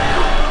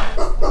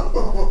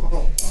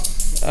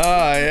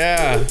Oh,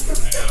 yeah.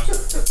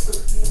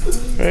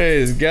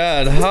 Praise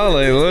God.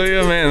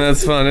 Hallelujah. Man,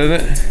 that's fun,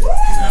 isn't it?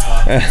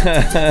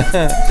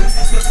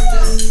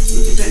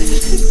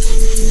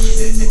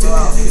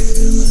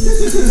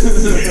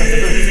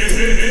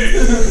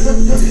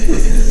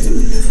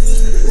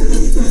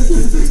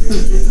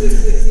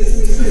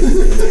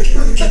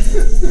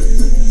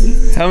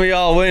 How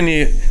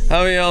many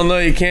of y'all know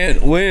you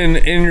can't win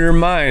in your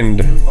mind?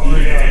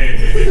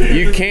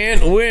 You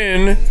can't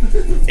win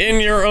in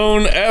your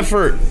own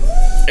effort.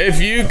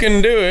 If you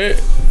can do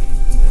it,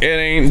 it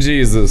ain't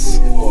Jesus.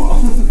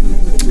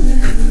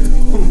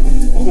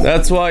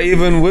 That's why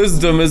even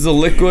wisdom is a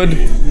liquid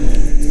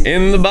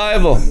in the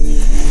Bible.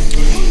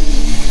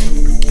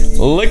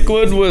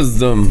 Liquid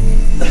wisdom.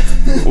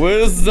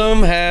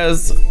 Wisdom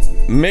has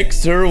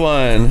mixed her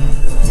wine.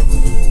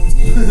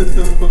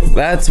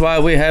 That's why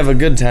we have a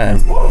good time.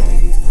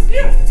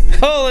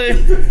 Holy!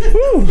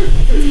 Woo.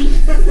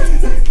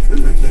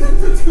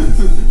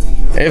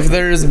 If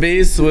there's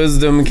beast,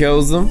 wisdom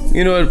kills them.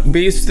 You know what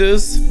beast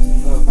is?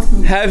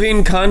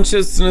 Having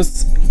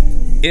consciousness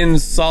in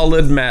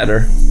solid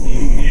matter.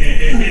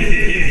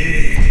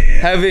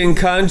 Having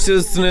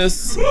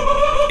consciousness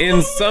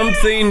in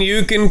something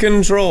you can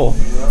control.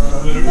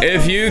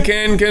 If you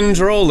can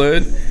control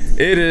it,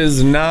 it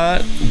is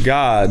not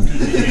God.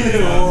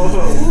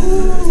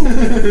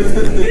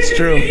 It's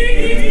true.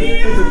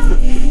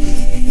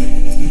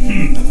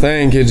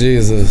 Thank you,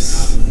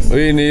 Jesus.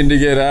 We need to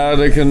get out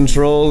of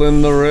control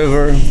in the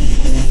river.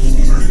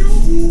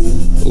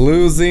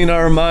 Losing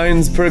our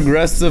minds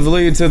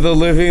progressively to the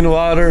living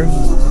water.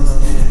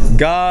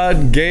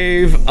 God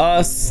gave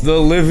us the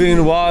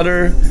living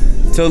water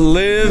to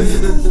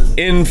live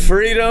in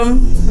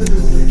freedom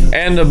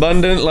and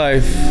abundant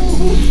life.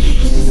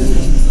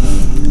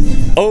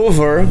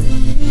 Over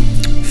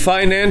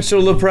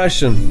financial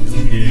oppression,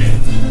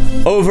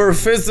 over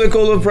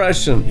physical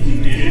oppression,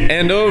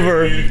 and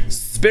over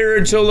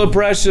spiritual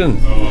oppression.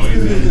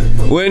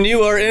 When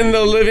you are in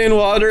the living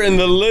water and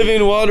the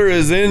living water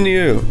is in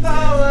you,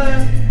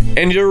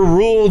 and you're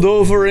ruled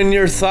over in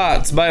your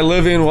thoughts by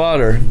living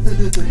water,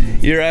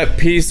 you're at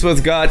peace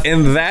with God,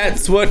 and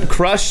that's what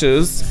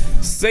crushes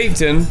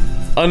Satan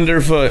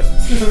underfoot.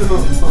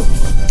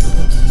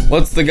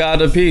 What's the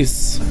God of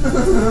peace?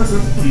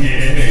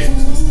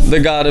 The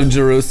God of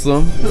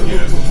Jerusalem.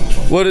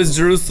 What is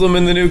Jerusalem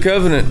in the New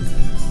Covenant?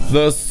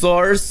 The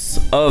source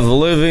of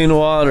living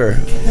water.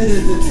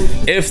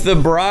 If the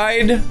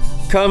bride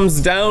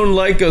comes down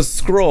like a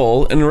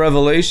scroll in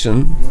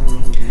Revelation,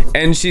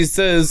 and she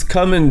says,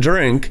 "Come and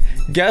drink,"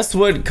 guess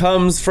what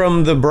comes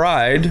from the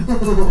bride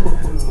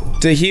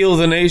to heal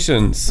the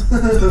nations?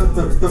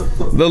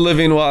 The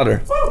living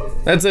water.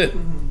 That's it.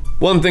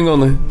 One thing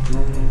only.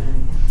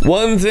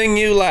 One thing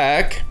you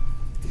lack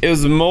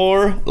is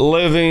more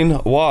living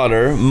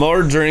water,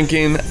 more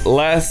drinking,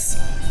 less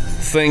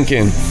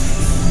thinking.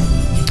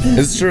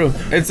 It's true.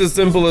 It's as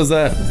simple as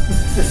that.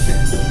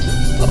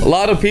 A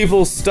lot of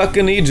people stuck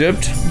in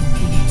Egypt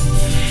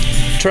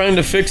trying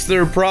to fix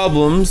their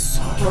problems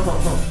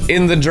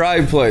in the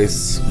dry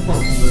place.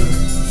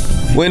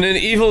 When an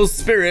evil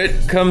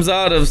spirit comes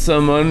out of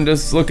someone,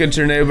 just look at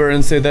your neighbor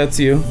and say, "That's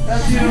you."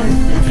 That's you.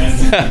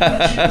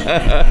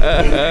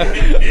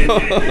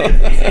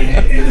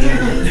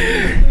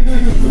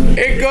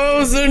 It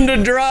goes into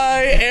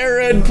dry,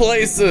 arid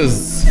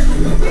places,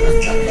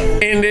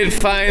 and it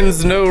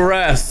finds no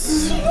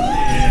rest.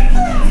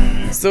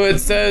 So it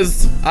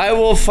says, "I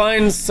will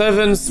find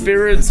 7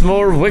 spirits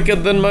more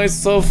wicked than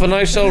myself, and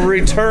I shall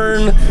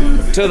return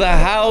to the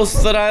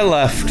house that I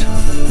left.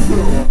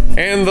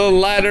 And the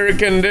latter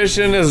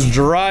condition is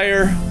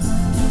drier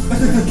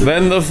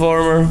than the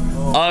former,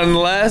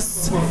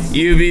 unless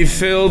you be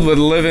filled with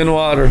living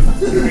water."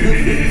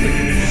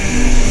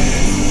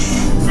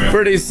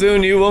 Pretty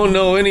soon you won't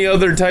know any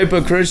other type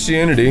of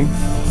Christianity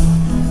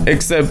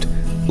except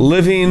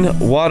living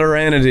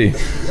wateranity.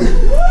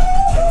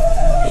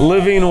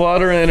 Living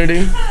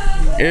wateranity.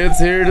 It's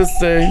here to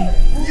stay.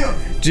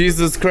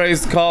 Jesus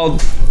Christ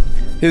called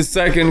his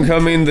second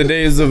coming the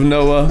days of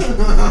Noah,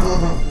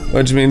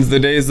 which means the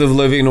days of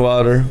living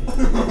water.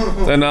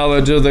 The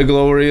knowledge of the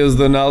glory is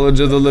the knowledge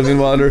of the living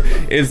water.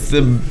 It's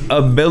the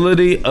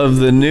ability of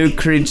the new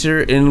creature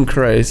in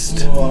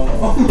Christ.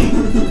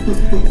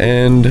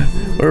 And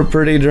we're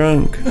pretty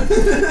drunk.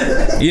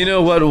 You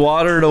know what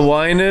water to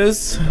wine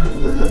is?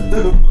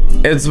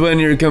 It's when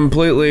you're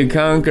completely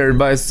conquered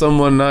by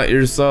someone not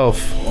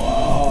yourself.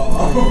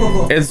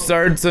 It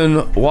starts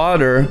in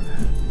water,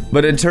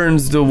 but it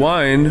turns to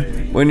wine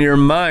when your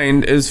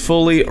mind is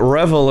fully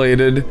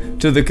revelated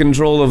to the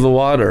control of the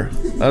water.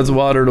 That's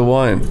water to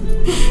wine.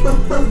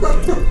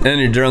 And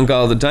you're drunk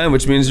all the time,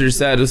 which means you're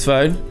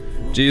satisfied.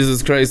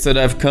 Jesus Christ said,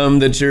 "I've come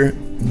that your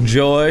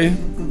joy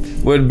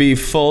would be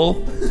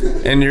full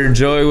and your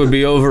joy would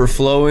be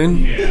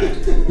overflowing."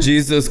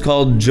 Jesus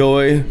called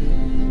joy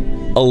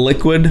a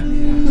liquid,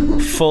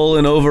 full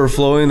and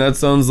overflowing. That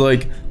sounds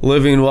like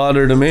living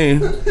water to me.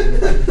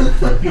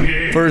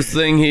 First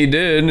thing he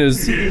did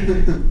is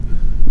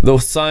the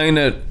sign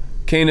at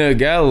Cana of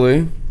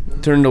Galilee.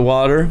 turned the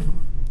water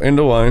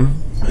into wine.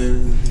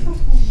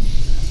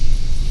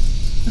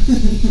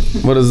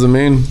 What does it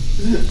mean?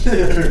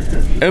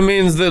 It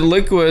means that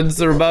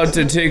liquids are about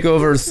to take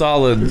over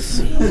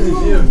solids.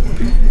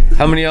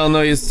 How many of y'all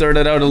know you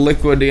started out a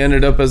liquid, you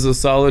ended up as a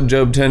solid?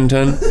 Job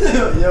 10:10.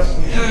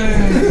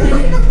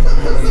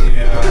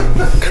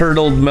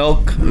 Curdled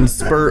milk and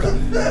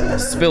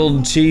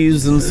spilled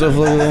cheese and stuff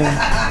like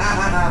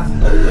that.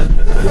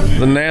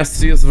 The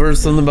nastiest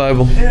verse in the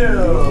Bible.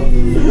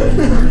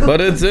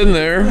 But it's in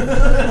there.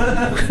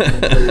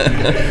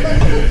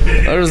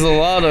 There's a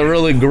lot of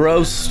really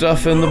gross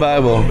stuff in the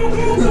Bible.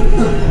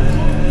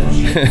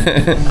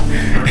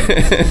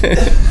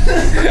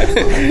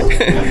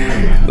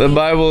 The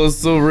Bible is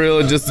so real,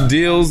 it just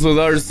deals with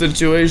our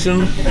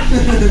situation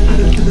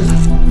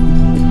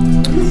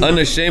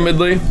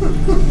unashamedly.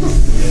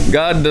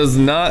 God does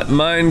not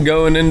mind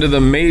going into the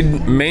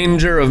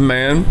manger of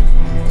man.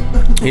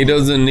 He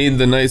doesn't need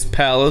the nice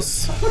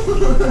palace.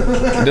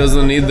 He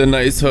doesn't need the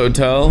nice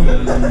hotel.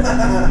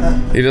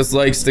 He just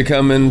likes to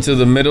come into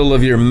the middle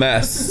of your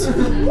mess.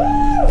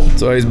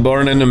 So he's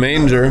born in a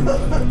manger.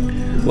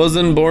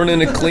 Wasn't born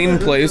in a clean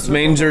place.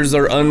 Mangers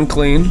are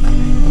unclean.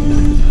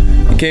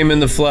 He came in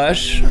the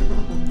flesh,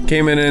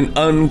 came in an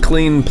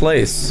unclean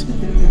place,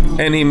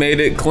 and he made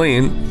it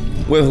clean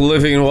with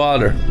living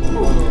water,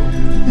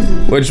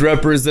 which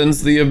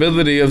represents the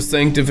ability of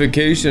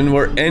sanctification,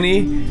 where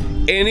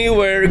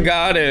anywhere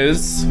God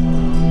is,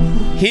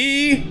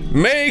 he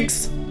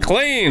makes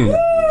clean.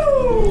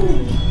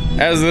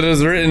 As it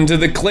is written, to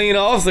the clean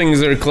all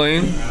things are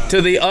clean,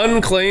 to the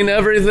unclean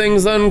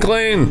everything's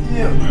unclean.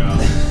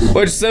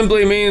 Which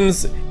simply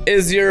means,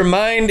 is your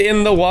mind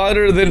in the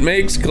water that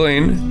makes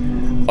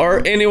clean,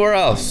 or anywhere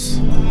else?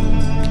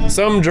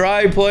 Some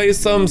dry place,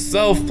 some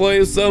self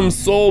place, some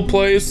soul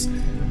place,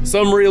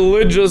 some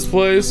religious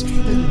place.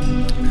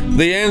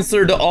 The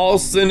answer to all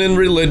sin and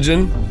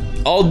religion,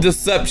 all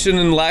deception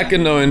and lack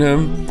of knowing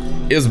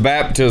him, is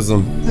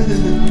baptism.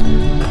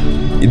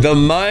 The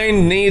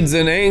mind needs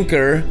an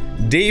anchor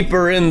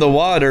deeper in the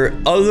water,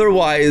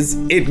 otherwise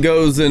it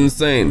goes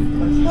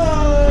insane.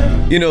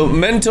 You know,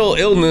 mental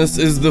illness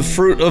is the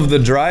fruit of the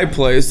dry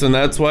place, and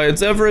that's why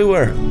it's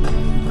everywhere.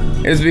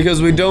 It's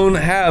because we don't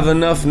have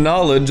enough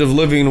knowledge of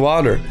living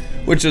water,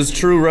 which is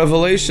true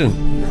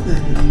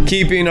revelation.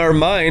 Keeping our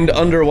mind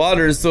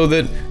underwater so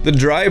that the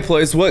dry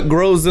place, what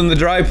grows in the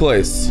dry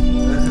place?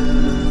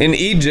 In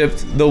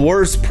Egypt, the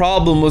worst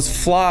problem was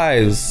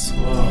flies.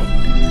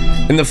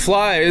 And the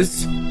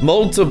flies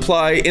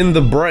multiply in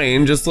the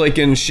brain, just like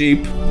in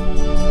sheep.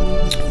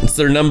 It's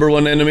their number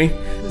one enemy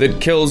that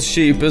kills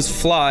sheep is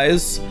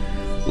flies,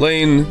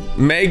 laying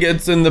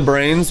maggots in the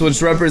brains,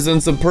 which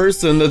represents a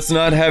person that's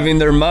not having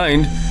their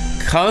mind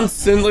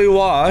constantly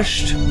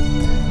washed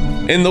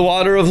in the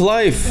water of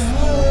life.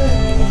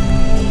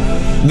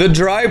 The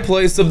dry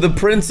place of the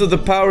prince of the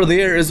power of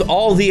the air is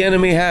all the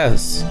enemy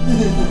has.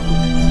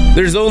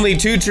 There's only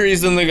two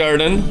trees in the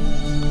garden,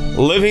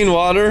 living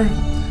water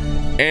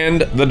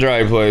and the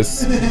dry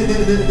place.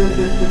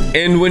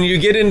 And when you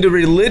get into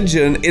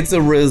religion, it's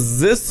a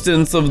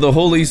resistance of the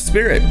Holy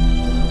Spirit.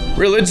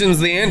 Religion's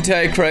the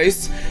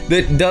Antichrist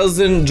that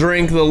doesn't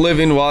drink the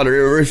living water.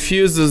 It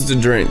refuses to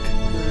drink.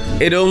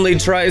 It only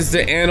tries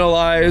to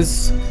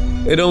analyze.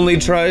 It only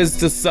tries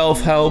to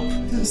self-help,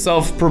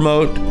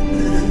 self-promote,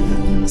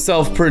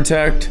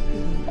 self-protect.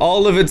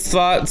 All of its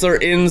thoughts are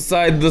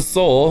inside the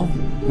soul,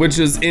 which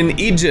is in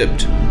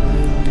Egypt.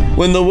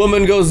 When the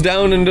woman goes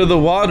down into the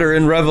water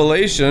in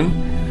Revelation,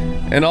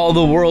 and all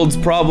the world's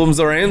problems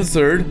are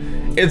answered,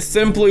 it's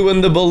simply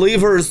when the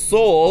believer's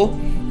soul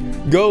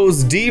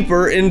goes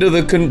deeper into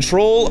the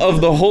control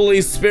of the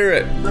Holy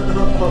Spirit.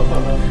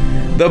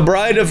 The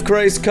bride of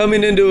Christ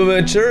coming into a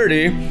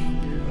maturity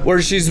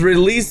where she's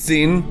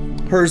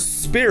releasing her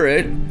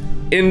spirit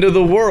into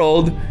the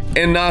world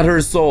and not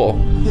her soul.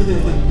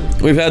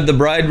 We've had the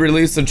bride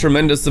release a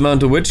tremendous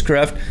amount of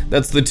witchcraft.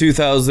 That's the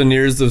 2,000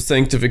 years of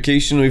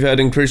sanctification we've had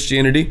in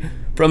Christianity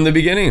from the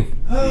beginning.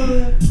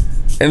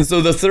 And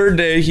so the third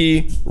day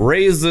he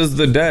raises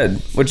the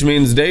dead, which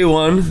means day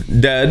one,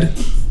 dead.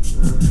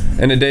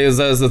 And a day is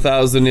as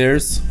 1,000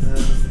 years.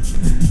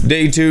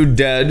 Day two,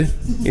 dead.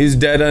 He's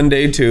dead on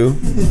day two.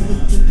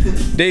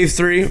 Day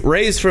three,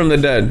 raised from the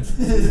dead.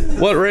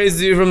 What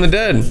raised you from the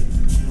dead?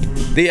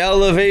 The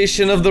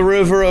elevation of the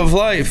river of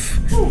life.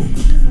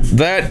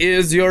 That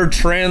is your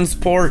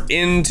transport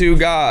into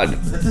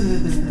God.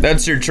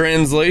 That's your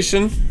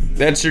translation.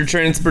 That's your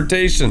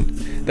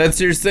transportation. That's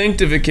your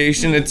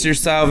sanctification. It's your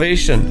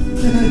salvation.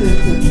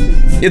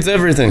 It's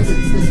everything.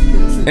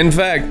 In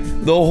fact,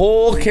 the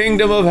whole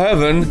kingdom of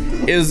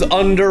heaven is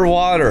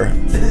underwater.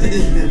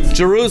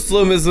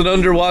 Jerusalem is an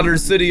underwater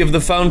city of the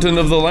fountain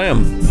of the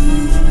Lamb.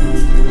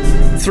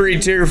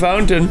 3-tier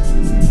fountain.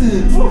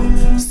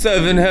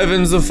 7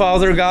 heavens of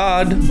Father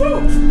God.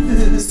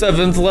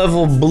 7th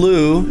level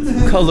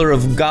blue, color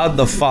of God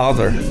the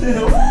Father.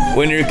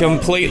 When you're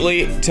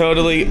completely,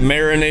 totally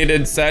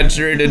marinated,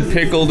 saturated,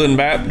 pickled, and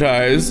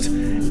baptized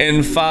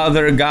in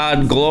Father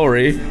God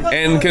glory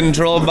and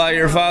controlled by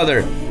your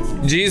Father.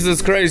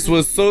 Jesus Christ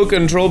was so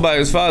controlled by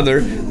his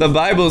Father, the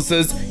Bible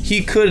says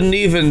he couldn't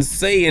even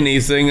say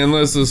anything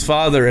unless his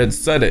Father had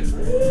said it.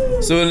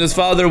 So when his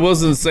Father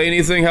wasn't saying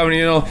anything, how many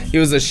you know he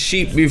was a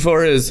sheep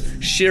before his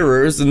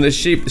shearers, and the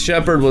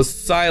shepherd was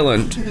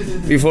silent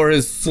before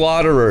his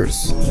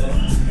slaughterers?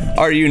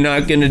 Are you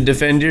not going to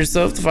defend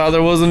yourself? The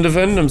Father wasn't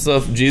defending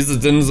himself. Jesus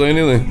didn't say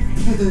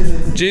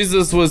anything.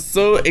 Jesus was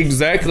so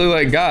exactly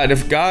like God.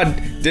 If God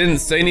didn't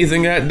say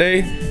anything that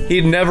day,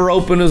 he'd never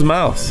open his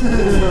mouth.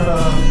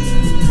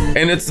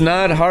 And it's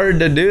not hard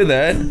to do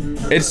that.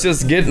 It's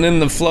just getting in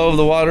the flow of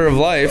the water of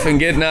life and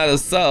getting out of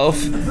self.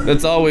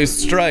 That's always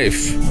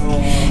strife.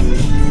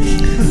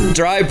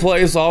 Dry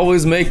place,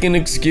 always making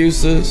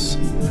excuses.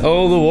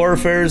 Oh, the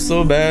warfare is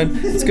so bad.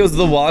 It's because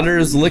the water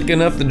is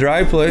licking up the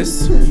dry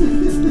place.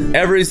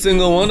 Every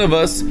single one of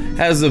us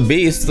has a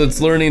beast that's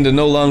learning to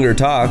no longer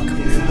talk.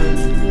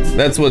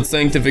 That's what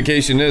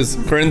sanctification is.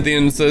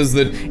 Corinthians says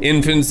that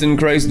infants in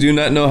Christ do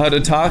not know how to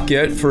talk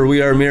yet, for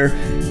we are mere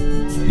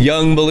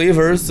young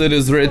believers, it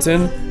is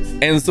written.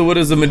 And so what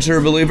is a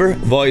mature believer?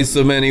 Voice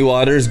of many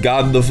waters,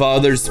 God the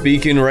Father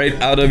speaking right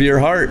out of your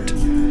heart,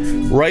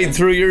 right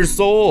through your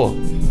soul.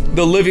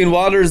 The living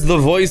water is the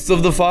voice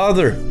of the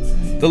Father.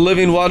 The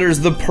living water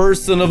is the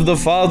person of the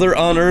Father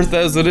on earth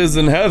as it is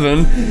in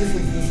heaven,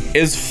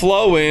 is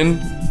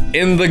flowing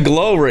in the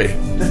glory.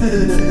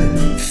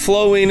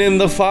 Flowing in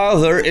the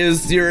Father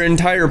is your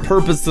entire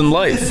purpose in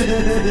life.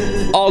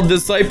 All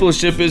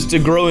discipleship is to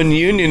grow in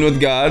union with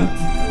God,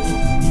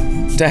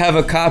 to have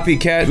a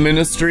copycat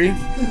ministry,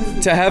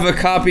 to have a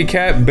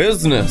copycat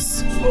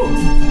business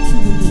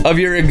of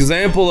your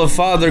example of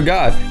Father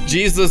God.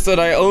 Jesus said,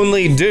 I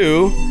only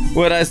do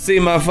what I see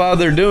my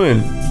Father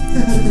doing.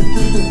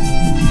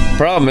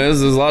 Problem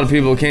is a lot of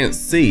people can't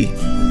see.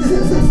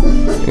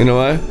 You know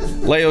what?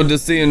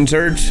 Laodicean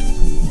church,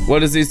 what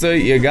does he say?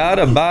 You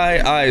gotta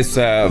buy eye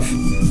salve.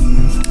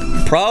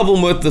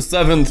 Problem with the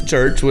seventh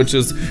church, which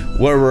is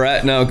where we're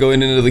at now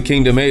going into the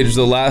kingdom age,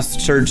 the last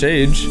church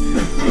age,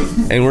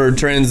 and we're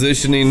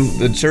transitioning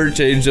the church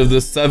age of the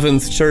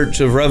seventh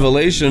church of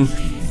Revelation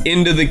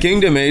into the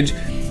kingdom age,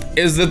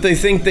 is that they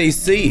think they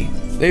see.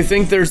 They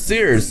think they're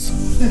seers.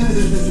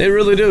 They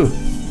really do.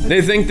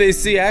 They think they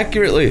see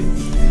accurately.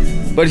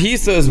 But he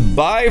says,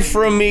 buy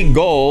from me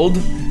gold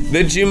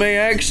that you may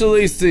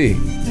actually see.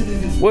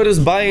 What is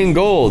buying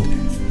gold?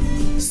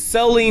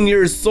 Selling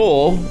your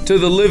soul to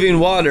the living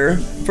water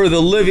for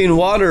the living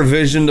water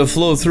vision to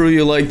flow through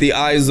you like the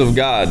eyes of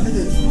God.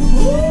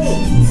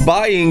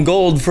 Buying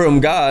gold from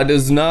God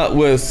is not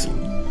with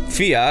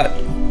fiat.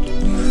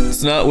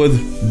 It's not with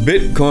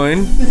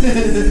Bitcoin.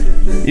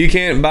 You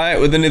can't buy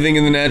it with anything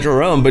in the natural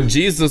realm. But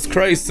Jesus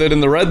Christ said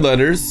in the red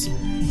letters,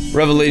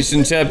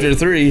 Revelation chapter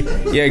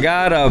 3, you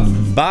gotta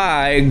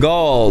buy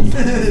gold.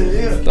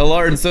 The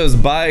Lord says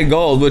buy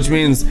gold, which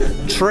means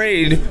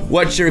trade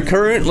what you're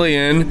currently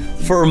in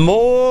for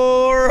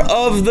more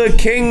of the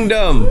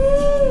kingdom.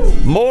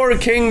 More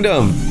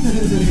kingdom.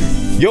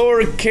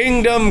 Your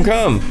kingdom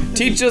come.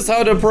 Teach us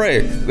how to pray.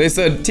 They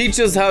said, teach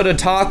us how to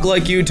talk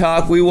like you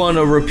talk. We want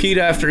to repeat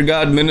after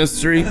God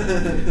ministry.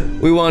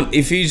 We want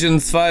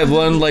Ephesians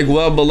 5:1, like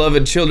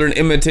well-beloved children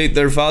imitate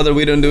their father.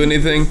 We don't do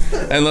anything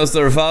unless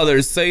their father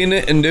is saying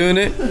it and doing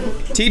it.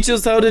 Teach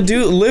us how to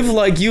live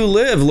like you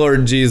live,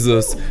 Lord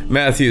Jesus,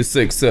 Matthew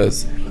 6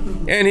 says.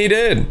 And he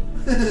did.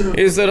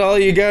 He said, all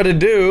you got to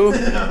do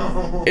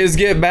is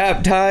get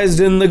baptized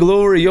in the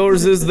glory.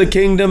 Yours is the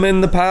kingdom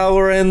and the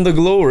power and the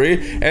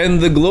glory.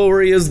 And the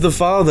glory is the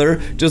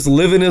Father just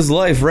living his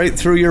life right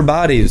through your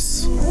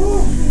bodies.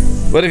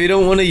 But if you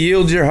don't want to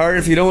yield your heart,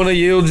 if you don't want to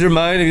yield your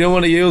mind, if you don't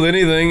want to yield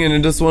anything and you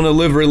just want to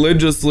live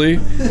religiously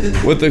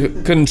with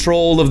the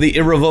control of the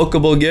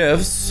irrevocable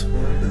gifts,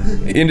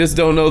 you just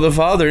don't know the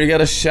Father. You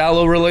got a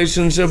shallow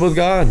relationship with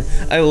God.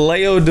 A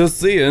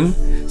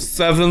Laodicean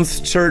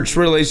seventh church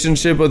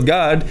relationship with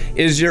God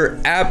is your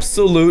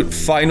absolute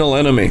final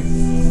enemy.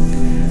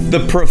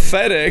 The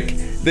prophetic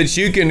that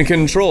you can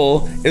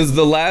control is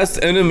the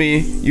last enemy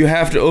you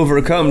have to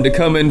overcome to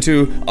come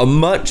into a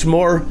much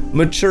more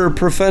mature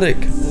prophetic.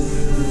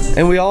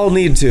 And we all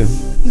need to.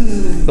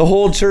 The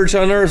whole church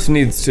on earth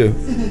needs to.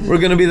 We're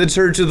going to be the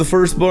church of the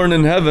firstborn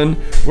in heaven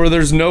where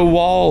there's no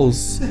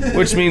walls,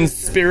 which means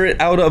spirit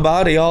out of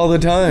body all the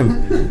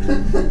time.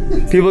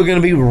 People are going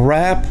to be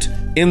wrapped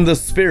in the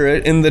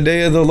Spirit in the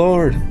day of the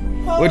Lord,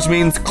 which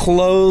means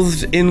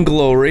clothed in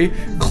glory,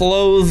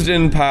 clothed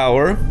in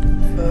power.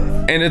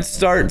 And it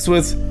starts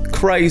with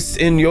Christ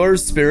in your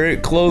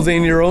spirit,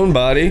 clothing your own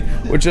body,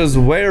 which is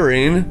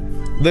wearing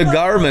the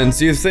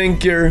garments. You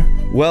think you're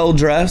well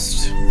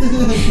dressed?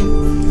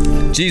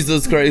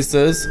 Jesus Christ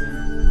says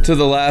to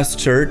the last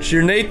church,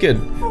 you're naked.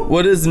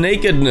 What is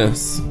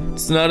nakedness?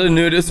 It's not a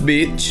nudist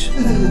beach.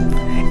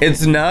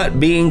 It's not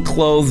being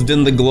clothed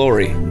in the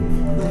glory.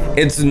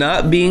 It's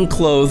not being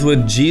clothed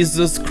with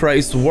Jesus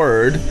Christ's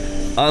word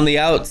on the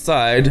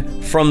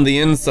outside from the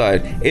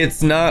inside.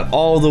 It's not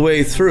all the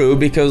way through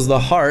because the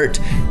heart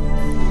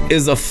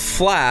is a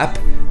flap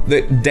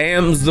that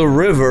dams the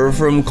river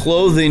from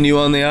clothing you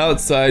on the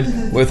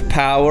outside with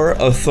power,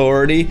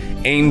 authority,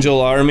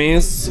 angel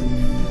armies,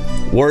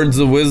 words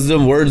of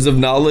wisdom, words of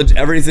knowledge,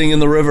 everything in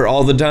the river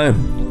all the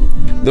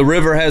time. The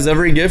river has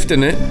every gift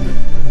in it.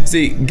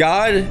 See,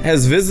 God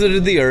has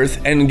visited the earth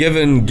and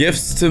given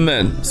gifts to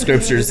men,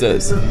 Scripture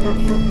says.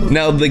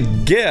 Now, the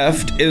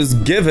gift is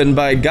given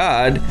by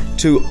God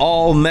to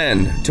all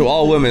men, to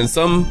all women.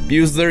 Some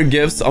use their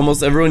gifts,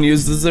 almost everyone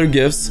uses their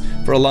gifts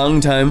for a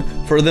long time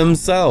for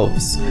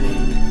themselves.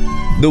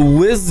 The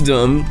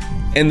wisdom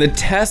and the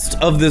test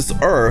of this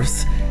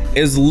earth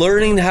is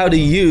learning how to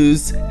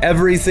use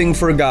everything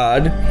for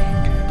God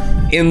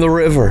in the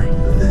river.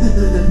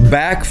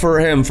 Back for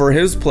Him, for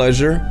His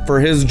pleasure, for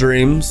His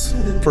dreams,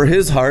 for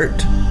His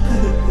heart,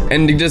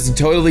 and to just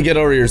totally get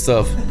over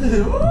yourself.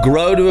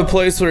 Grow to a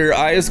place where your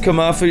eyes come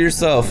off of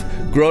yourself.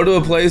 Grow to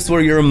a place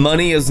where your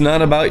money is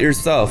not about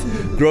yourself.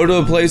 Grow to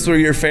a place where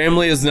your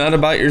family is not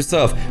about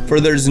yourself. For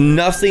there's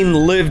nothing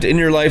lived in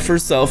your life for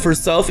self. For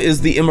self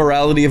is the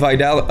immorality of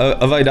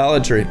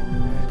idolatry.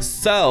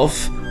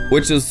 Self,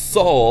 which is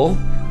soul,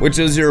 which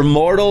is your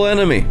mortal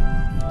enemy.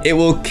 It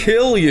will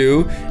kill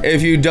you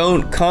if you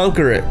don't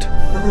conquer it.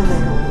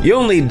 You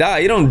only die.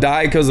 You don't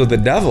die because of the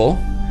devil.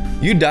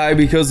 You die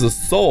because of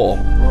soul.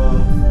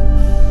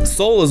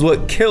 Soul is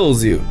what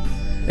kills you.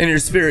 And your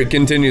spirit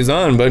continues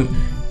on, but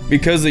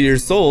because of your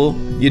soul,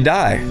 you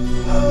die.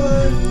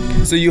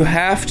 So you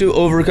have to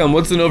overcome.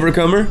 What's an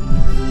overcomer?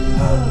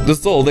 The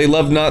soul. They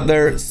loved not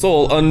their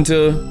soul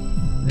unto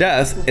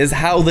death is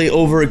how they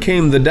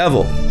overcame the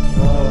devil.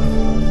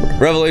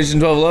 Revelation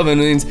 12:11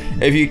 means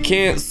if you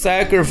can't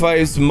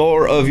sacrifice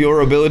more of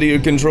your ability to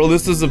control,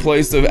 this is a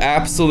place of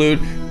absolute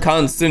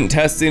constant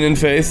testing in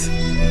faith.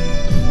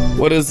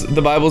 What does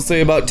the Bible say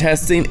about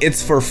testing?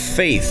 It's for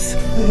faith.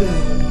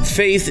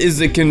 Faith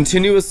is a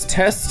continuous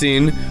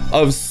testing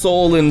of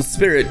soul and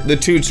spirit. The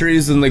two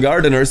trees in the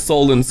garden are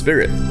soul and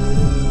spirit.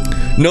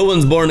 No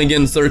one's born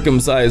again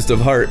circumcised of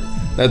heart.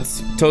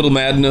 That's total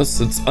madness.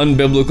 It's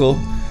unbiblical.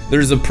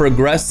 There's a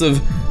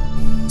progressive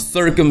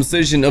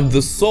circumcision of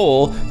the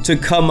soul to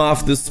come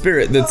off the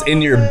spirit that's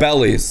in your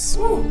bellies.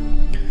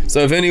 So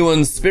if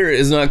anyone's spirit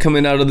is not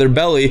coming out of their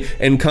belly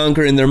and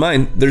conquering their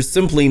mind, they're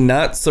simply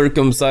not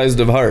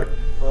circumcised of heart.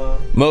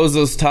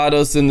 Moses taught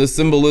us in the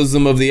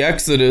symbolism of the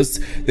Exodus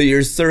that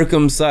you're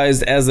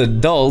circumcised as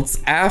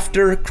adults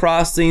after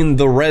crossing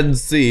the Red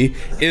Sea.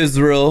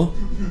 Israel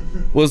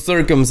was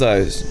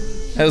circumcised.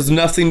 Has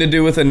nothing to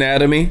do with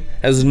anatomy,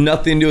 has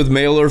nothing to do with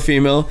male or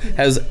female,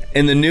 has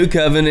in the new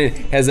covenant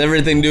has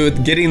everything to do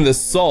with getting the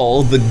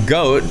soul, the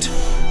goat,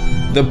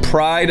 the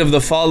pride of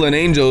the fallen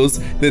angels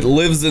that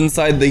lives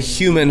inside the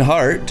human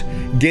heart,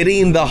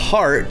 getting the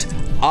heart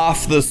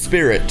off the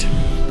spirit.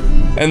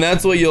 And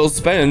that's what you'll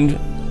spend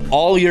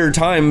all your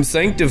time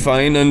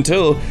sanctifying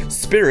until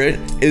spirit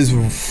is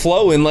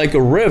flowing like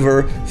a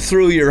river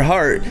through your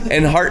heart,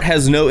 and heart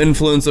has no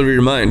influence over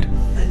your mind.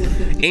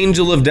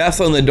 Angel of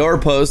death on the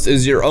doorpost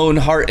is your own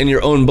heart and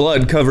your own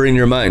blood covering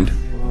your mind.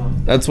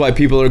 That's why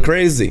people are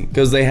crazy,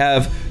 because they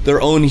have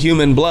their own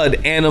human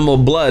blood, animal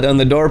blood on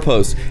the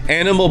doorpost.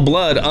 Animal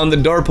blood on the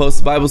doorpost.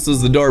 The Bible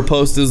says the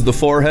doorpost is the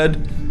forehead.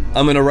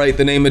 I'm going to write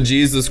the name of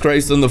Jesus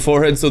Christ on the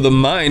forehead, so the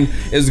mind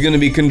is going to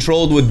be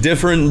controlled with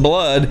different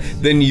blood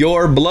than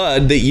your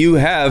blood that you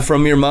have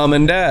from your mom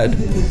and dad.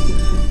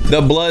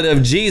 The blood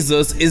of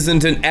Jesus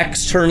isn't an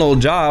external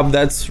job.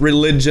 That's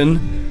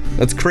religion.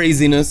 That's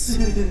craziness.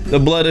 The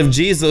blood of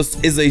Jesus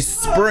is a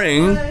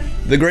spring.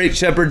 The great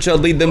shepherd shall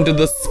lead them to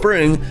the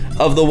spring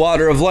of the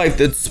water of life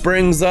that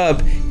springs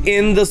up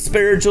in the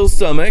spiritual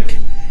stomach.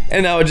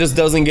 And now it just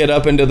doesn't get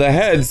up into the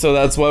head, so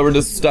that's why we're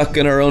just stuck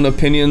in our own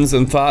opinions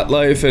and thought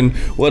life and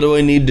what do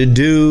I need to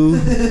do?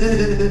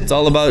 It's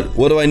all about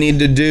what do I need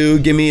to do?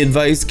 Give me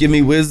advice, give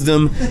me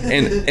wisdom.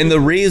 And the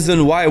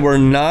reason why we're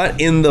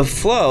not in the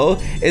flow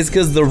is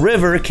because the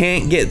river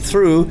can't get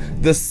through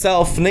the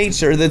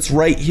self-nature that's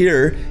right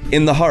here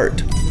in the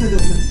heart.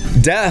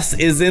 Death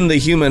is in the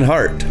human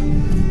heart.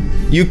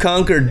 You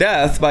conquer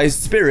death by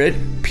spirit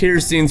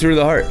piercing through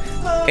the heart.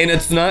 And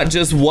it's not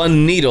just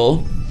one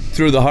needle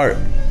through the heart.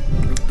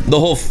 The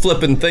whole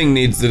flippin' thing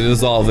needs to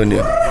dissolve in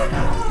you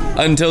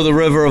until the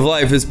river of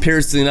life is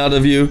piercing out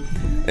of you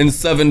in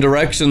 7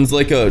 directions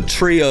like a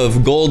tree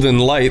of golden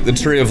light, the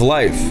tree of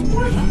life.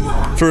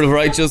 Fruit of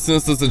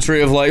righteousness is the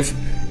tree of life,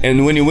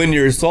 and when you win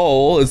your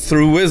soul, it's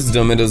through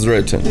wisdom, it is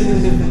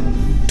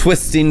written.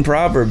 Twisting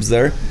Proverbs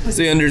there.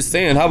 So you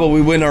understand, how about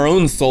we win our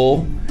own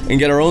soul and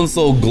get our own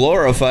soul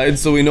glorified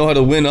so we know how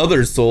to win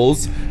other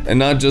souls and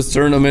not just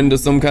turn them into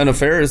some kind of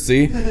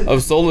Pharisee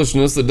of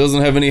soulishness that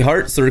doesn't have any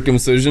heart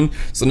circumcision.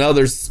 So now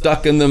they're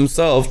stuck in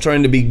themselves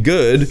trying to be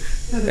good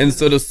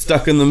instead of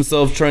stuck in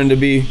themselves trying to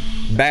be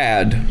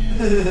bad.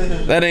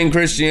 That ain't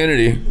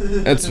Christianity.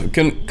 That's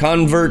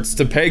converts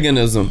to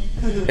paganism.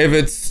 If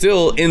it's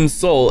still in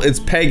soul, it's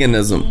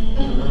paganism.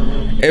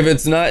 If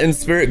it's not in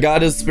spirit,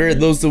 God is spirit.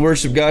 Those who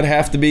worship God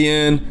have to be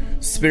in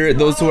Spirit.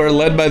 Those who are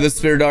led by the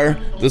Spirit are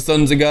the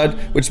sons of God,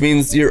 which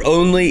means you're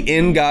only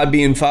in God,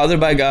 being fathered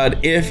by God,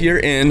 if you're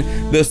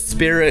in the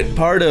Spirit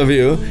part of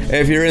you.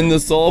 If you're in the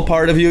soul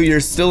part of you, you're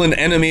still an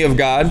enemy of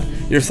God.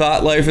 Your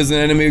thought life is an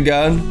enemy of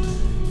God.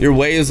 Your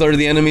ways are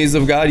the enemies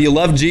of God. You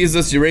love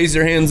Jesus, you raise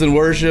your hands in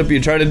worship, you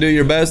try to do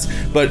your best,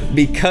 but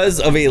because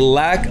of a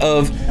lack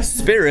of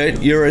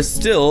Spirit, you're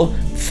still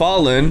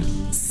fallen,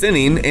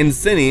 sinning, and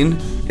sinning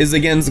is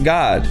against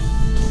God.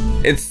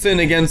 It's sin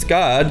against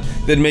God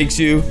that makes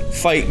you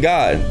fight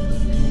God,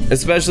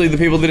 especially the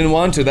people that didn't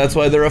want to. That's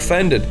why they're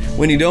offended.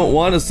 When you don't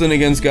want to sin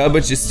against God,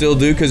 but you still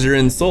do because you're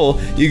in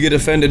soul, you get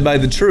offended by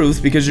the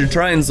truth because you're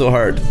trying so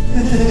hard.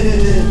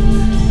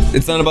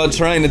 It's not about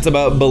trying, it's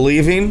about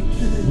believing.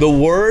 The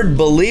word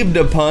believed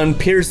upon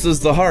pierces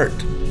the heart.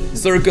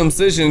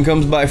 Circumcision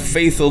comes by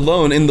faith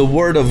alone in the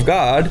word of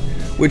God,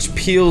 which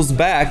peels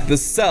back the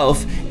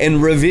self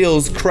and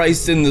reveals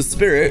Christ in the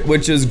Spirit,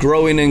 which is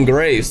growing in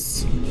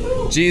grace.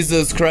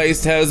 Jesus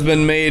Christ has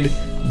been made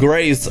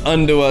grace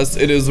unto us,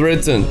 it is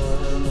written.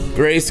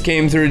 Grace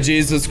came through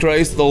Jesus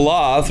Christ, the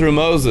law through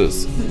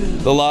Moses.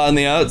 The law on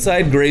the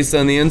outside, grace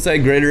on the inside.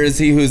 Greater is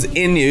he who's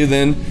in you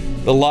than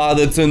the law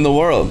that's in the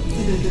world.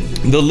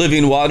 The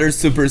living waters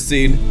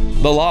supersede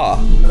the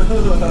law.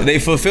 They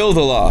fulfill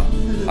the law.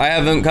 I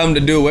haven't come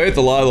to do away with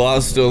the law. The law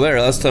is still there.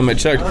 Last time I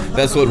checked,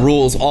 that's what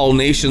rules all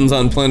nations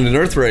on planet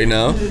Earth right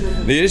now.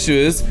 The issue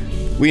is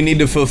we need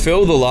to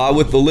fulfill the law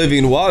with the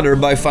living water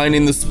by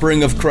finding the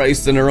spring of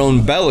Christ in our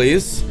own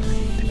bellies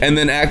and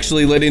then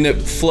actually letting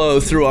it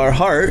flow through our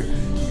heart.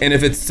 And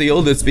if it's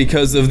sealed, it's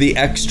because of the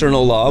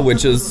external law,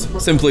 which is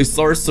simply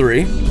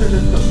sorcery.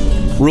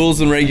 Rules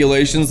and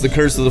regulations, the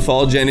curse of the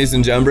fall, Jennies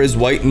and Jambres,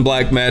 white and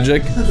black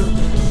magic,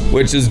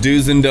 which is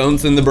do's and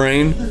don'ts in the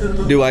brain.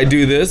 Do I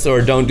do this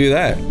or don't do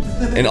that?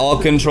 And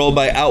all controlled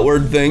by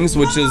outward things,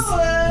 which is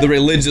the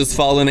religious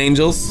fallen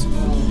angels.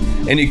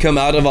 And you come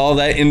out of all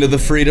that into the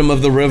freedom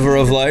of the river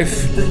of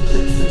life.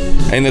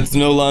 And it's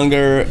no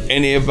longer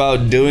any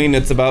about doing,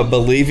 it's about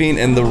believing.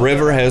 And the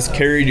river has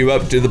carried you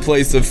up to the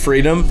place of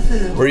freedom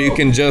where you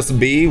can just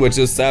be, which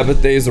is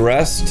Sabbath day's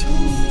rest.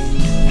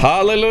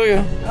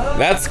 Hallelujah.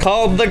 That's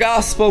called the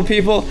gospel,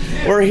 people.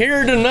 We're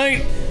here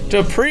tonight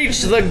to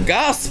preach the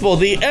gospel,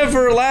 the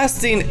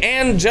everlasting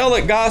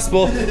angelic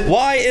gospel.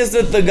 Why is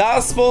it the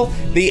gospel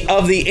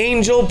of the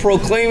angel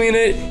proclaiming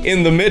it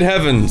in the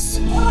mid-heavens?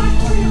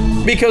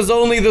 Because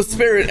only the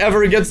Spirit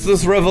ever gets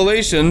this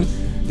revelation.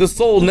 The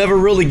soul never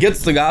really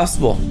gets the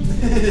gospel.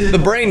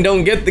 The brain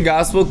don't get the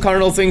gospel.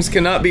 Carnal things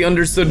cannot be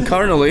understood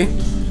carnally.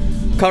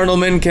 Carnal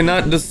men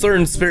cannot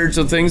discern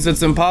spiritual things.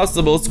 It's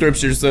impossible,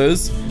 Scripture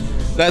says.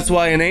 That's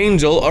why an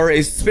angel or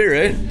a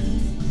spirit,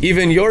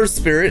 even your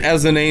spirit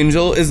as an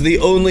angel, is the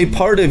only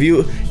part of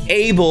you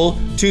able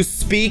to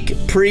speak,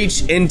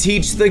 preach, and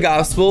teach the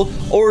gospel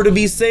or to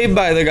be saved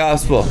by the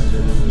gospel.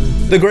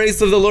 The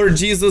grace of the Lord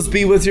Jesus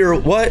be with your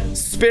what?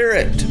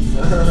 Spirit.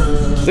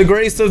 The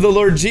grace of the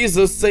Lord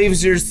Jesus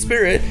saves your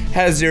spirit.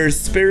 Has your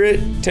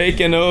spirit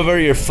taken over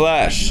your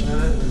flesh?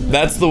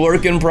 That's the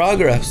work in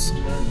progress.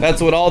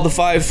 That's what all the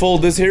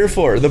fivefold is here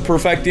for. The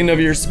perfecting of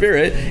your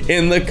spirit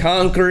in the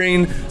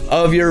conquering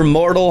of your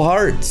mortal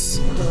hearts.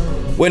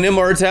 When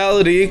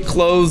immortality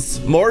clothes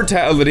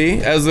mortality,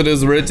 as it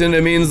is written,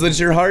 it means that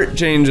your heart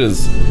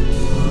changes.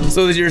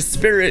 So that your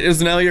spirit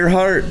is now your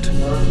heart.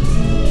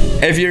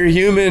 If your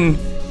human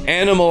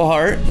animal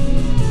heart,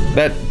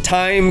 that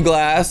time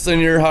glass in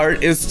your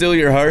heart is still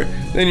your heart,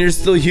 then you're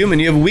still human.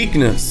 You have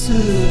weakness.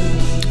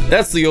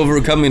 That's the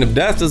overcoming of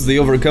death, is the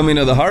overcoming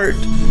of the heart.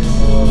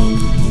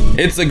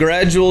 It's a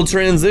gradual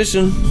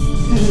transition.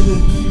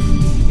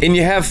 And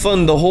you have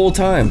fun the whole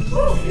time.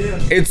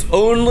 It's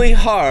only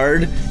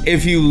hard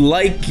if you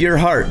like your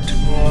heart.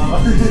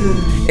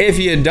 If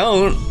you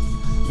don't,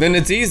 then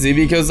it's easy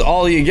because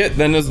all you get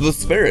then is the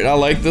Spirit. I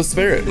like the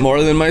Spirit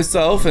more than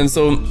myself, and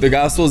so the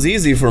gospel is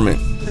easy for me.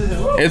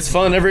 It's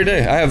fun every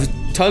day. I have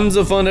tons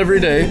of fun every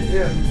day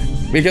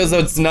because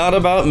it's not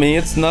about me.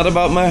 It's not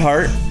about my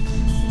heart.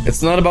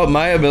 It's not about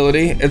my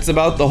ability. It's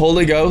about the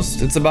Holy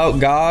Ghost. It's about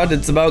God.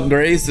 It's about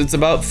grace. It's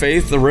about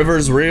faith. The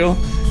river's real.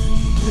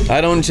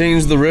 I don't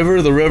change the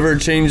river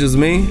changes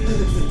me.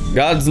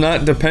 God's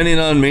not depending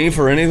on me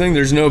for anything.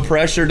 There's no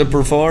pressure to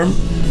perform.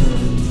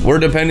 We're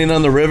depending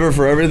on the river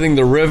for everything.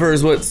 The river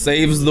is what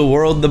saves the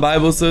world, the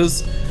Bible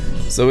says.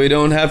 So we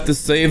don't have to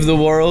save the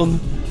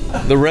world.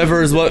 The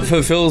river is what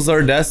fulfills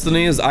our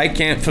destiny, as I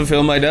can't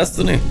fulfill my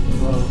destiny.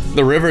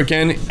 The river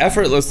can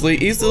effortlessly,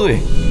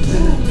 easily.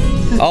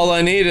 All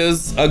I need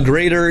is a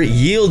greater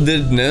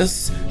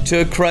yieldedness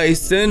to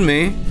Christ in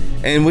me,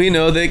 and we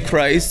know that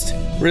Christ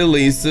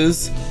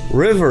releases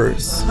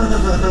rivers.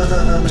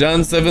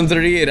 John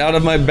 7:38, out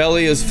of my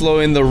belly is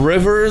flowing the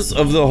rivers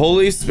of the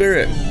Holy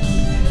Spirit.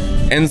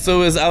 And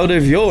so is out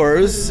of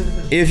yours,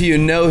 if you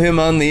know him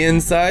on the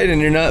inside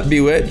and you're not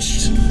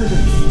bewitched.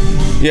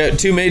 You got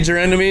two major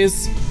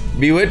enemies,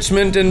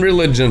 bewitchment and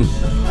religion.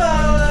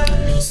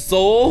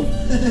 Soul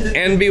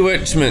and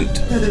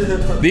bewitchment.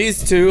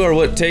 These two are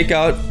what take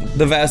out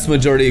the vast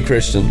majority of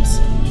Christians.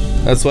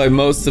 That's why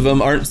most of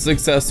them aren't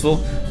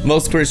successful.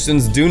 Most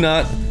Christians do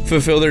not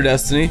fulfill their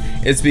destiny.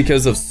 It's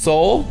because of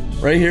soul,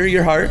 right here,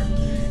 your heart,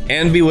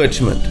 and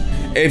bewitchment.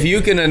 If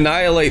you can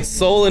annihilate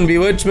soul and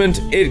bewitchment,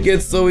 it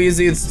gets so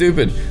easy it's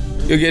stupid.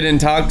 You'll get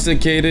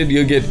intoxicated,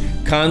 you'll get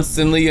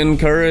constantly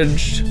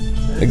encouraged.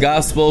 The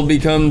gospel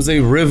becomes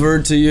a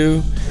river to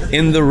you.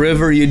 In the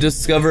river, you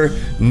discover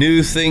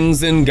new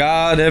things in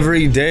God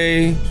every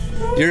day.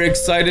 You're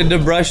excited to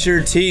brush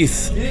your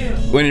teeth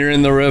when you're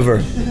in the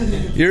river.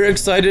 You're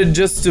excited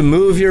just to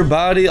move your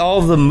body.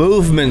 All the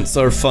movements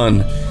are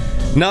fun.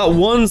 Not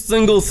one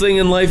single thing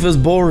in life is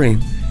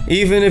boring.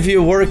 Even if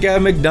you work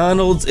at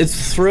McDonald's,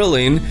 it's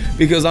thrilling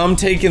because I'm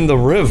taking the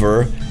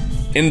river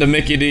into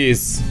Mickey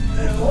D's.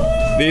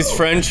 These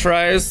French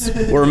fries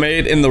were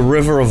made in the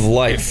river of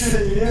life.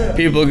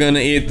 People are gonna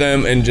eat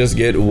them and just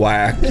get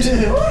whacked.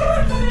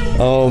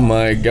 Oh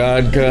my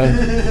God,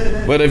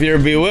 but if you're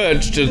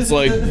bewitched, it's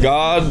like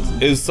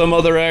God is some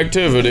other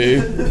activity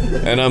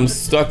and I'm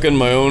stuck in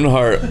my own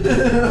heart.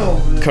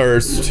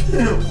 Cursed.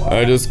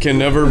 I just can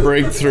never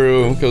break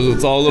through because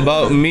it's all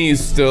about me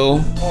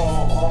still.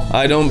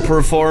 I don't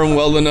perform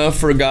well enough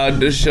for God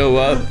to show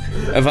up.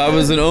 If I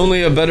was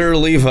only a better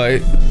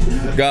Levite,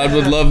 God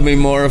would love me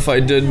more if I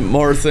did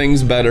more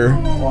things better.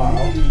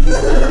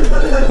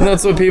 And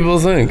that's what people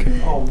think.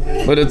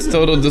 But it's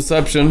total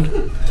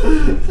deception.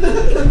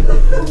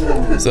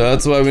 So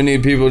that's why we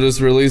need people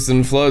just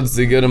releasing floods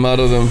to get them out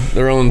of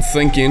their own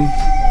thinking.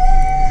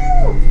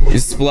 You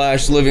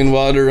splash living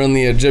water on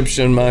the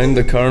Egyptian mind,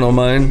 the carnal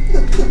mind.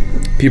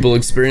 People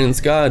experience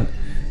God.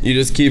 You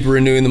just keep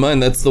renewing the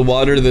mind. That's the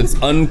water that's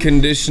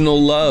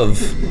unconditional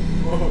love.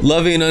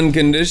 Loving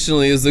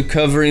unconditionally is the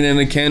covering and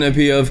a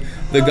canopy of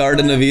the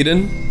Garden of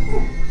Eden,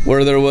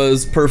 where there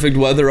was perfect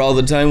weather all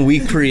the time. We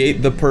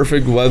create the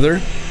perfect weather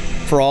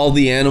for all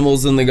the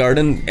animals in the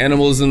garden.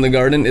 Animals in the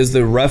garden is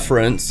the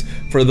reference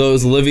for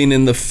those living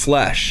in the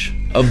flesh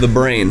of the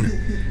brain,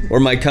 where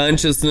my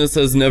consciousness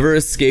has never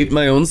escaped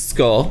my own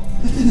skull,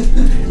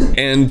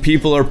 and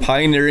people are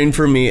pioneering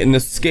for me an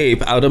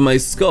escape out of my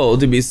skull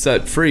to be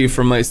set free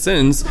from my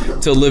sins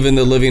to live in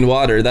the living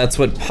water. That's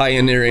what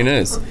pioneering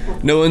is.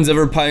 No one's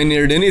ever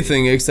pioneered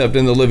anything except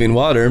in the living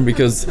water,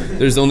 because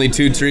there's only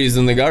two trees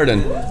in the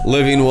garden,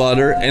 living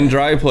water and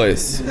dry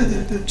place.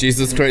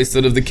 Jesus Christ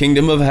said of the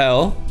kingdom of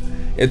hell,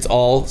 it's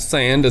all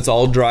sand, it's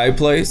all dry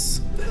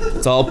place.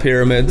 It's all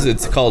pyramids.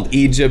 It's called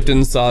Egypt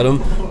and Sodom,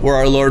 where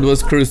our Lord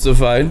was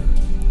crucified.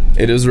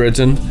 It is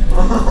written.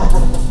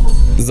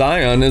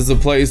 Zion is the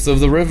place of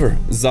the river.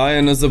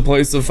 Zion is the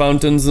place of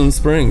fountains and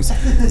springs.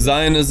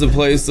 Zion is the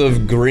place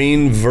of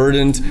green,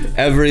 verdant,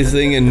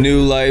 everything and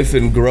new life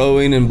and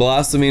growing and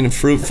blossoming and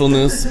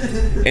fruitfulness.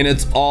 And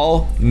it's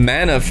all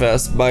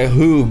manifest by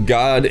who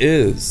God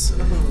is.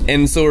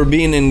 And so we're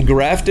being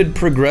engrafted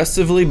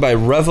progressively by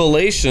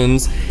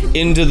revelations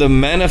into the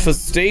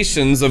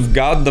manifestations of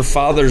God the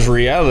Father's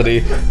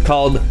reality,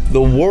 called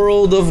the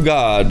world of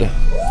God.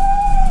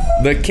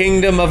 The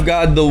kingdom of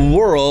God, the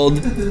world,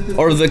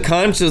 or the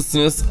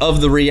consciousness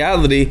of the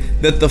reality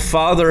that the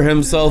Father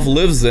himself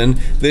lives in,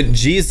 that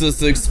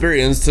Jesus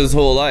experienced his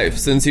whole life.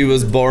 Since he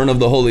was born of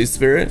the Holy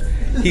Spirit,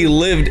 he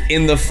lived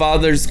in the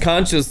Father's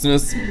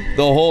consciousness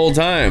the whole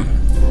time.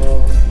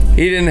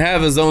 He didn't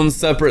have his own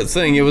separate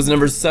thing. He was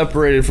never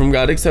separated from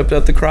God except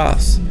at the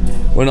cross,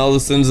 when all the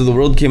sins of the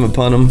world came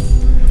upon him.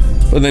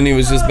 But then he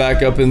was just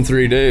back up in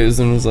 3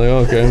 days and was like,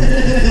 okay.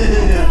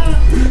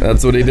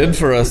 That's what he did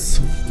for us.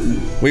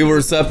 We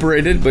were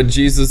separated, but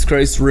Jesus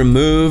Christ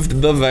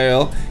removed the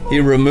veil. He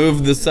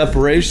removed the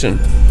separation.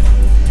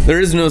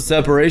 There is no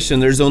separation.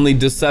 There's only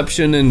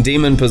deception and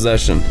demon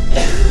possession.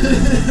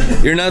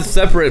 You're not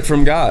separate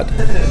from God.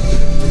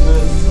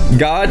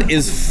 God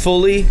is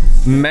fully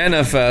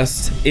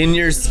manifest in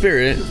your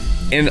spirit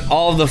in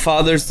all the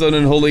Father, Son,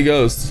 and Holy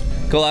Ghost.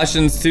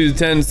 Colossians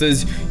 2:10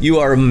 says, you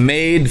are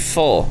made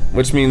full,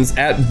 which means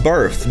at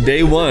birth,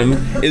 day one,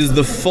 is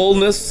the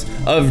fullness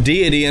of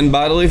deity in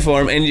bodily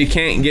form, and you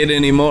can't get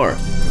any more.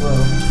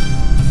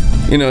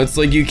 You know, it's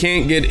like you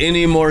can't get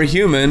any more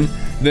human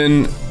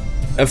than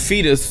a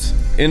fetus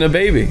in a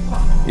baby.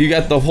 You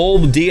got the whole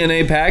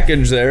DNA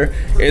package there.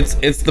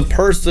 It's the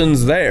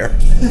person's there.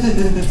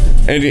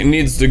 And it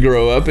needs to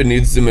grow up, it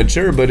needs to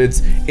mature, but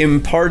it's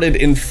imparted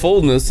in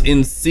fullness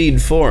in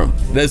seed form.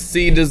 The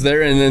seed is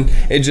there, and then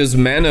it just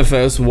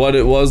manifests what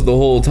it was the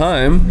whole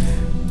time.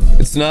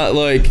 It's not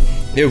like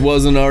it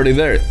wasn't already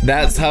there.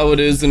 That's how it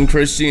is in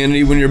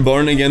Christianity. When you're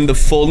born again, the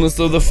fullness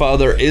of the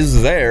Father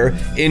is there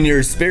in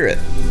your spirit.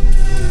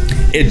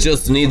 It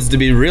just needs to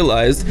be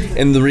realized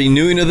in the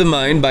renewing of the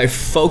mind by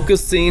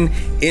focusing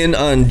in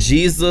on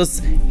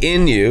Jesus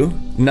in you,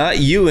 not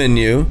you in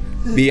you,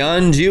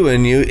 beyond you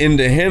in you,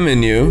 into him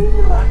in you,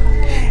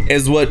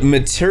 is what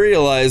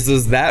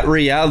materializes that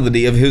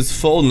reality of his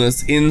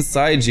fullness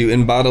inside you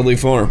in bodily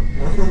form.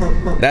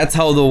 That's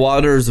how the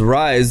waters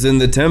rise in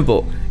the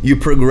temple. You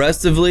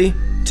progressively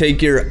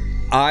take your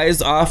eyes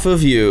off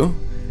of you,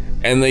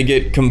 and they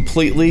get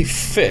completely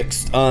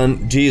fixed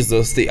on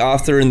Jesus, the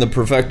author and the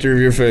perfecter of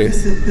your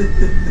faith.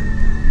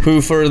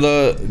 who for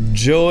the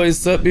joy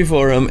set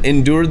before him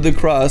endured the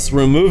cross,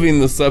 removing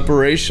the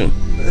separation,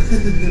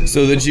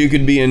 so that you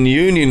could be in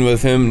union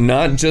with him,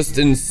 not just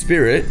in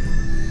spirit,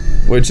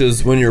 which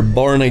is when you're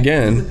born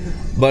again,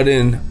 but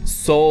in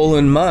soul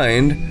and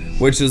mind,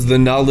 which is the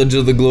knowledge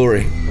of the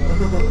glory,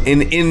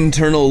 an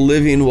internal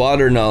living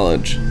water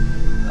knowledge,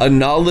 a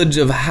knowledge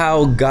of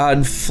how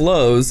God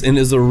flows in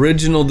his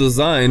original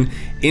design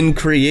in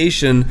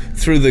creation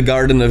through the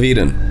Garden of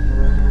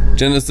Eden.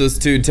 Genesis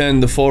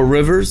 2:10, the four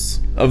rivers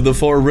of the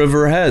four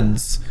river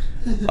heads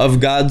of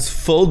God's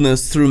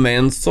fullness through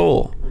man's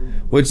soul,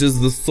 which is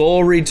the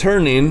soul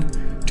returning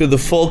to the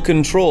full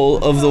control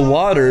of the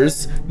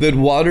waters that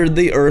watered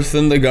the earth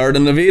in the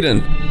Garden of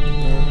Eden.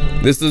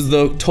 This is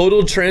the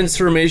total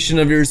transformation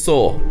of your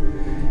soul,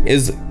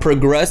 is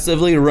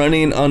progressively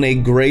running on a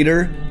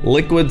greater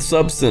liquid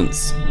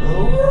substance.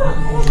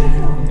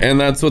 And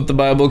that's what the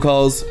Bible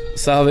calls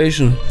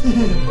salvation.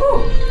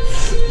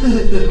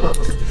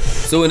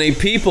 So when a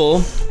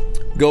people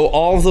go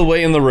all the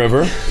way in the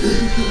river,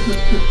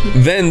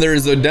 then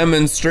there's a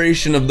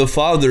demonstration of the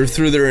Father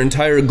through their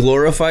entire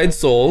glorified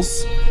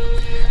souls.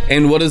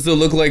 And what does it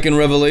look like in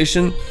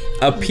Revelation?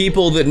 A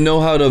people that know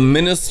how to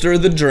minister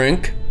the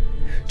drink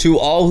to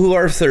all who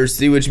are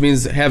thirsty, which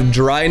means have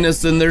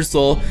dryness in their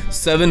soul,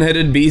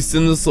 seven-headed beasts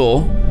in the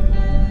soul,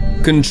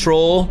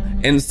 control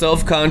and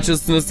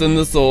self-consciousness in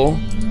the soul,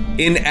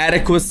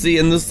 inadequacy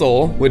in the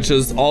soul, which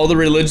is all the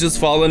religious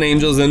fallen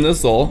angels in the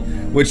soul,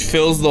 which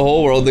fills the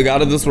whole world. The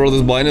God of this world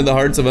has blinded the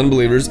hearts of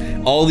unbelievers.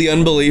 All the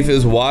unbelief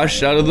is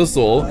washed out of the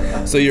soul.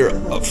 So you're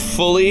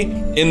fully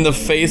in the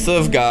face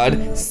of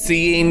God,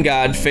 seeing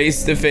God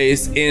face to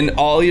face in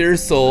all your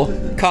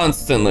soul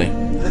constantly.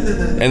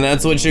 And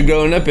that's what you're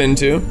going up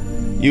into.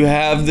 You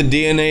have the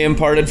DNA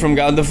imparted from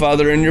God the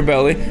Father in your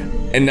belly,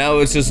 and now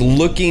it's just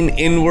looking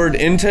inward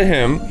into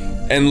him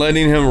and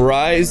letting him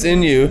rise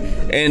in you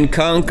and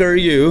conquer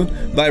you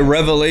by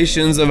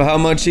revelations of how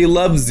much he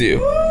loves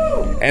you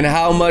and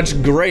how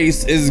much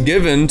grace is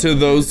given to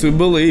those who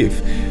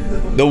believe.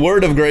 The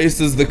word of grace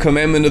is the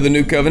commandment of the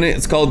new covenant.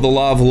 It's called the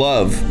law of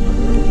love.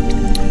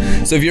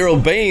 So if you're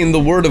obeying the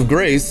word of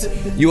grace,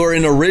 you are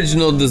in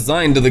original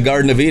design to the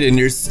Garden of Eden.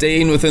 You're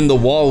staying within the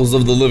walls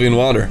of the living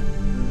water.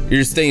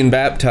 You're staying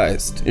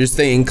baptized. You're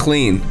staying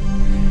clean.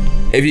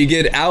 If you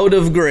get out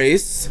of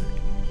grace,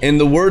 in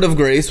the word of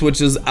grace,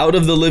 which is out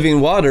of the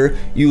living water,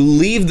 you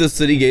leave the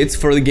city gates,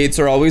 for the gates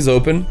are always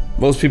open.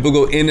 Most people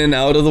go in and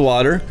out of the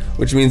water,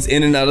 which means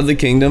in and out of the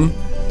kingdom.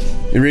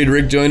 You read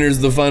Rick Joyner's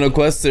The Final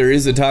Quest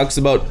series, it talks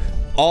about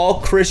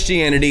all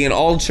Christianity and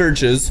all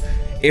churches,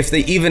 if they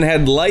even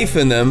had life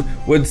in them,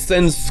 would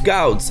send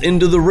scouts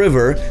into the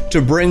river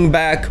to bring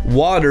back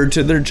water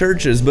to their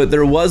churches. But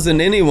there wasn't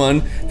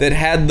anyone that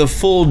had the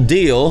full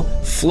deal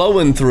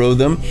flowing through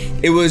them.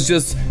 It was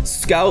just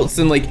scouts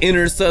and like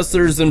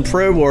intercessors and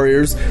prayer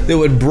warriors that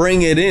would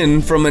bring it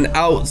in from an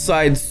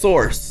outside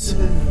source.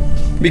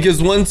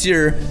 Because once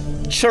your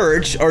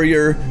church or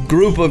your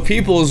group of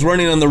people is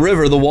running on the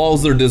river, the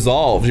walls are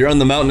dissolved. You're on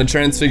the mountain of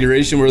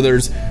transfiguration where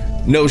there's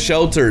no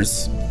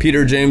shelters.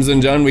 Peter, James,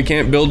 and John, we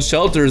can't build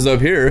shelters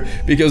up here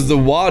because the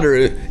water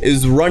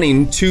is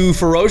running too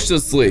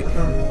ferociously.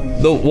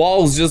 The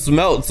walls just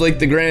melt. It's like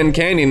the Grand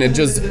Canyon. It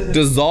just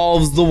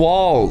dissolves the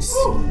walls.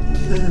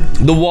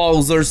 The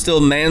walls are still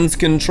man's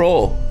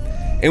control.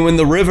 And when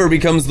the river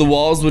becomes the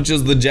walls, which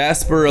is the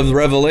jasper of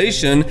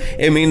Revelation,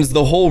 it means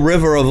the whole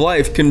river of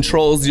life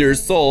controls your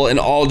soul in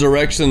all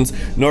directions,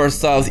 north,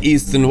 south,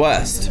 east, and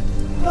west.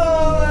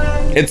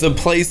 It's a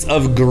place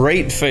of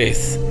great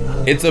faith.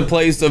 It's a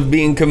place of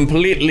being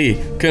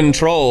completely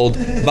controlled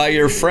by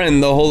your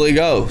friend, the Holy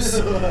Ghost,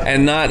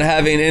 and not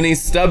having any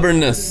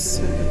stubbornness,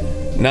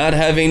 not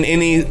having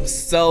any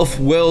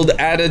self-willed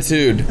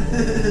attitude,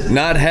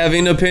 not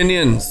having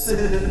opinions,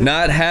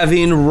 not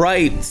having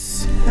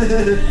rights.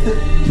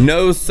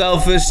 No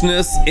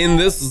selfishness in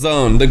this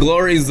zone. The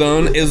glory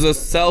zone is a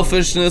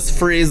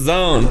selfishness-free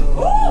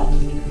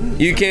zone.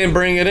 You can't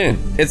bring it in.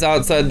 It's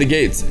outside the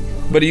gates.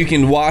 But you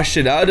can wash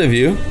it out of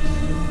you.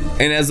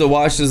 And as it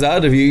washes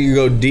out of you, you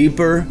go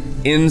deeper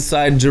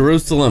inside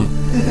Jerusalem.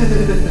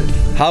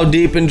 How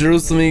deep in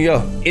Jerusalem you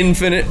go?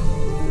 Infinite.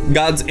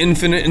 God's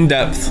infinite in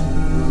depth.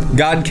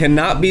 God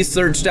cannot be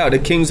searched out. A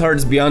king's heart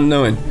is beyond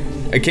knowing.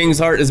 A king's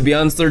heart is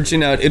beyond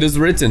searching out. It is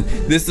written.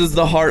 This is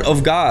the heart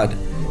of God.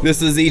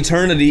 This is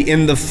eternity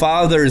in the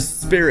Father's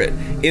Spirit,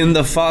 in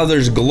the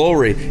Father's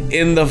glory,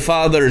 in the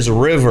Father's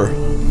river.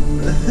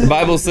 The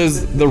Bible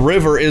says the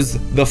river is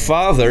the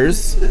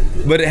Father's,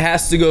 but it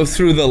has to go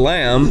through the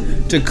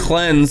Lamb to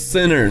cleanse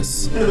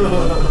sinners.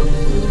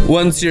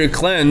 Once you're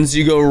cleansed,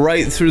 you go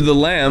right through the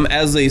Lamb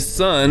as a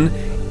son,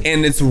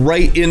 and it's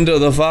right into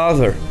the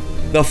Father.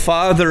 The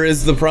Father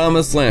is the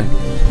promised land.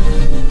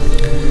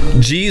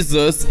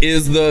 Jesus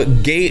is the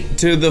gate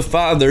to the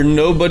Father.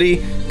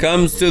 Nobody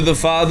comes to the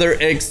Father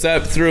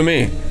except through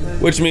me,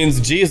 which means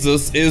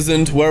Jesus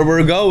isn't where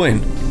we're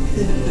going.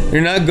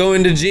 You're not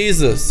going to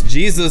Jesus.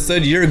 Jesus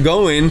said, you're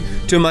going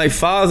to my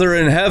Father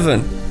in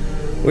heaven.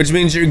 which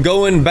means you're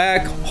going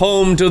back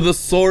home to the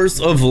source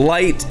of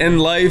light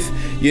and life.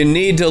 You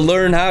need to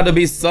learn how to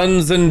be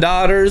sons and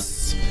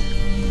daughters,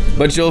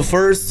 but you'll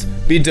first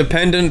be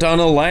dependent on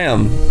a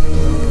lamb,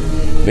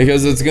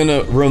 because it's going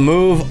to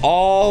remove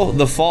all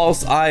the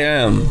false I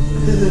am.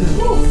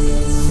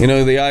 You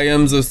know, the I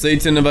ams of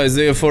Satan of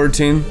Isaiah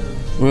 14?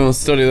 We won't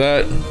study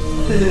that.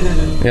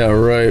 Yeah,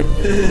 right.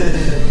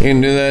 You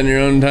can do that in your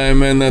own time,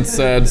 man. That's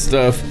sad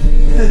stuff.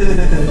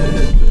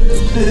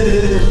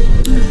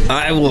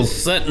 I will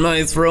set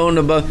my throne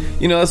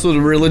above. You know, that's what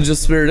a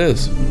religious spirit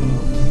is.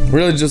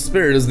 Religious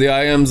spirit is the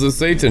I ams of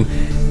Satan.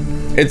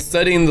 It's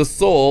setting the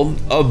soul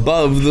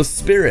above the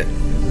spirit.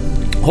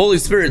 Holy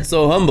Spirit's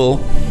so humble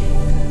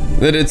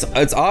that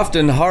it's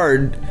often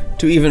hard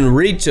to even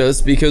reach us,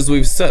 because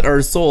we've set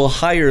our soul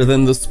higher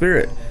than the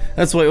spirit.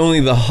 That's why only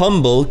the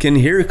humble can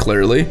hear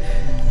clearly.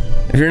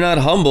 If you're not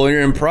humble,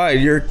 you're in pride,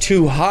 you're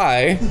too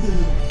high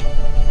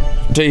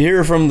to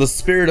hear from the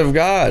Spirit of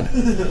God.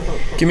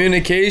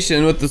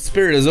 Communication with the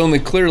Spirit is only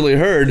clearly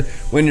heard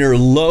when you're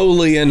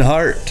lowly in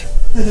heart.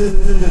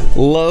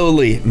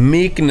 Lowly,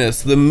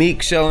 meekness, the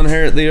meek shall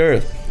inherit the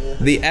earth.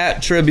 The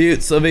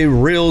attributes of a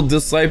real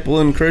disciple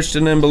and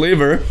Christian and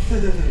believer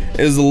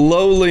is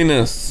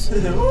lowliness,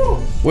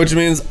 which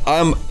means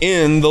I'm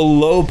in the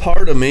low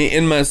part of me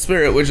in my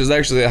spirit, which is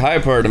actually a high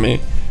part of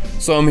me.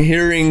 So I'm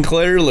hearing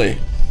clearly.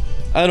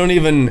 I don't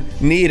even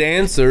need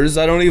answers.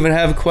 I don't even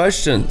have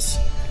questions.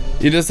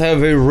 You just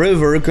have a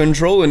river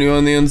controlling you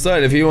on the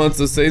inside. If he wants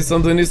to say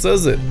something, he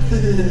says it.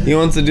 He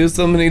wants to do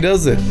something, he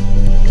does it.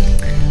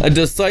 A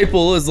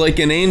disciple is like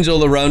an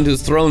angel around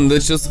his throne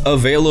that's just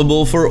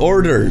available for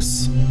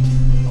orders.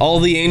 All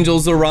the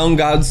angels around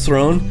God's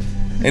throne,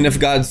 and if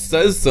God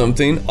says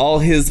something, all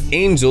his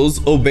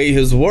angels obey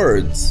his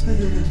words.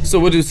 So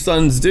what do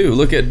sons do?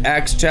 Look at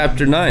Acts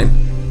chapter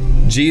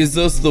 9.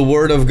 Jesus, the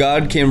Word of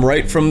God, came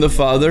right from the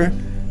Father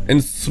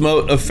and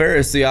smote a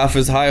Pharisee off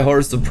his high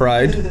horse of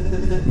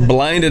pride,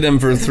 blinded him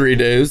for 3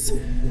 days,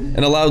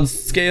 and allowed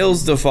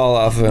scales to fall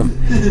off him.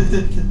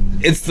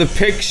 It's the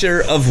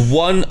picture of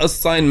one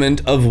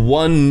assignment of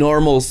one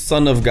normal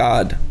son of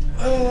God.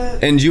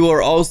 And you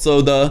are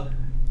also the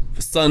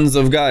sons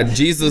of God.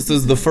 Jesus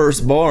is the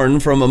firstborn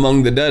from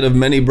among the dead of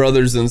many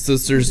brothers and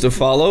sisters to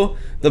follow,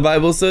 the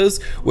Bible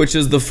says, which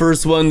is the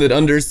first one that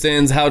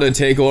understands how to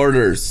take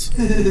orders.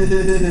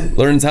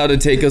 Learns how to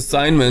take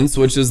assignments,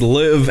 which is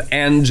live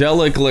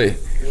angelically.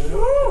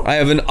 I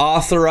have an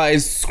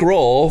authorized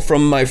scroll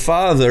from my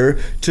Father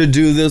to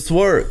do this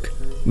work.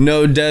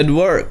 No dead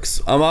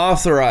works. I'm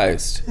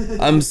authorized.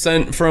 I'm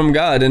sent from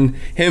God, and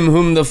him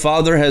whom the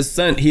Father has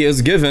sent, he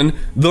has given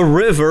the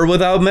river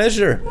without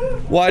measure.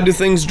 Why do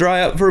things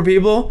dry up for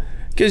people?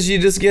 Because you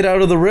just get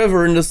out of the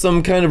river into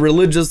some kind of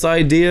religious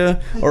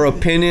idea or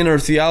opinion or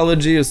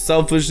theology or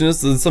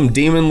selfishness, and some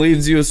demon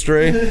leads you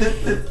astray.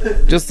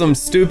 Just some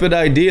stupid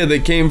idea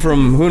that came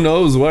from who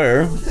knows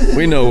where.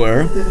 We know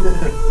where.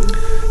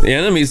 The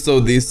enemy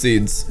sowed these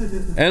seeds.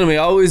 Enemy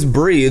always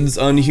breeds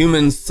on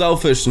human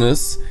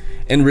selfishness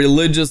and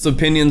religious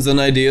opinions and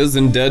ideas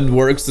and dead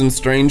works and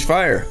strange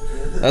fire.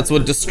 That's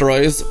what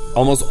destroys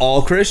almost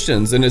all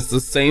Christians, and it's the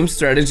same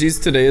strategies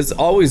today as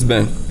always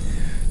been.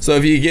 So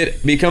if you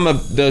become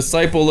a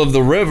disciple of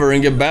the river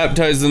and get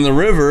baptized in the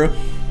river,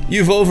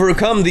 you've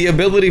overcome the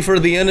ability for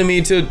the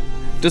enemy to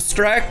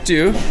distract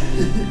you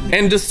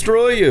and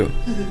destroy you.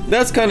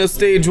 That's kind of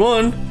stage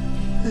one.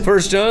 1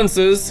 John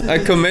says, I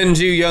commend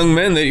you young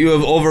men that you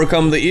have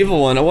overcome the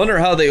evil one. I wonder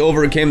how they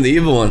overcame the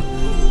evil one.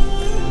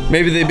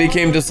 Maybe they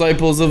became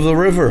disciples of the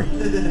river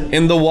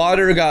in the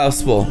water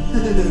gospel.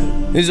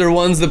 These are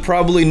ones that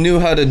probably knew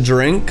how to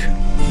drink.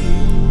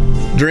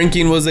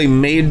 Drinking was a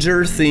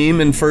major theme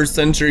in first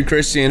century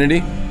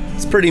Christianity.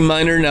 It's pretty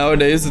minor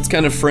nowadays. It's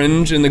kind of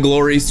fringe in the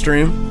glory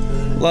stream.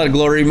 A lot of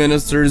glory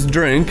ministers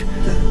drink.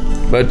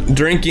 But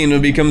drinking will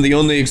become the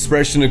only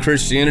expression of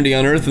Christianity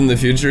on earth in the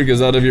future,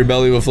 because out of your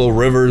belly will flow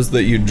rivers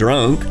that you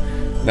drunk.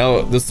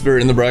 Now the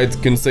Spirit and the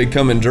bride can say,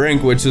 come and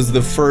drink, which is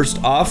the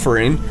first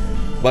offering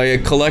by a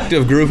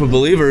collective group of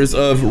believers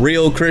of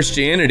real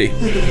Christianity.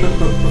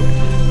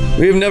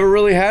 We've never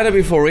really had it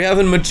before. We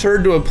haven't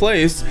matured to a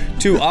place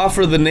to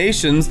offer the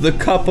nations the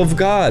cup of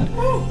God.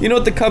 You know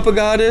what the cup of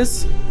God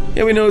is?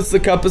 Yeah, we know it's the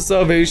cup of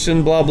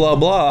salvation, blah, blah,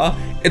 blah.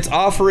 It's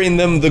offering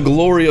them the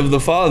glory of the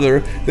Father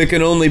that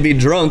can only be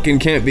drunk and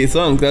can't be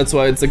thunk. That's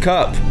why it's a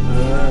cup.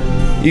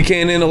 You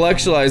can't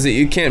intellectualize it.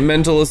 You can't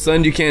mental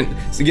ascend. You can't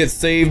get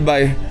saved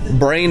by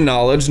brain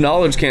knowledge.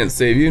 Knowledge can't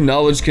save you.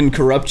 Knowledge can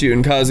corrupt you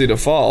and cause you to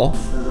fall.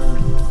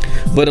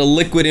 But a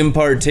liquid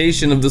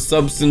impartation of the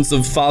substance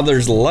of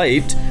Father's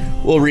light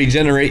will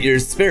regenerate your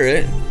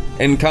spirit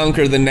and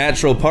conquer the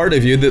natural part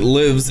of you that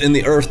lives in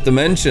the earth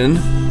dimension.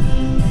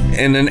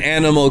 And an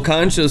animal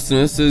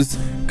consciousness is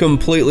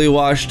completely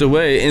washed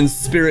away, and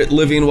spirit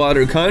living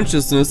water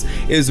consciousness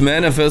is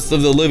manifest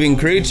of the living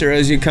creature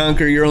as you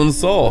conquer your own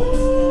soul.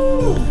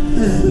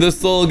 The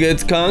soul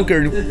gets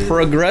conquered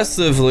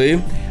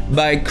progressively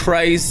by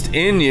Christ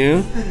in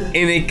you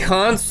in a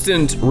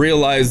constant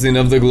realizing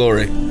of the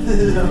glory,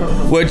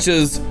 which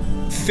is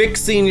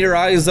fixing your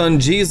eyes on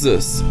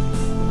Jesus.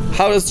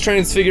 How does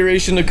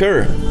transfiguration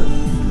occur?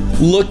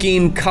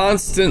 Looking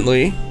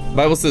constantly,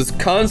 Bible says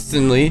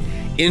constantly,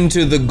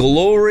 into the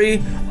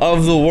glory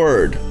of the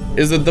Word.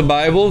 Is it the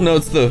Bible? No,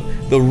 it's the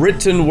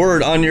written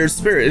Word on your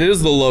spirit. It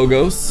is the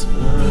Logos.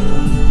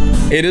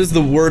 It is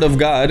the Word of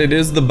God. It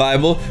is the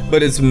Bible,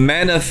 but it's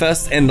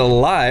manifest and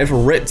alive,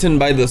 written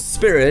by the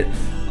Spirit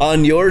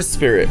on your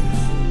spirit.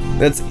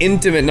 That's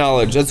intimate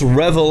knowledge. That's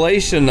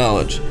revelation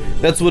knowledge.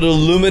 That's what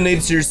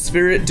illuminates your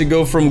spirit to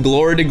go from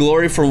glory to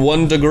glory, from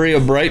one degree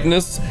of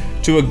brightness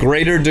to a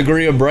greater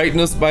degree of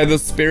brightness by the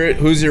Spirit,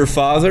 who's your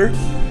Father.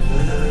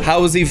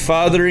 How is He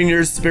fathering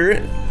your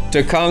spirit?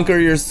 To conquer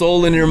your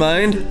soul and your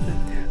mind?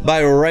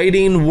 By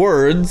writing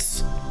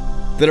words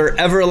that are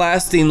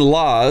everlasting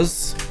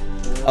laws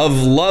of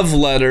love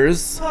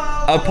letters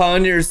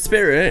upon your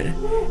spirit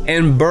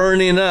and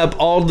burning up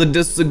all the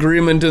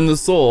disagreement in the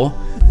soul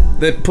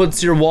that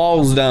puts your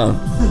walls down.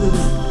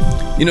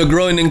 You know,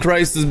 growing in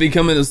Christ is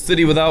becoming a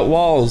city without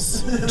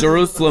walls.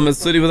 Jerusalem, a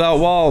city without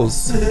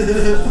walls.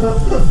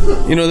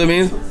 You know what I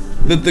mean?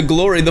 That the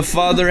glory, the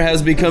Father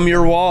has become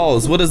your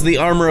walls. What is the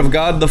armor of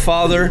God? The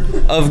Father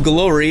of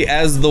glory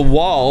as the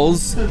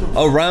walls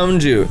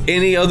around you.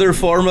 Any other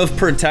form of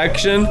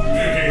protection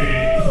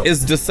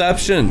is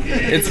deception.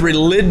 It's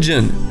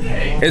religion.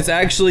 It's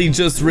actually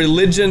just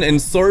religion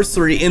and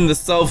sorcery in the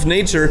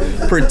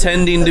self-nature,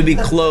 pretending to be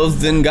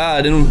clothed in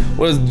God. And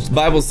what the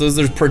Bible says,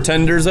 there's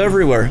pretenders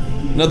everywhere.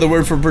 Another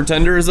word for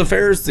pretender is a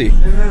Pharisee.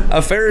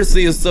 A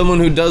Pharisee is someone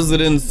who does it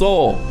in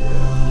soul.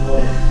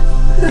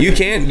 You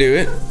can't do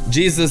it.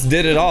 Jesus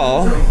did it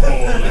all.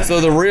 So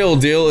the real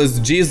deal is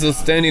Jesus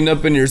standing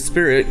up in your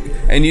spirit,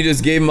 and you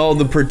just gave Him all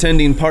the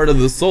pretending part of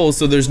the soul,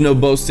 so there's no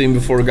boasting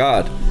before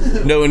God.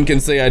 No one can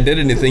say I did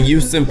anything.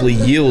 You simply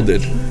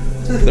yielded.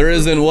 There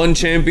isn't one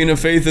champion of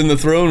faith in the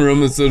throne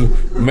room that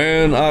said,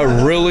 man,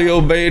 I really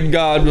obeyed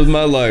God with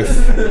my life.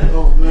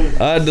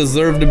 I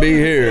deserve to be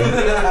here.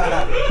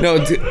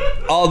 No,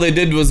 all they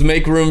did was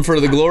make room for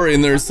the glory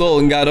in their soul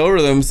and got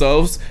over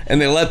themselves,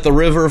 and they let the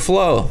river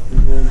flow.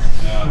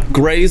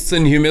 Grace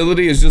and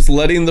humility is just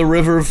letting the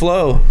river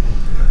flow.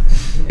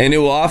 And it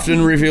will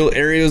often reveal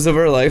areas of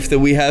our life that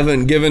we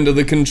haven't given to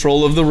the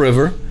control of the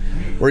river,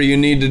 where you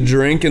need to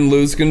drink and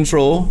lose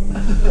control.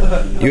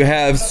 You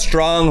have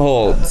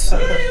strongholds. 2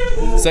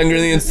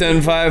 Corinthians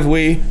 10:5,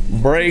 we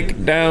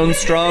break down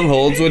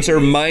strongholds, which are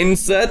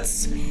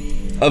mindsets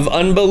of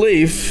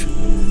unbelief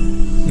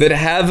that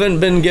haven't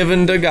been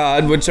given to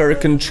God, which are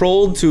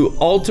controlled to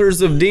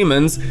altars of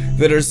demons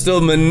that are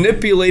still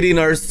manipulating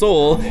our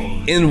soul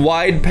in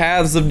wide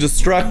paths of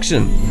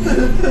destruction.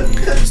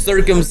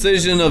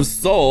 Circumcision of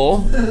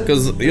soul,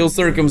 because you'll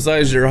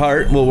circumcise your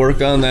heart, we'll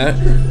work on that.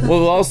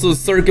 We'll also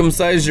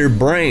circumcise your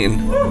brain,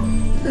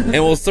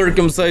 and we'll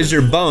circumcise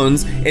your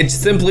bones. It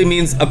simply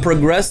means a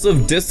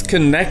progressive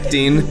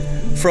disconnecting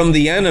from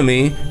the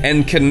enemy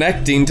and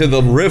connecting to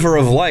the river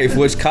of life,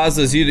 which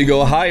causes you to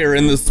go higher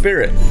in the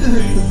spirit.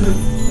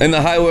 In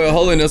the highway of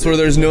holiness, where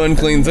there's no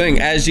unclean thing,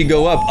 as you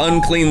go up,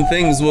 unclean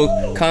things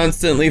will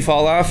constantly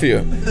fall off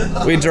you.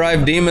 We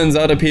drive demons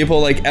out of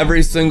people like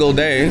every single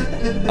day,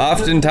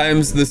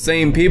 oftentimes the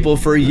same people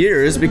for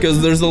years,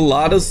 because there's a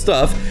lot of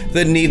stuff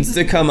that needs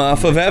to come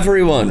off of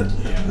everyone.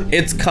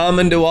 It's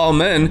common to all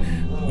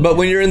men, but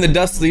when you're in the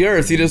dust of the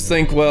earth, you just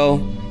think,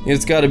 well,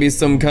 it's got to be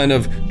some kind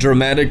of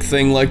dramatic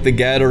thing like the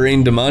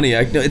Gadarene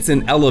demoniac. No, it's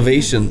in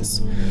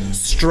elevations.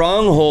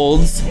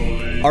 Strongholds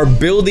are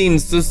building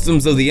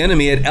systems of the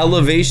enemy at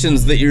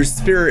elevations that your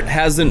spirit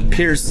hasn't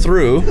pierced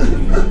through,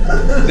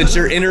 that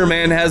your inner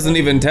man hasn't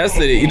even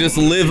tested it. You just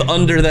live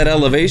under that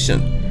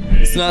elevation.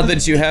 It's not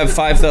that you have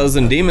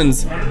 5,000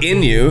 demons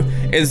in you,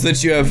 it's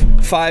that you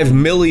have 5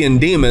 million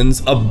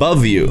demons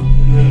above you.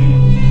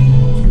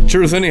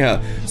 Truth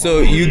anyhow. So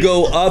you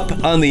go up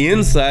on the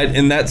inside,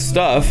 and that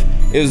stuff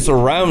is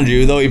around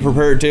you. Though He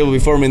prepared a table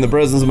before me in the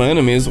presence of my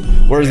enemies.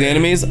 Where's the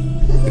enemies?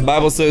 The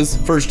Bible says,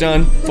 1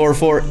 John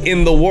 4:4,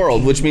 in the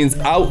world, which means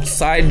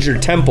outside your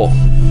temple.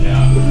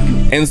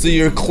 And so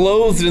you're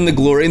clothed in the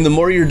glory, and the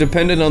more you're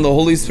dependent on the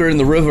Holy Spirit and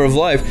the river of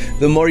life,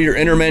 the more your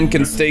inner man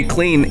can stay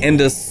clean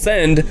and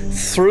ascend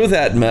through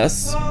that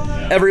mess.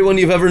 Everyone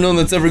you've ever known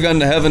that's ever gone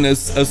to heaven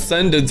has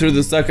ascended through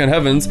the second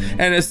heavens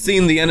and has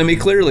seen the enemy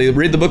clearly.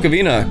 Read the book of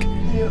Enoch.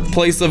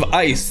 Place of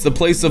ice, the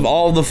place of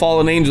all the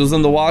fallen angels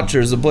and the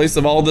watchers, the place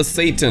of all the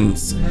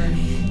Satans.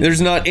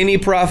 There's not any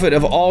prophet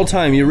of all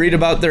time. You read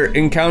about their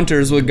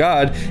encounters with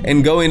God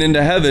and going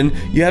into heaven,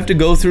 you have to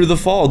go through the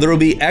fall. There will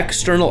be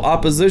external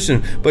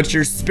opposition, but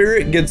your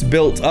spirit gets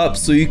built up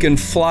so you can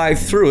fly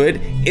through it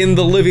in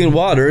the living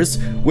waters,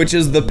 which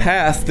is the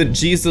path that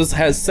Jesus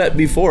has set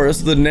before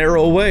us, the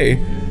narrow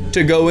way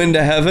to go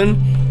into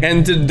heaven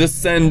and to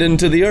descend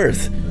into the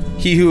earth.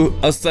 He who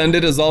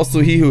ascended is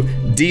also he who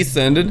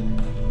descended.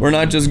 We're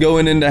not just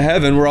going into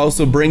heaven, we're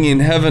also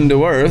bringing heaven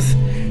to earth.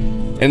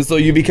 And so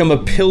you become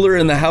a pillar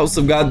in the house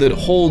of God that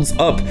holds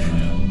up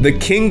the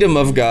kingdom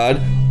of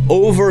God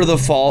over the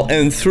fall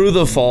and through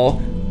the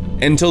fall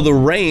until the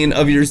rain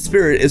of your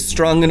Spirit is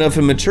strong enough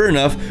and mature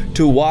enough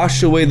to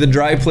wash away the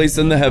dry place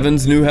in the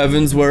heavens, new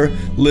heavens where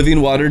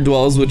living water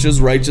dwells, which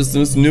is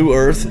righteousness, new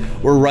earth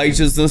where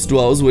righteousness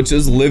dwells, which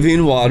is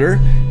living water.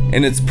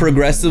 And it's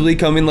progressively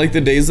coming like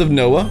the days of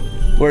Noah,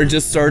 where it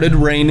just started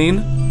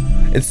raining.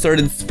 It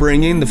started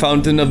springing, the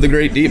fountain of the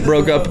great deep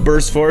broke up,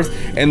 burst forth,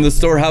 and the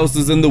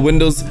storehouses and the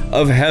windows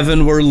of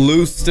heaven were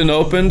loosed and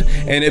opened,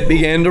 and it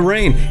began to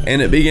rain,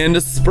 and it began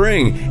to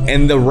spring.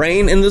 And the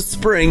rain and the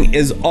spring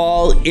is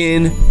all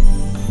in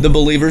the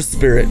believer's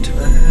spirit.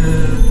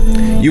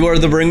 You are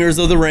the bringers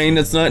of the rain.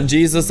 It's not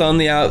Jesus on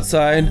the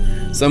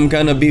outside, some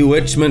kind of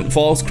bewitchment,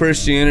 false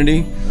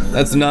Christianity.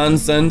 That's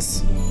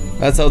nonsense.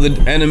 That's how the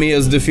enemy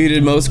has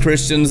defeated most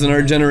Christians in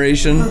our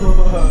generation.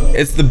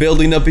 It's the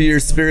building up of your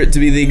spirit to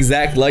be the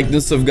exact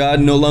likeness of God,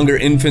 no longer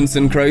infants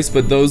in Christ,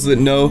 but those that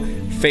know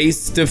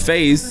face to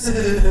face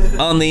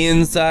on the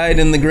inside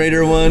in the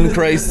greater one,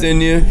 Christ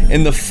in you,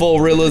 in the full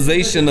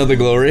realization of the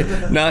glory,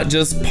 not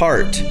just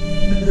part.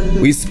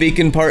 We speak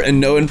in part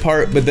and know in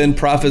part, but then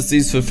prophecy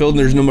is fulfilled and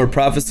there's no more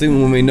prophecy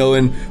when we know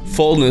in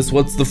fullness.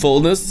 What's the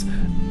fullness?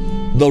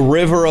 The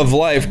river of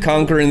life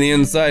conquering the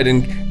inside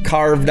and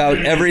carved out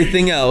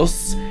everything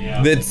else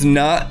that's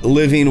not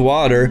living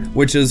water,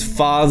 which is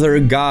Father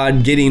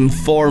God getting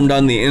formed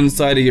on the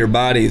inside of your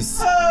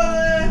bodies.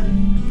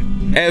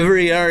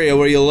 Every area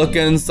where you look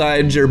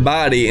inside your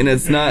body and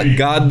it's not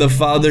God the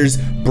Father's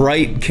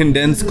bright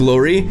condensed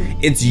glory,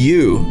 it's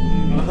you.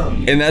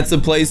 And that's a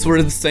place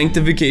where the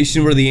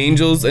sanctification, where the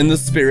angels and the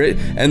Spirit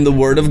and the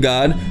Word of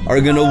God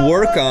are going to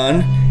work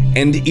on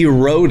and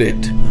erode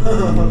it.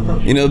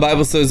 You know, the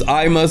Bible says,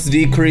 I must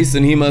decrease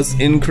and he must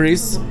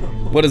increase.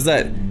 What is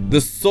that? The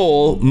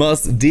soul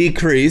must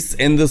decrease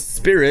and the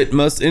spirit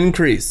must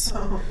increase.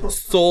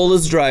 Soul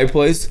is dry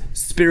place,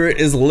 spirit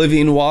is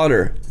living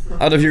water.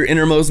 Out of your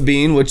innermost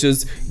being, which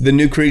is the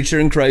new creature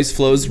in Christ,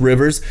 flows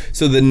rivers.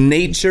 So the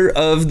nature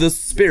of the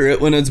spirit,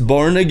 when it's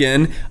born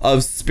again,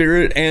 of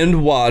spirit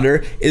and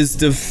water, is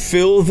to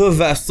fill the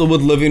vessel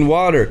with living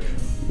water.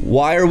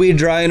 Why are we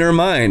dry in our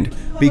mind?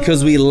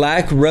 Because we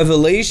lack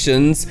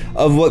revelations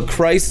of what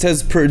Christ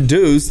has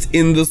produced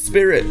in the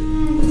Spirit.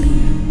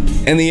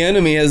 And the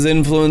enemy has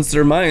influenced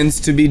their minds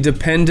to be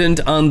dependent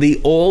on the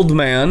old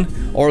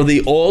man or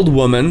the old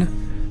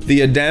woman,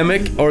 the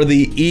Adamic or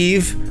the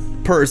Eve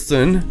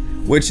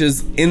person, which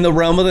is in the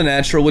realm of the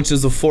natural, which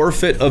is a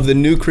forfeit of the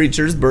new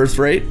creature's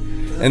birthright.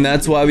 And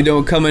that's why we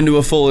don't come into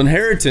a full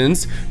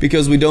inheritance,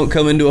 because we don't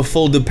come into a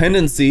full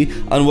dependency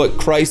on what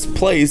Christ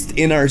placed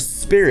in our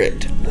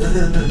spirit.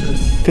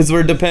 Because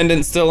we're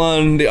dependent still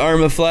on the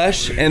arm of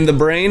flesh and the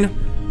brain.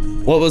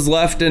 What was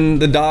left in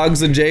the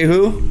dogs of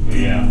Jehu?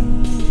 Yeah.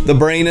 The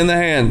brain and the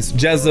hands,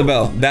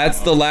 Jezebel.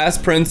 That's the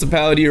last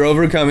principality you're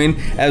overcoming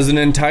as an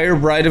entire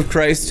bride of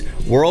Christ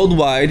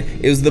worldwide,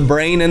 is the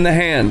brain and the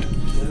hand.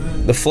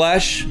 The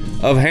flesh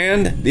of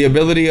hand, the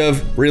ability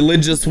of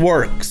religious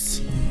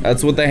works.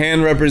 That's what the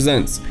hand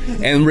represents.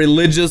 And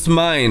religious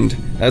mind.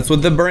 That's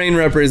what the brain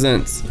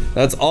represents.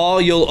 That's all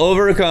you'll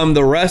overcome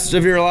the rest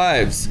of your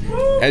lives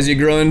as you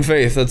grow in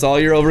faith. That's all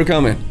you're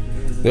overcoming.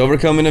 The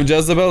overcoming of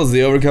Jezebel is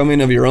the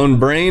overcoming of your own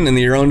brain and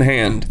your own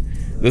hand.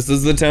 This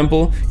is the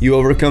temple. You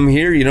overcome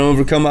here. You don't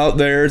overcome out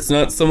there. It's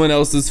not someone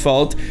else's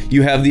fault.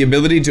 You have the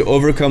ability to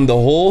overcome the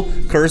whole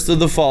curse of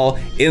the fall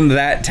in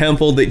that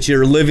temple that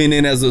you're living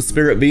in as a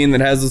spirit being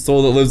that has a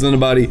soul that lives in a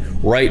body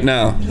right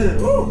now.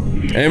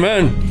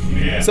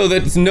 Amen. So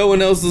that's no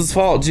one else's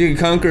fault. You can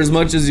conquer as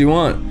much as you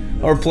want.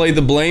 Or play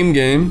the blame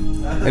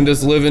game and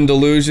just live in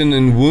delusion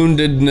and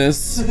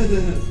woundedness.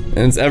 And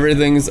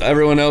it's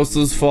everyone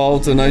else's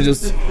fault. And I've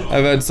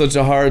had such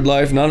a hard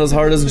life. Not as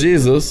hard as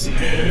Jesus.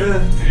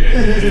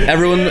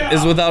 Everyone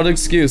is without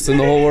excuse in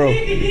the whole world.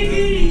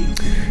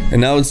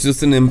 And now it's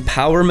just an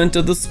empowerment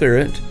of the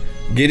Spirit,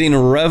 getting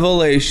a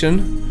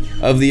revelation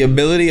of the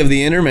ability of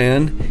the inner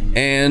man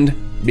and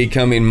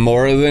becoming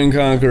more than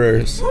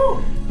conquerors.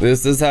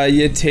 This is how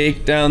you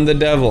take down the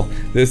devil.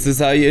 This is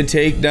how you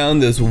take down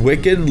this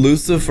wicked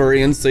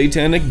Luciferian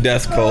satanic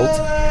death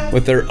cult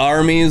with their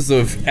armies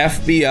of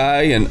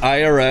FBI and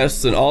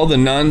IRS and all the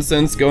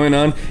nonsense going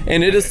on.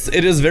 And it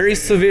is very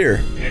severe.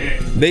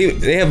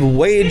 They have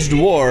waged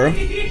war.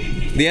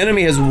 The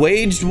enemy has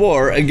waged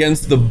war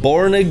against the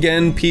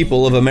born-again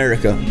people of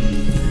America.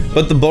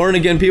 But the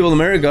born-again people of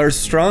America are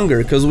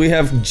stronger because we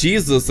have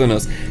Jesus in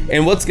us.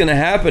 And what's going to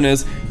happen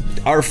is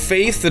our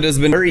faith that has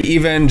been very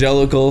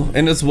evangelical,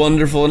 and it's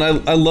wonderful, and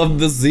I love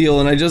the zeal,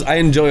 and I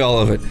enjoy all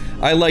of it.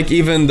 I like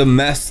even the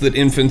mess that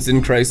infants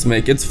in Christ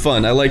make. It's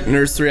fun. I like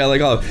nursery. I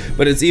like all of it.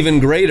 But it's even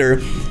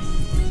greater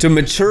to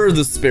mature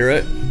the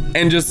Spirit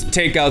and just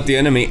take out the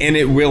enemy, and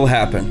it will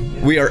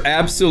happen. We are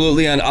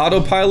absolutely on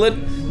autopilot.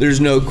 There's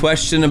no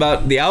question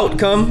about the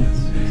outcome.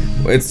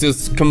 It's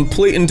just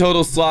complete and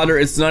total slaughter.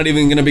 It's not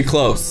even going to be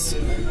close.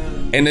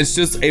 And it's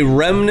just a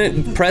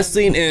remnant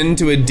pressing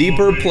into a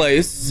deeper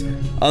place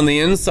on the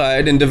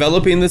inside and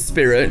developing the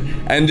Spirit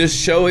and just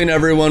showing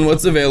everyone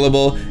what's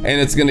available, and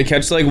it's going to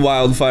catch like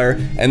wildfire,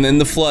 and then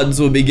the floods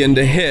will begin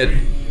to hit,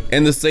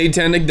 and the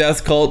satanic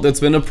death cult that's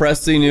been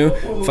oppressing you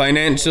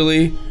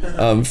financially,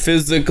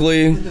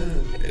 physically,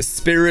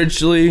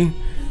 spiritually,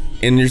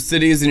 in your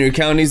cities and your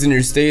counties and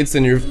your states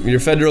and your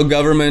federal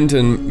government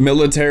and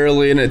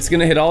militarily, and it's going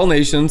to hit all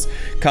nations.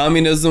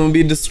 Communism will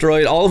be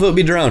destroyed. All of it will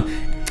be drowned.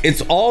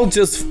 It's all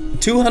just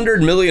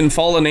 200 million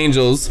fallen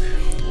angels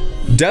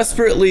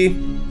desperately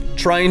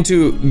trying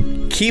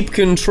to keep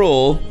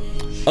control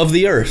of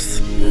the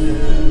earth,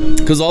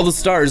 because all the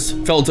stars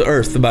fell to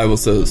earth, the Bible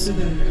says.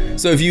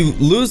 So if you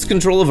lose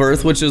control of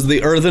earth, which is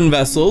the earthen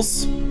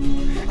vessels,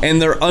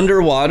 and they're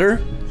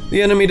underwater,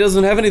 the enemy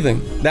doesn't have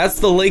anything. That's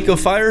the lake of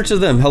fire to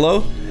them. Hello?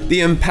 The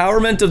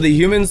empowerment of the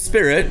human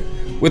spirit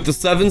with the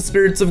 7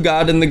 spirits of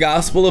God and the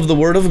gospel of the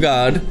word of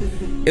God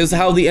is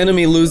how the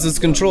enemy loses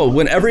control.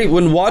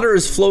 When water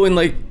is flowing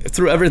like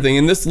through everything,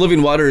 and this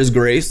living water is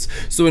grace,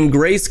 so when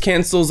grace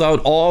cancels out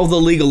all the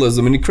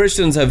legalism, and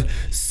Christians have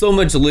so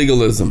much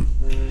legalism,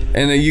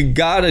 and you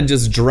gotta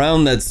just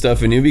drown that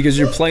stuff in you because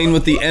you're playing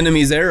with the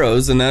enemy's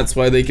arrows, and that's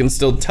why they can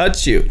still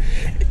touch you.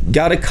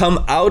 Gotta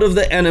come out of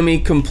the enemy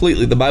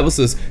completely. The Bible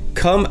says,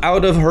 come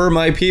out of her,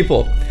 my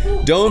people.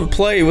 Don't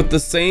play with the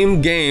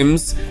same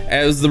games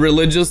as the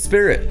religious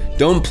spirit.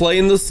 Don't play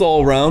in the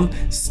soul realm.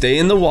 Stay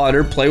in the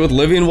water, play with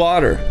living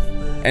water,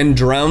 and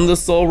drown the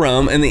soul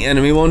realm, and the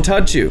enemy won't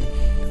touch you.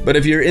 But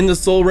if you're in the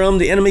soul realm,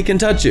 the enemy can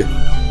touch you,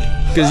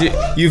 because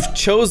you've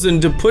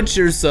chosen to put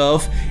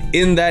yourself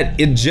in that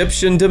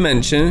Egyptian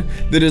dimension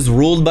that is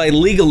ruled by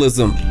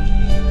legalism.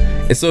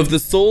 And so if the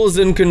soul is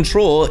in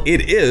control,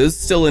 it is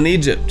still in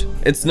Egypt.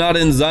 It's not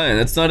in Zion.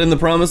 It's not in the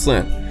promised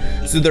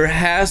land. So there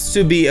has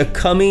to be a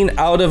coming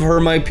out of her,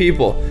 my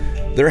people.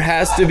 There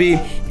has to be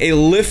a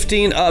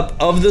lifting up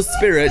of the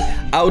spirit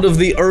out of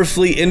the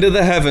earthly into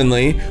the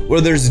heavenly,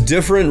 where there's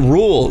different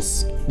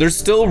rules. There's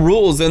still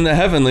rules in the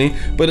heavenly,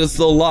 but it's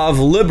the law of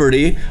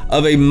liberty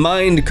of a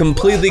mind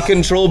completely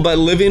controlled by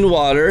living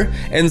water,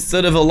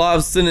 instead of a law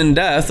of sin and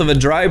death of a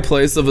dry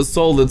place of a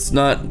soul that's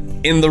not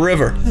in the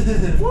river.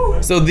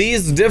 So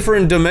these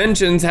different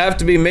dimensions have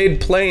to be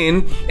made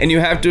plain, and you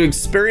have to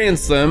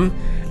experience them,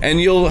 and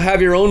you'll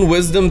have your own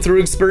wisdom through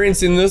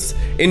experiencing this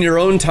in your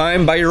own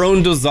time, by your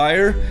own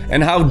desire,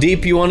 and how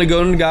deep you want to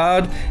go into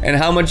God, and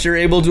how much you're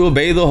able to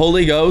obey the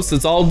Holy Ghost.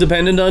 It's all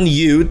dependent on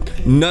you.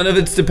 None of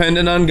it's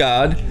dependent on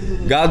God.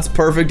 God's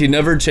perfect. He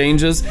never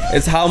changes.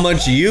 It's how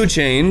much you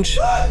change.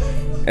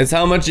 It's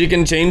how much you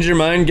can change your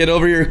mind, get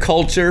over your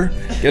culture,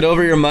 get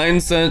over your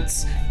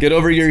mindsets, get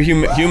over your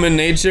human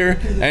nature,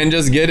 and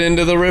just get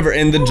into the river.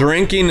 And the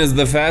drinking is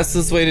the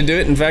fastest way to do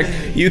it. In fact,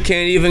 you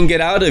can't even get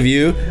out of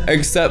you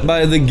except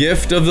by the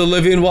gift of the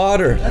living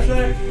water. That's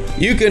right.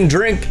 You can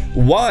drink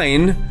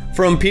wine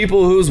from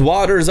people whose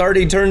water is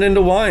already turned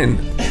into wine.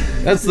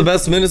 That's the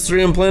best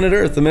ministry on planet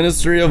Earth, the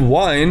ministry of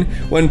wine,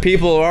 when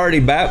people are already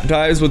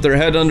baptized with their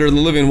head under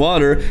the living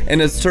water,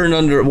 and it's turned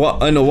into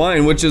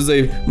wine, which is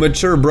a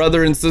mature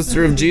brother and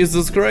sister of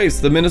Jesus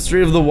Christ. The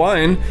ministry of the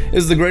wine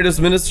is the greatest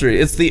ministry.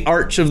 It's the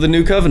arch of the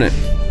new covenant.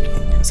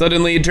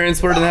 Suddenly he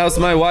transported in the house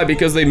of my wife,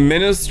 because they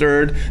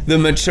ministered the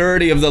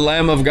maturity of the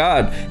Lamb of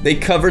God. They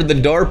covered the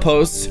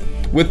doorposts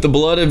with the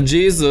blood of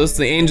Jesus.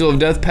 The angel of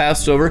death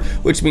passed over,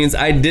 which means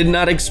I did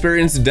not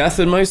experience death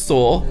in my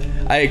soul.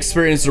 I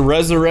experienced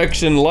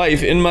resurrection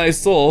life in my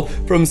soul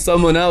from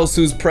someone else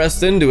who's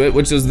pressed into it,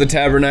 which is the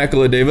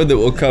tabernacle of David that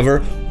will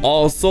cover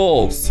all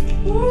souls.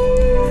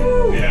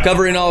 Yeah.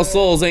 Covering all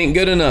souls ain't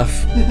good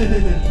enough.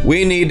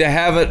 We need to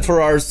have it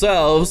for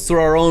ourselves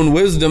through our own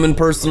wisdom and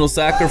personal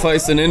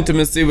sacrifice and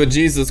intimacy with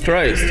Jesus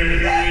Christ.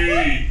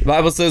 The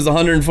Bible says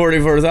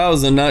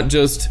 144,000, not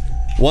just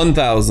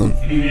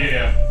 1,000.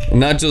 Yeah.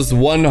 Not just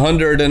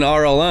 100 in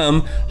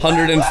RLM,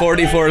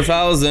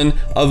 144,000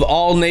 of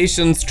all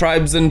nations,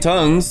 tribes, and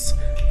tongues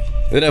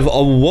that have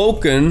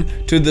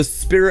awoken to the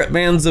spirit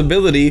man's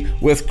ability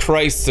with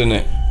Christ in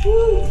it.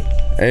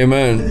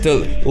 Amen. To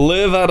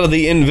live out of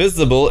the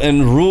invisible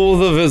and rule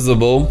the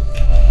visible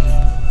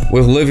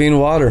with living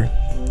water.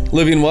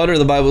 Living water,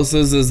 the Bible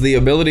says, is the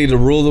ability to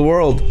rule the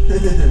world.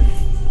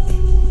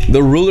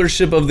 The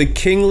rulership of the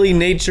kingly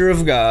nature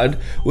of God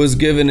was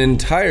given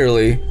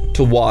entirely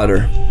to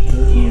water.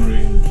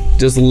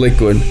 Just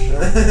liquid.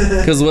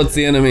 Because what's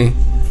the enemy?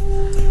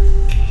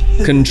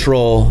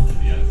 Control.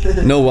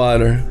 No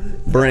water.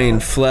 Brain,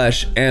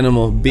 flesh,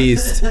 animal,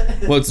 beast.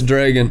 What's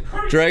dragon?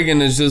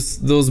 Dragon is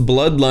just those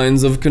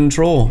bloodlines of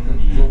control.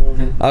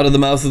 Out of the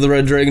mouth of the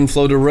red dragon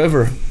flowed a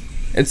river.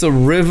 It's a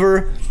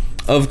river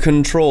of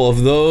control,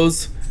 of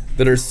those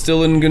that are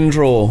still in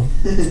control.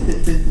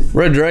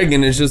 Red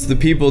dragon is just the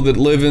people that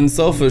live in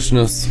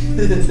selfishness.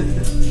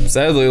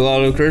 Sadly, a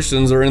lot of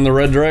Christians are in the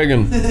red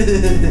dragon.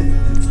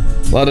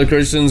 A lot of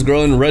Christians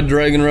grow in red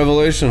dragon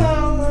revelation,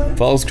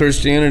 false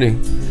Christianity.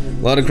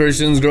 A lot of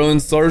Christians grow in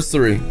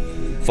sorcery,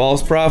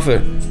 false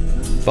prophet.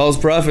 False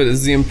prophet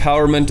is the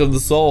empowerment of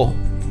the soul,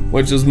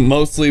 which is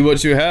mostly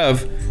what you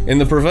have in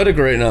the prophetic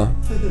right now.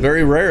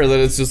 Very rare that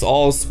it's just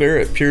all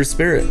spirit, pure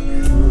spirit.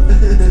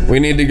 We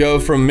need to go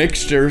from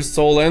mixture,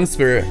 soul and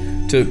spirit,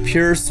 to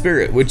pure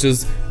spirit, which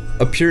is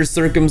a pure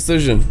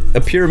circumcision,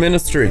 a pure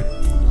ministry,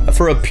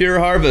 for a pure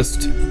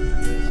harvest.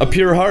 a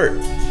pure heart.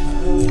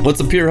 What's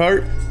a pure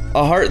heart?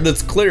 A heart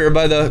that's clear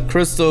by the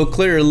crystal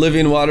clear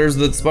living waters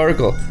that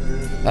sparkle.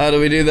 How do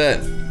we do that?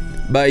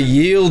 By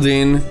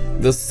yielding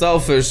the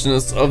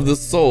selfishness of the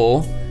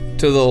soul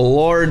to the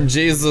Lord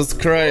Jesus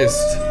Christ.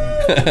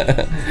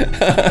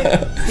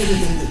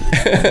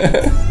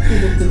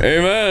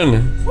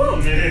 Amen.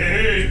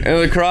 And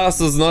the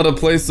cross is not a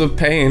place of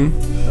pain.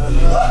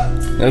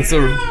 That's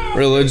a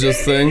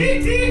religious thing.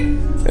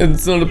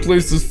 It's not a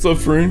place of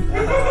suffering.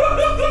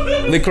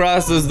 The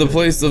cross is the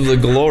place of the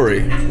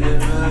glory.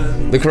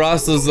 The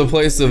cross is the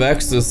place of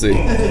ecstasy.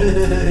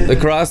 The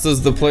cross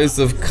is the place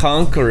of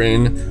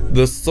conquering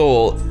the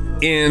soul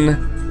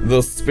in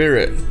the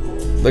spirit.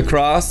 The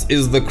cross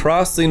is the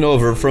crossing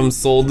over from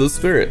soul to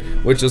spirit,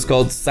 which is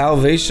called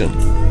salvation.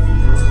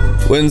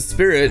 When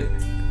spirit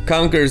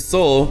conquers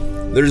soul,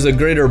 there's a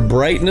greater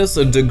brightness,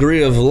 a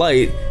degree of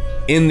light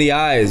in the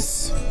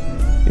eyes.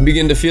 You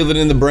begin to feel it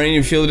in the brain,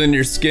 you feel it in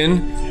your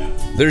skin.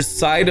 There's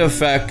side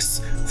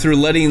effects through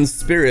letting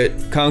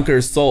spirit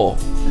conquer soul.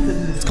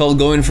 It's called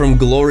going from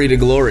glory to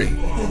glory.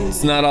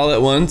 It's not all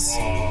at once.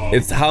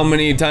 It's how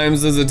many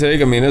times does it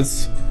take? I mean,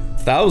 it's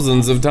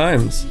thousands of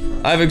times.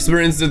 I've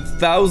experienced it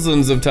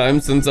thousands of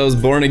times since I was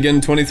born again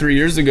 23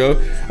 years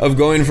ago, of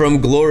going from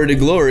glory to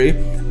glory,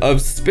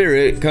 of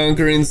spirit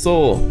conquering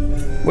soul,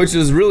 which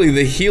is really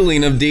the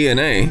healing of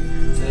DNA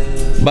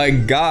by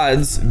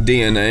God's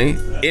DNA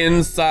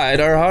inside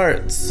our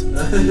hearts.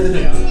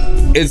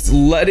 It's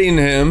letting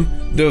Him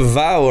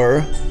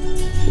devour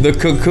the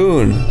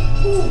cocoon,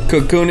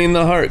 cocooning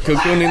the heart,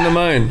 cocooning the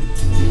mind.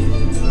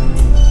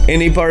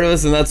 Any part of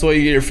us, and that's why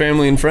you get your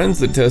family and friends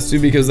that test you,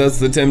 because that's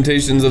the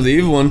temptations of the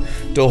evil one,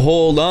 to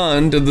hold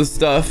on to the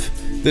stuff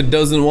that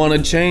doesn't want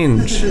to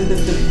change.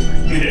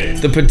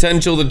 The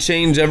potential to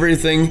change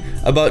everything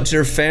about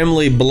your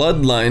family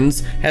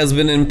bloodlines has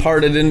been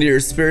imparted into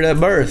your spirit at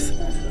birth.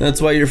 That's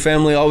why your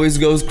family always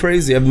goes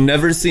crazy. I've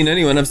never seen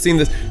anyone, I've seen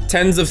this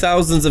tens of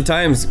thousands of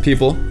times,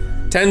 people.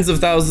 Tens of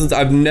thousands.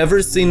 I've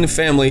never seen a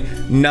family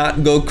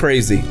not go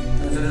crazy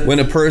when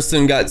a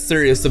person got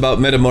serious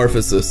about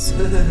metamorphosis.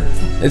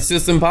 It's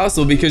just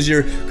impossible, because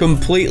you're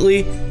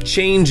completely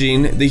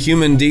changing the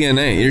human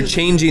DNA. You're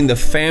changing the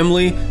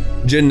family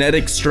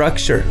genetic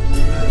structure.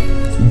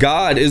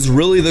 God is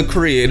really the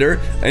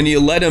creator, and you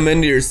let Him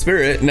into your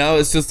spirit. Now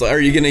it's just, are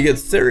you going to get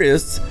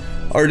serious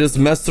or just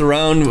mess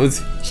around with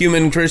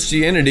human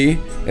Christianity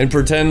and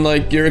pretend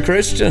like you're a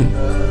Christian,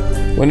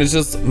 when it's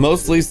just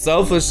mostly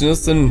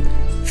selfishness and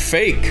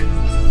fake?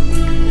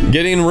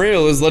 Getting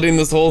real is letting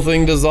this whole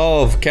thing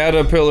dissolve.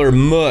 Caterpillar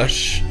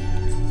mush.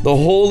 The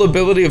whole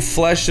ability of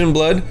flesh and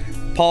blood,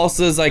 Paul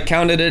says, I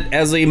counted it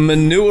as a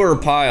manure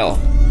pile.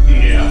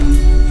 Yeah.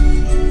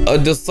 A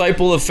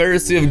disciple of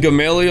Pharisee of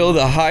Gamaliel,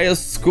 the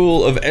highest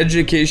school of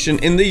education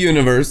in the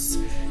universe.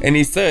 And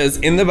he says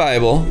in the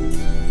Bible,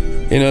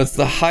 it's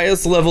the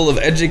highest level of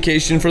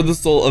education for the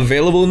soul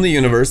available in the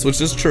universe,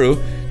 which is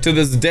true. To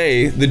this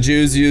day, the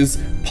Jews use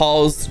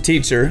Paul's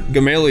teacher,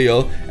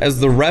 Gamaliel, as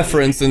the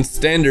reference and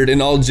standard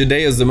in all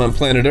Judaism on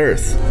planet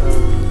Earth.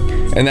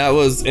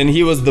 And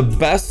he was the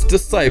best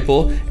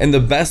disciple and the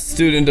best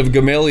student of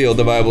Gamaliel,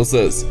 the Bible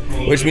says.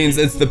 Which means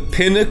it's the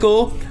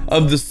pinnacle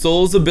of the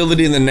soul's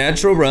ability in the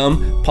natural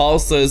realm. Paul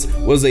says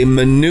was a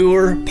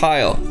manure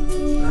pile.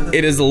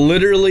 It is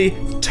literally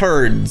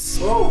turds.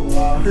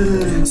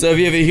 So if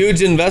you have a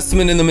huge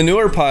investment in the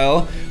manure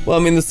pile,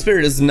 the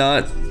spirit is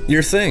not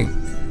your thing.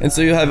 And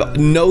so you have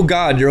no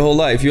God your whole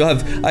life. You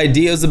have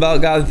ideas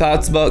about God,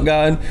 thoughts about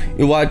God.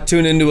 You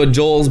tune into a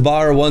Joel's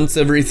bar once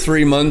every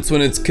 3 months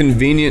when it's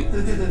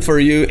convenient for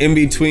you in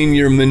between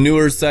your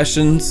manure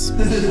sessions.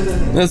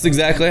 That's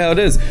exactly how it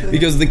is.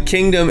 Because the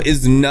kingdom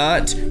is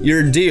not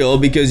your deal,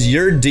 because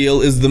your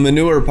deal is the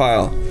manure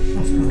pile.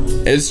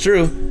 It's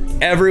true.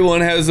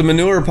 Everyone has a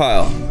manure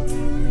pile.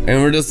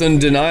 And we're just in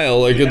denial,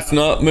 like it's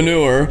not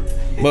manure.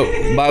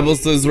 But Bible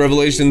says,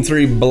 Revelation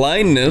 3,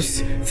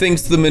 blindness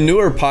thinks the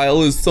manure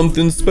pile is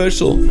something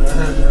special.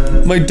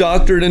 My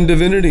doctorate in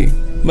divinity.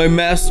 My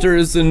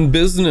master's in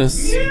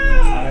business.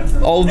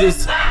 All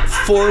this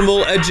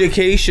formal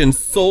education,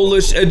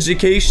 soulish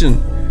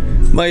education.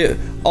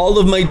 All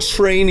of my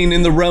training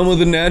in the realm of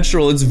the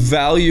natural, it's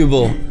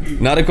valuable.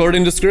 Not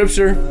according to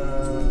Scripture.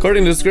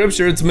 According to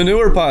Scripture, it's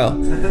manure pile.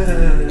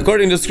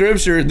 According to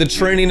Scripture, the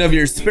training of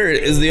your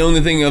spirit is the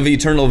only thing of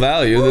eternal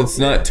value that's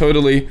not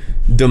totally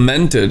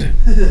demented.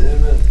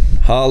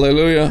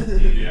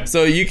 Hallelujah.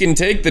 So you can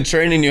take the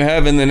training you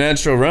have in the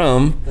natural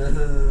realm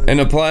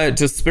and apply it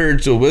to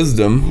spiritual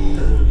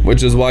wisdom,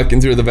 which is walking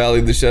through the valley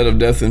of the shadow of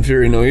death and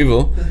fearing no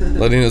evil,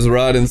 letting His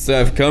rod and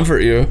staff comfort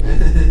you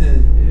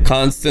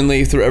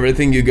constantly through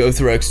everything you go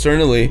through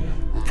externally,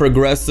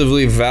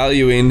 progressively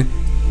valuing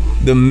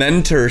the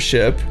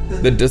mentorship,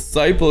 the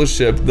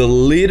discipleship, the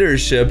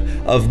leadership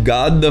of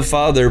God the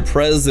Father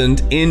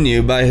present in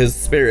you by His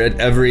Spirit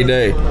every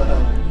day.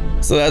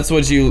 So that's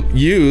what you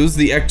use,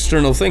 the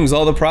external things.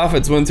 All the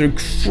prophets went through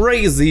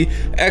crazy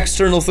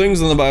external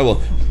things in the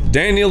Bible.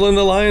 Daniel in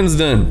the lion's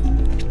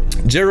den.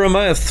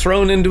 Jeremiah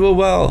thrown into a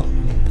well.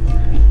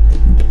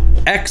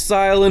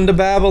 Exile into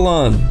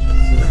Babylon.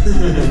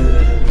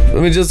 I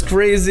mean, just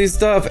crazy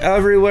stuff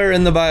everywhere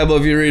in the Bible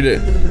if you read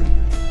it.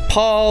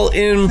 Paul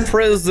in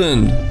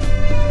prison.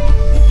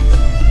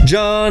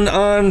 John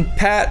on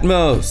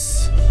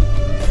Patmos.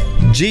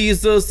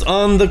 Jesus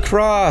on the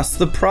cross.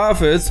 The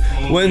prophets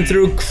went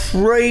through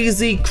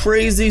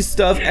crazy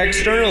stuff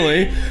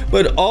externally,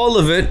 but all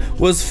of it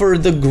was for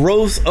the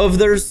growth of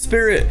their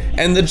spirit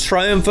and the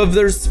triumph of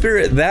their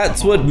spirit.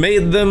 That's what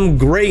made them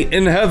great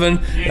in heaven.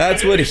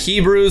 That's what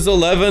Hebrews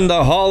 11,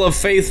 the Hall of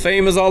Faith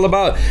fame, is all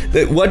about.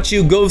 That what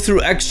you go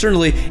through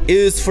externally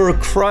is for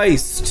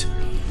Christ.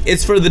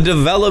 It's for the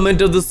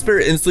development of the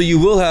spirit, and so you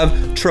will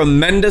have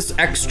tremendous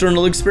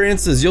external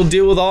experiences. You'll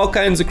deal with all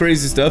kinds of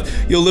crazy stuff.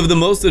 You'll live the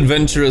most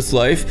adventurous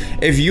life.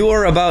 If you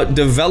are about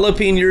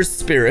developing your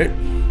spirit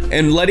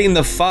and letting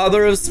the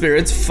Father of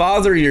Spirits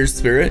father your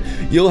spirit,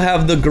 you'll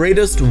have the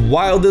greatest,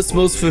 wildest,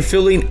 most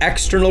fulfilling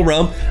external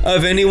realm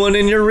of anyone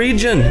in your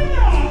region.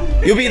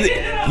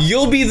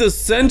 You'll be the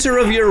center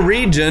of your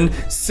region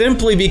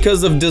simply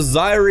because of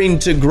desiring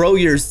to grow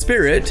your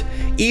spirit,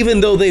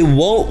 even though they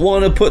won't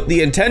want to put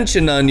the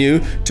attention on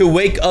you to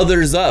wake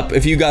others up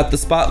if you got the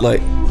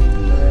spotlight.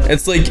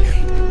 It's like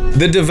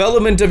the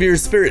development of your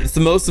spirit is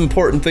the most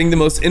important thing, the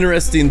most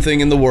interesting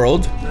thing in the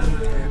world.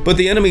 But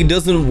the enemy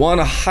doesn't want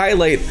to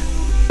highlight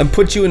and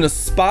put you in a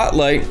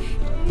spotlight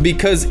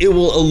because it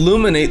will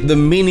illuminate the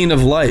meaning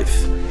of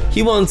life.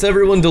 He wants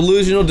everyone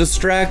delusional,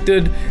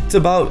 distracted. It's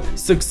about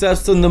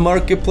success in the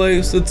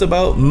marketplace. It's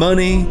about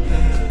money.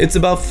 It's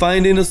about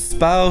finding a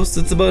spouse.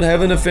 It's about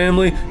having a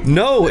family.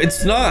 No,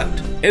 it's not.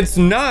 It's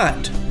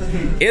not.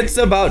 It's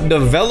about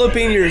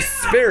developing your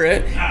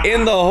spirit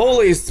in the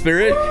Holy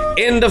Spirit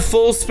into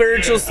full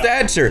spiritual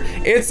stature.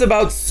 It's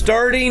about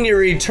starting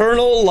your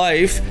eternal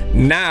life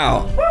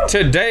now.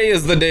 Today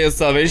is the day of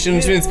salvation,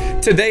 which means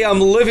today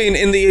I'm living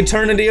in the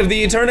eternity of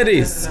the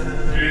eternities.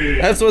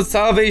 That's what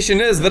salvation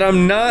is, that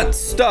I'm not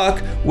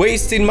stuck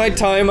wasting my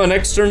time on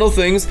external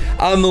things.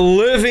 I'm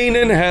living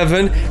in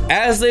heaven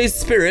as a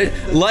spirit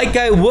like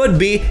I would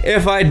be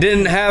if I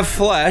didn't have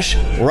flesh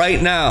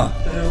right now.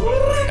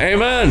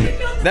 Amen.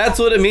 That's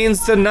what it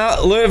means to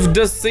not live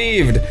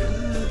deceived.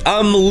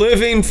 I'm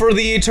living for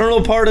the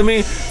eternal part of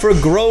me, for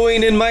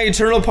growing in my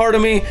eternal part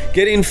of me,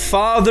 getting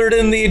fathered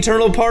in the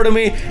eternal part of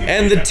me,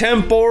 and the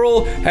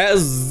temporal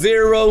has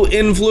zero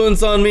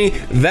influence on me.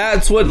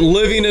 That's what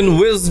living in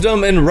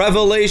wisdom and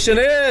revelation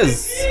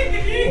is.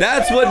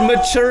 That's what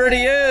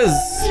maturity is.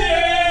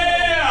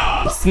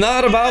 It's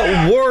not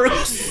about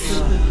works.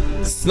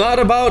 It's not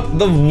about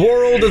the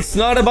world. It's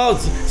not about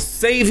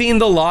saving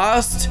the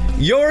lost.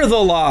 You're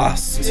the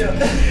lost.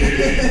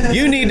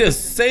 You need to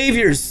save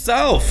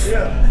yourself.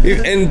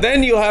 And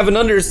then you'll have an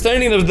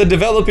understanding of the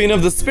developing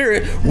of the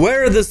Spirit,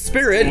 where the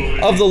spirit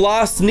of the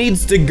lost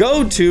needs to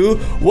go to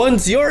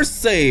once you're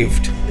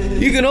saved.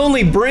 You can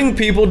only bring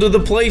people to the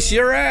place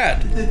you're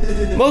at.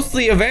 Most of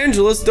the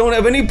evangelists don't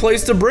have any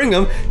place to bring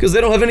them because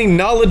they don't have any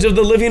knowledge of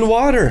the living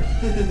water.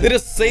 They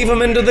just save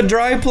them into the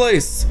dry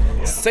place.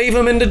 Save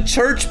them into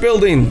church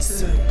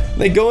buildings.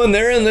 They go in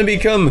there and they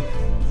become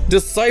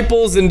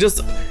disciples and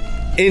just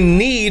in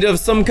need of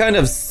some kind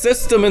of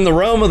system in the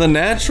realm of the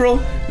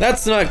natural.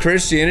 That's not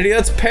Christianity,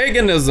 that's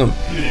paganism.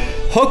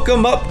 Hook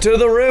them up to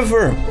the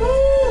river.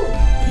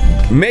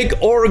 Make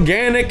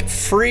organic,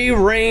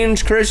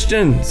 free-range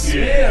Christians.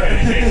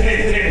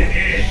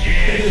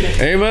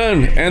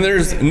 Amen. And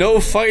there's no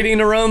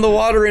fighting around the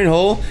watering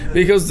hole,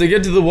 because to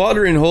get to the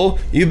watering hole,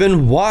 you've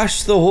been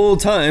washed the whole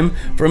time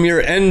from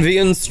your envy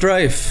and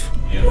strife.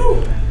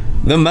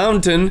 The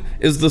mountain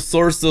is the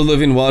source of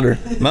living water.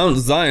 Mount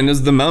Zion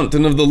is the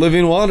mountain of the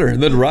living water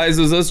that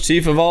rises as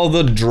chief of all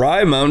the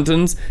dry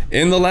mountains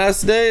in the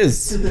last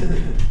days.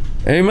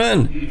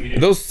 Amen.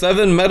 Those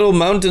 7 metal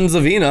mountains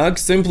of Enoch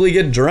simply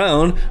get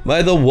drowned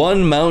by the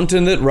one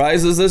mountain that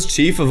rises as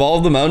chief of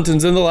all the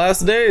mountains in the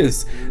last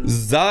days.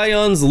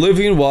 Zion's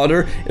living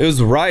water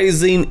is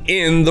rising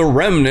in the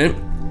remnant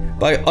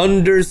by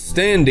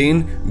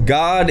understanding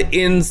God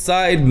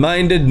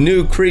inside-minded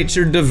new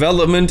creature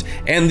development,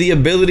 and the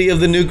ability of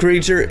the new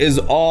creature is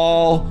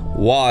all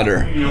water.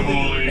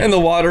 And the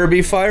water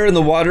be fire, and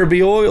the water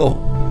be oil.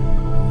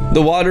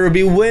 The water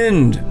be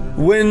wind,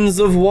 winds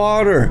of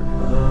water.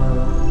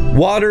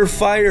 Water,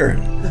 fire.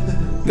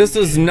 This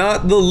is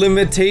not the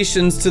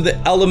limitations to the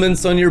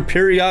elements on your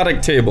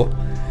periodic table.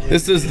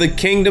 This is the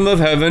kingdom of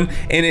heaven,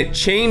 and it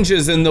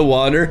changes in the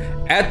water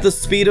at the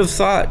speed of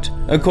thought,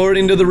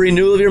 according to the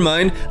renewal of your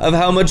mind of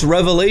how much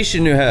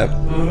revelation you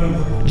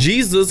have.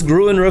 Jesus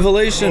grew in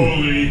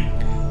revelation.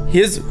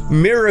 His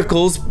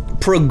miracles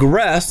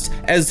progressed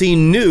as he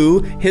knew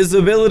his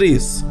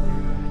abilities.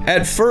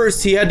 At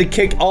first, he had to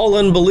kick all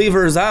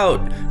unbelievers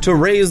out to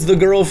raise the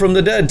girl from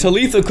the dead,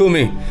 Talitha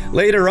Kumi.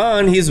 Later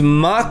on, he's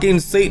mocking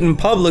Satan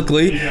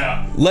publicly,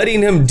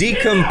 letting him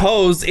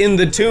decompose in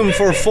the tomb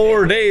for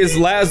 4 days.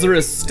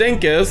 Lazarus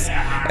stinketh,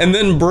 and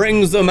then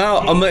brings him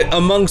out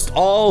amongst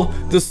all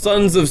the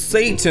sons of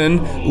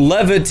Satan,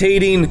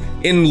 levitating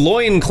in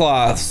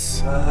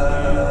loincloths.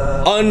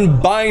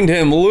 Unbind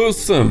him,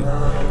 loose him,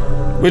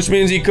 which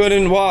means he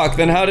couldn't walk.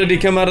 Then how did he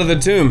come out of the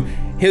tomb?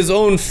 His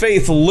own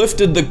faith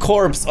lifted the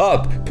corpse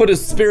up, put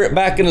his spirit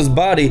back in his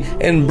body,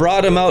 and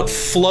brought him out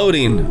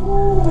floating.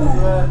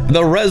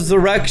 The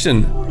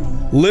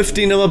resurrection,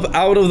 lifting him up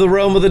out of the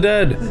realm of the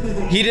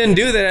dead. He didn't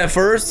do that at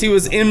first. He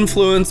was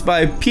influenced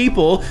by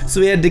people,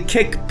 so he had to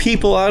kick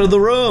people out of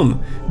the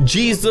room.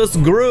 Jesus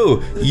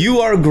grew. You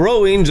are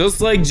growing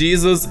just like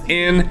Jesus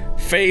in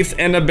faith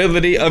and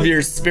ability of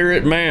your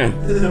spirit man.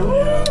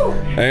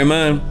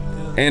 Amen.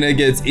 And it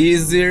gets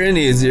easier and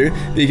easier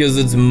because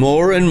it's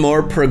more and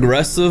more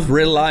progressive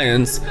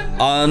reliance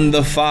on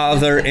the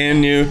Father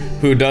in you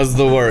who does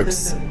the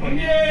works.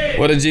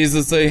 What did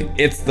Jesus say?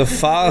 It's the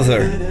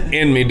Father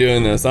in me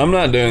doing this. I'm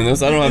not doing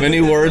this. I don't have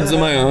any words of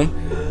my own.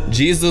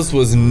 Jesus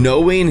was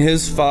knowing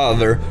his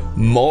Father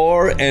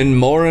more and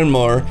more and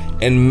more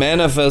and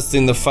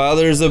manifesting the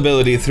Father's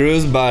ability through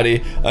his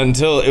body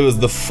until it was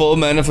the full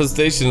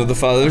manifestation of the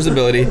Father's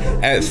ability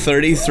at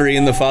 33,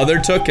 and the Father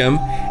took him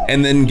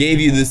and then gave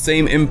you the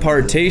same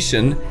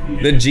impartation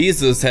that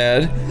Jesus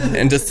had,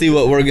 and to see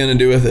what we're going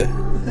to do with it.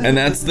 And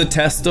that's the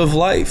test of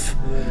life.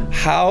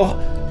 How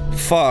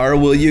far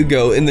will you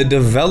go in the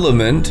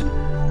development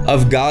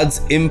of God's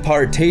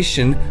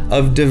impartation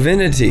of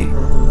divinity?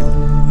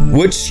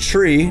 Which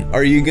tree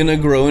are you going to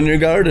grow in your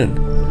garden?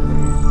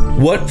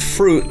 What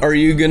fruit are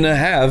you going to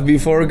have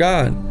before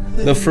God?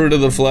 The fruit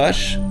of the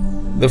flesh?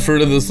 The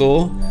fruit of the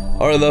soul?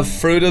 Or the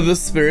fruit of the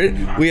Spirit?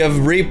 We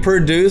have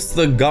reproduced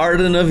the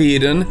Garden of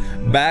Eden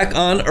back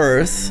on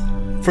earth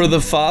for the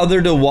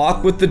Father to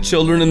walk with the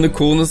children in the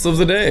coolness of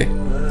the day.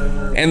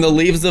 And the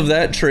leaves of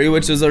that tree,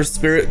 which is our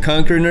spirit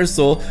conquering our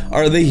soul,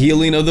 are the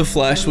healing of the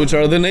flesh, which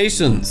are the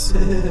nations.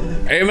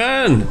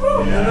 Amen.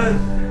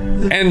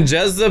 And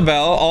Jezebel,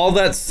 all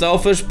that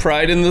selfish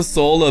pride in the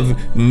soul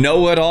of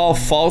know-it-all,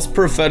 false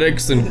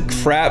prophetics and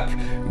crap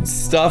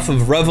stuff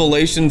of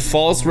revelation,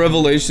 false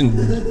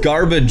revelation,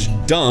 garbage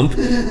dump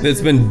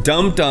that's been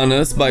dumped on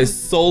us by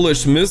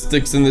soulish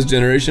mystics in this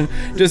generation,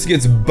 just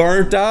gets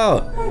burnt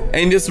out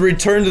and just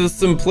return to the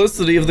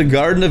simplicity of the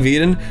Garden of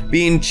Eden,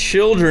 being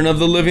children of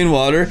the living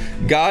water,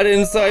 God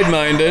inside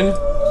minded,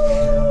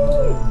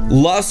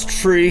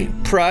 lust-free,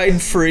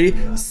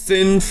 pride-free,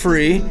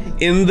 sin-free,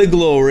 in the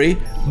glory,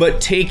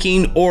 but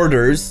taking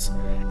orders.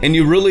 And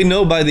you really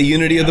know by the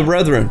unity of the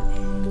brethren.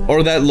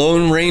 Or that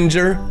Lone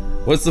Ranger,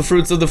 what's the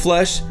fruits of the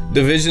flesh?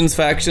 Divisions,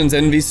 factions,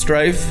 envy,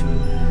 strife.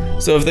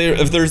 So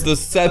if there's the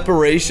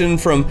separation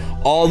from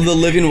all the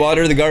living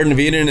water of the Garden of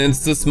Eden, and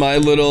it's just my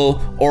little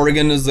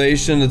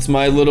organization, it's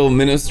my little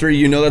ministry,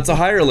 you know that's a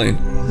hireling.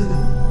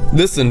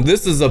 Listen,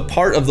 this is a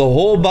part of the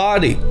whole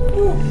body.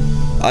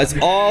 It's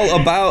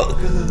all about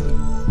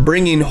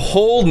bringing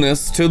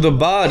wholeness to the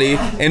body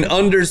and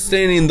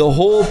understanding the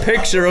whole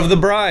picture of the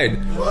bride,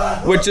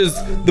 which is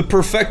the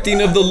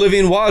perfecting of the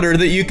living water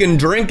that you can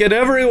drink it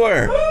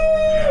everywhere.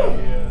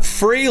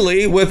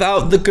 Freely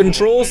without the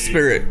control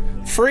spirit.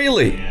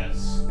 Freely.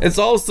 It's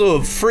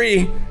also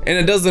free and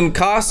it doesn't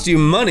cost you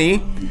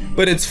money,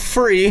 but it's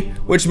free,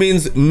 which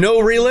means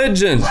no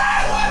religion.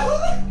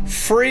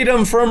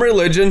 Freedom from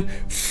religion,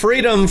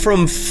 freedom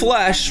from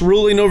flesh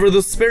ruling over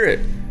the spirit.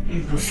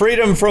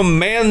 Freedom from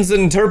man's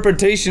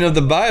interpretation of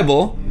the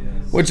Bible,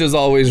 which is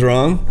always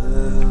wrong.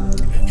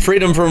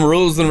 Freedom from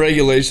rules and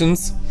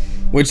regulations,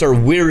 which are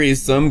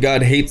wearisome.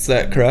 God hates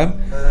that crap.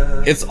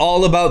 It's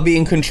all about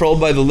being controlled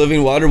by the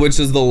living water, which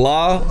is the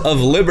law of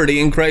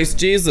liberty in Christ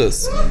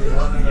Jesus.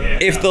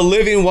 If the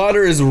living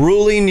water is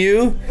ruling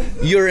you,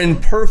 you're in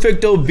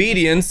perfect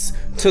obedience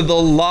to the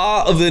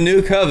law of the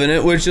new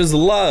covenant, which is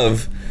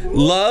love.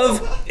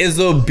 Love is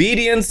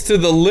obedience to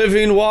the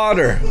living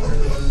water.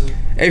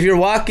 If you're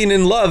walking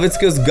in love, it's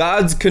because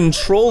God's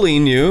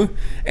controlling you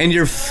and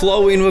you're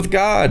flowing with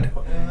God.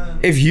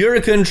 If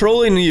you're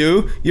controlling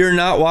you, you're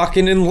not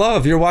walking in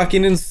love. You're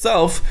walking in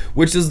self,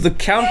 which is the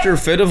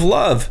counterfeit of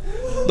love.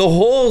 The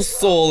whole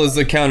soul is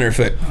a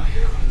counterfeit.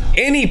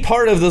 Any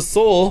part of the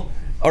soul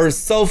or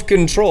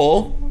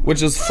self-control,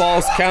 which is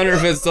false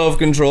counterfeit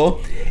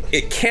self-control,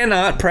 it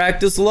cannot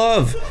practice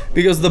love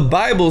because the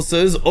Bible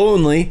says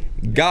only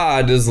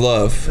God is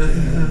love,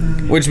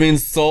 which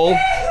means soul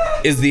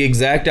is the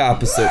exact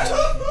opposite.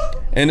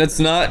 And it's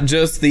not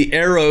just the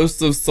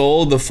eros of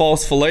soul, the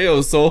false phileo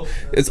of soul.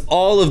 It's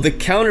all of the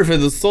counterfeit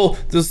of the soul.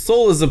 The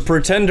soul is a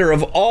pretender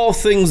of all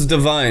things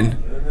divine.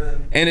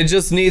 And it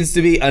just needs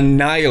to be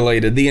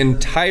annihilated, the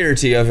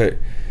entirety of it.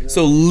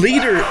 So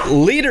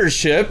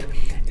leadership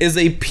is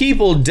a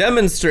people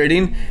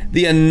demonstrating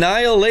the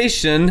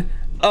annihilation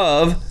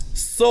of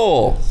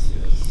soul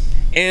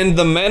and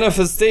the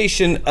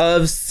manifestation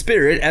of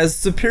spirit as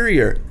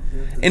superior.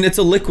 And it's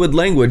a liquid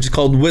language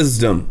called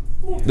wisdom.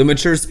 The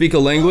mature speak a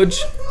language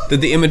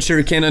that the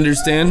immature can't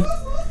understand,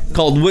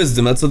 called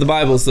wisdom. That's what the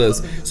Bible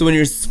says. So when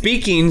you're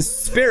speaking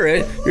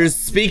spirit, you're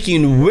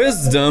speaking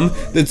wisdom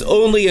that's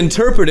only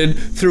interpreted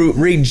through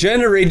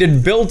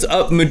regenerated, built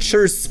up,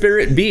 mature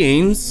spirit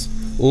beings,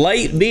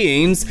 light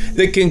beings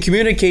that can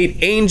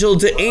communicate angel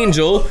to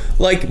angel,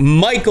 like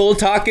Michael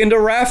talking to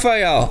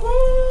Raphael,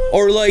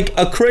 or like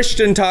a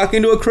Christian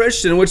talking to a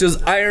Christian, which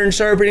is iron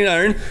sharpening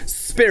iron,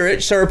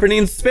 spirit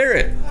sharpening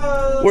spirit,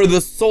 where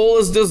the soul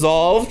is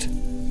dissolved,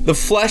 the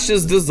flesh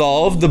is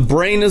dissolved, the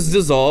brain is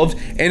dissolved,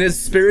 and it's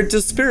spirit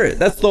to spirit.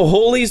 That's the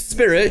Holy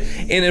Spirit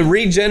in a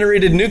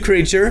regenerated new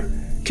creature,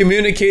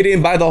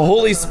 communicating by the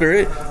Holy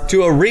Spirit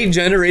to a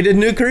regenerated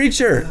new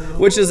creature,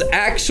 which is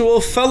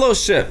actual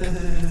fellowship.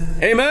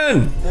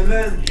 Amen.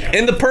 Amen.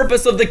 And the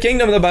purpose of the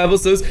kingdom, the Bible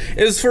says,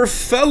 is for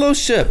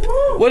fellowship.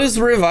 What is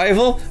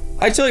revival?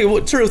 I tell you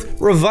what, truth,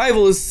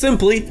 revival is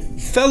simply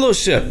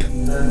fellowship.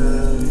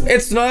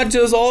 It's not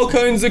just all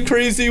kinds of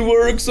crazy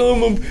works,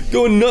 I'm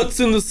going nuts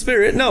in the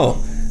spirit. No,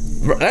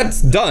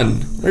 that's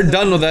done. We're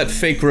done with that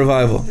fake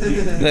revival.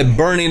 That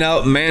burning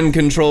out man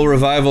control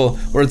revival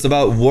where it's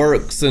about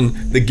works and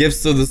the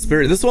gifts of the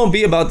Spirit. This won't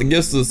be about the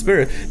gifts of the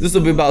Spirit. This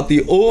will be about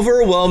the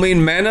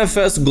overwhelming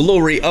manifest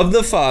glory of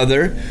the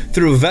Father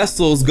through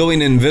vessels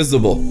going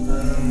invisible,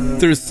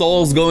 through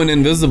souls going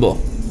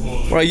invisible.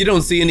 Right, you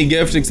don't see any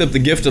gift except the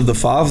gift of the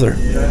Father.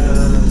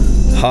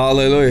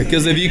 Hallelujah.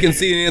 Because if you can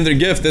see any other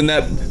gift, then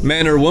that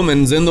man or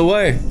woman's in the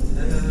way.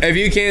 If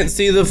you can't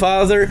see the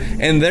Father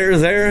and they're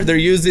there, they're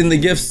using the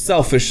gifts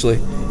selfishly,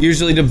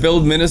 usually to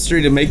build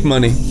ministry, to make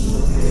money.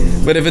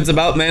 But if it's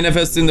about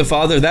manifesting the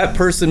Father, that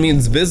person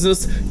means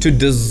business to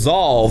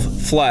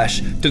dissolve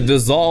flesh, to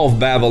dissolve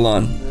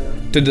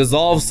Babylon, to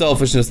dissolve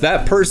selfishness.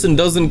 That person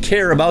doesn't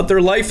care about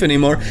their life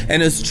anymore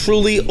and has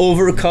truly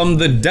overcome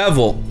the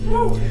devil.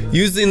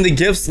 Using the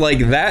gifts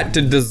like that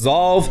to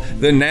dissolve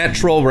the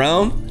natural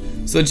realm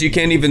so that you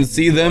can't even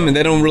see them and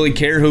they don't really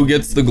care who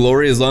gets the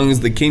glory as long as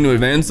the kingdom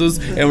advances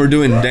and we're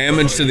doing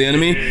damage to the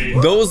enemy.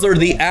 Those are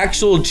the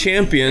actual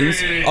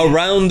champions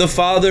around the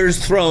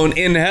Father's throne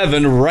in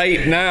heaven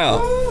right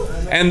now.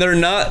 And they're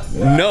not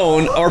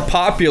known or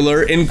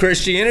popular in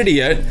Christianity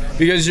yet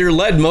because you're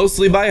led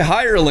mostly by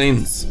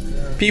hirelings.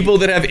 People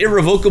that have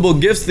irrevocable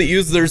gifts that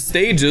use their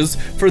stages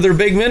for their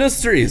big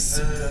ministries.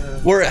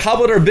 Where, how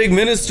about our big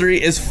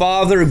ministry is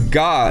Father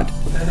God?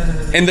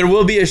 And there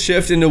will be a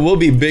shift and there will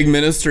be big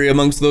ministry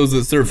amongst those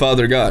that serve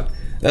Father God.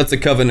 That's a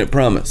covenant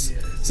promise.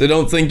 So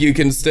don't think you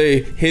can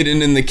stay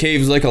hidden in the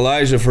caves like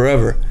Elijah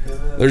forever.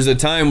 There's a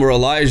time where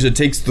Elijah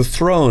takes the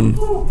throne.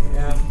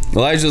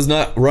 Elijah's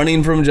not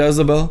running from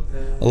Jezebel.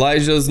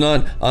 Elijah's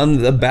not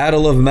on the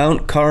battle of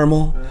Mount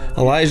Carmel.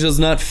 Elijah's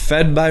not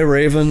fed by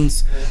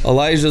ravens.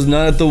 Elijah's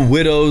not at the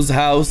widow's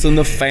house in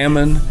the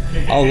famine.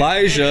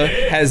 Elijah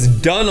has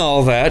done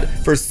all that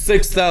for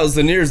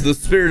 6,000 years, the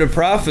spirit of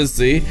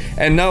prophecy.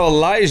 And now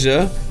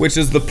Elijah, which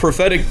is the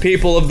prophetic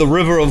people of the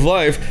river of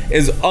life,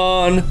 is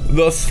on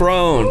the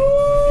throne.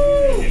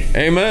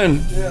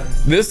 Amen. Yeah.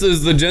 This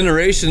is the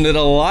generation that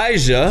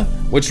Elijah,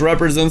 which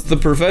represents the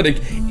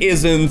prophetic,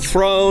 is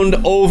enthroned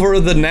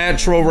over the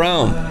natural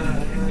realm.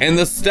 And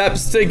the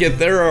steps to get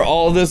there are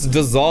all this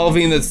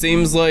dissolving that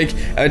seems like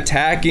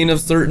attacking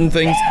of certain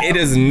things. It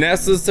is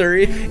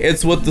necessary.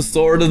 It's what the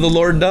sword of the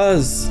Lord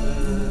does.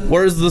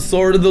 Where's the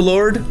sword of the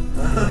Lord?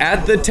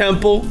 At the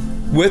temple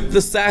with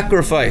the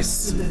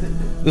sacrifice.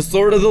 The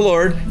sword of the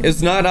Lord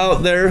is not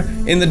out there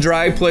in the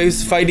dry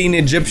place fighting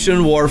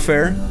Egyptian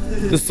warfare.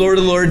 The sword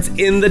of the Lord's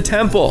in the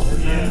temple,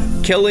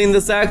 killing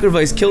the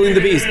sacrifice, killing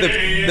the beast.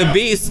 The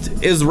beast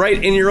is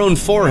right in your own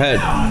forehead.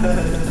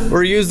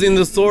 We're using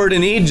the sword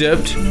in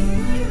Egypt.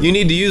 You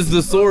need to use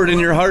the sword in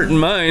your heart and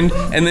mind,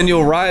 and then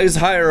you'll rise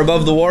higher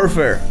above the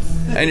warfare.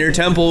 And your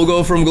temple will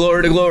go from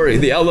glory to glory.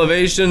 The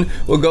elevation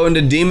will go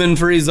into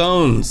demon-free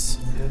zones.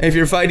 If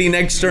you're fighting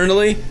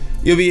externally,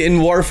 you'll be in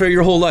warfare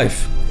your whole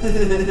life.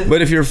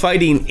 But if you're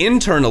fighting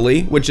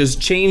internally, which is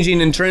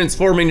changing and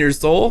transforming your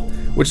soul,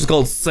 which is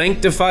called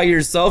sanctify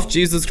yourself,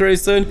 Jesus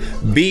Christ said,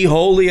 be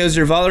holy as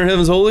your Father in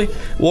heaven is holy,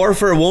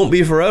 warfare won't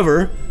be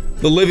forever.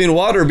 The living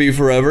water be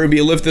forever,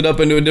 be lifted up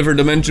into a different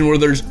dimension where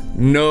there's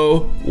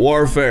no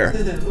warfare.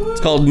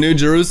 It's called New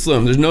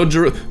Jerusalem. There's no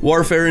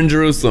warfare in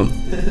Jerusalem.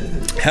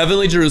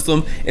 Heavenly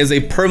Jerusalem is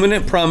a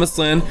permanent promised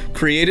land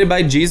created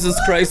by Jesus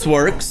Christ's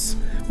works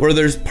where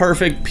there's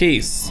perfect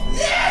peace.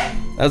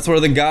 That's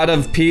where the God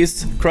of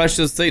peace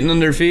crushes Satan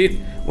under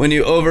feet. When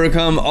you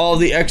overcome all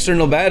the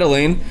external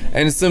battling,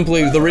 and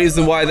simply the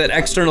reason why that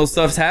external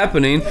stuff's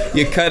happening,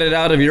 you cut it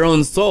out of your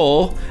own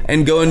soul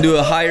and go into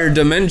a higher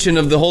dimension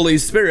of the Holy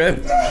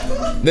Spirit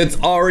that's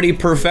already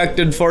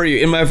perfected for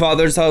you. In my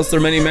Father's house there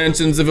are many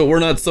mansions. If it were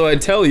not so,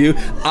 I'd tell you,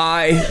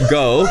 I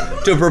go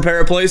to prepare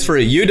a place for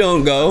you. You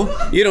don't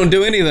go. You don't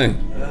do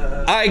anything.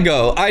 I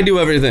go. I do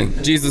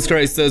everything. Jesus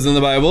Christ says in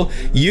the Bible,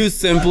 you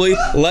simply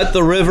let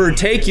the river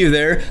take you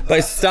there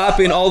by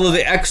stopping all of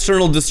the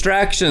external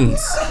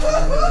distractions.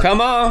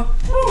 Come on.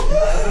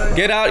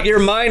 Get out your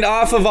mind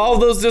off of all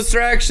those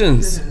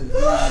distractions.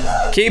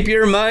 Keep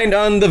your mind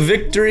on the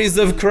victories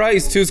of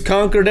Christ, who's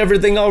conquered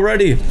everything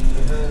already.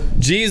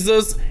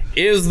 Jesus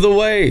is the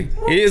way.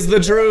 He is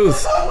the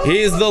truth. He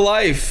is the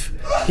life.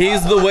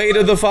 He's the way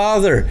to the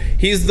Father.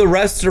 He's the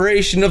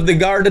restoration of the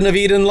Garden of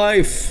Eden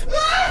life.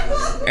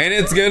 And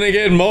it's going to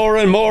get more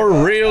and more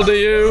real to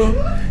you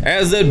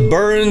as it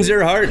burns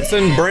your hearts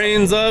and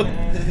brains up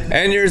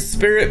and your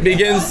spirit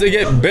begins to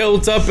get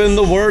built up in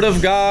the Word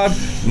of God,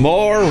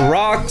 more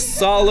rock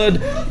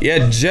solid,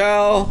 you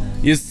gel,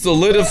 you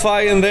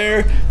solidify in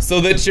there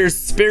so that your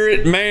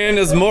spirit man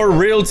is more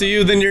real to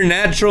you than your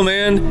natural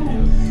man,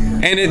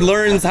 and it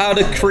learns how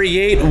to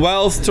create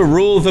wealth to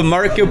rule the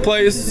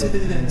marketplace.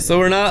 So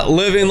we're not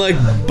living like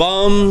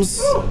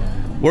bums.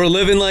 We're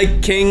living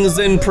like kings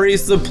and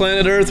priests of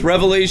planet Earth,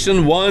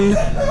 Revelation 1,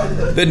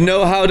 that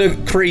know how to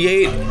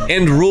create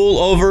and rule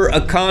over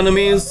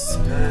economies.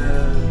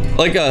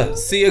 Like a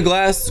sea of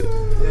glass,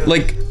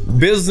 like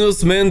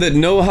businessmen that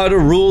know how to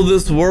rule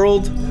this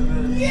world.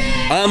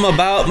 I'm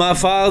about my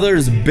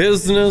Father's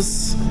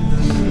business.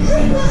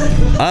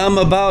 I'm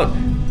about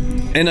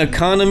an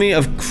economy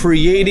of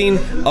creating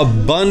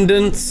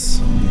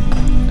abundance.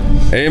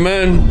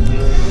 Amen.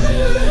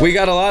 We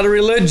got a lot of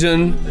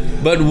religion,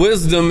 but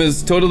wisdom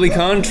is totally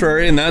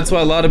contrary, and that's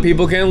why a lot of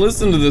people can't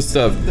listen to this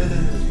stuff.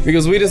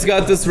 Because we just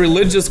got this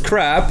religious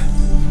crap.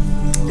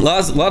 A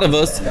lot of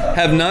us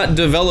have not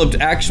developed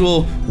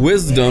actual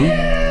wisdom,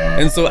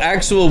 and so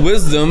actual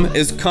wisdom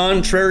is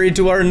contrary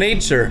to our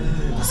nature.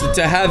 So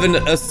to have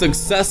a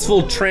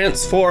successful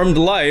transformed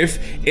life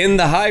in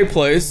the high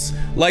place,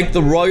 like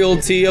the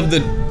royalty of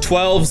the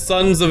 12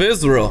 sons of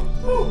Israel,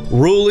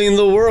 ruling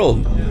the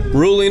world,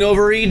 ruling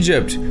over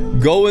Egypt,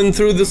 going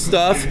through the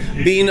stuff,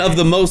 being of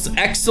the most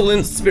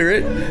excellent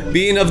spirit,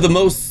 being of the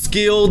most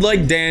skilled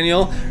like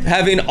Daniel,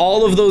 having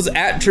all of those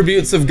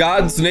attributes of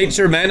God's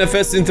nature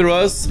manifesting through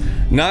us,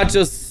 not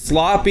just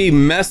sloppy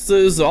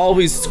messes,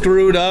 always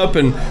screwed up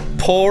and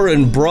poor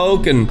and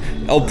broke and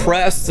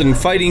oppressed and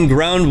fighting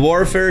ground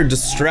warfare,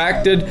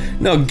 distracted.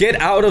 No, get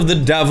out of the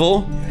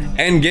devil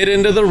and get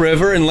into the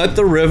river and let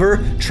the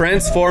river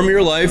transform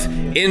your life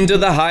into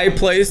the high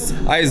place.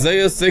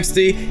 Isaiah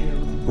 60,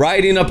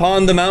 riding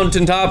upon the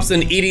mountaintops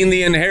and eating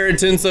the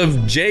inheritance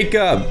of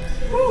Jacob.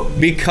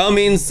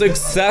 Becoming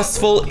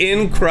successful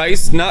in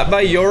Christ, not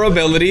by your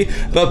ability,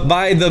 but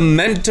by the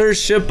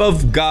mentorship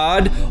of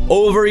God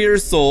over your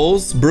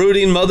souls.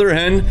 Brooding mother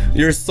hen,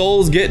 your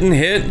soul's getting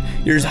hit,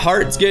 your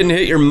heart's getting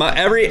hit,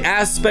 every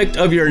aspect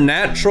of your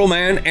natural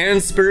man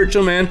and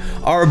spiritual man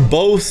are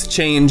both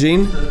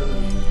changing.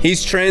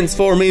 He's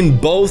transforming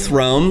both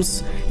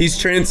realms. He's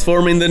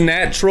transforming the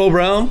natural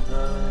realm.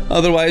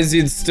 Otherwise,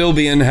 you'd still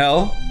be in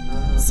hell.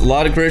 A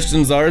lot of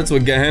Christians are. It's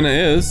what Gehenna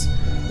is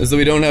that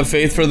we don't have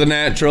faith for the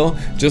natural,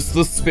 just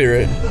the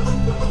spirit.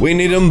 We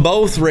need them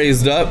both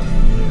raised up.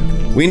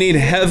 We need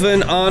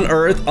heaven on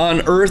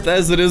earth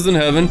as it is in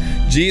heaven.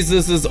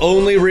 Jesus is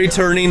only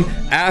returning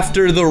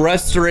after the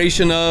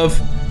restoration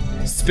of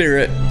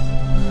spirit.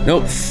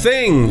 No,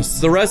 things,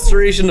 the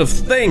restoration of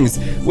things.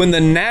 When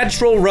the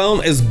natural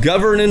realm is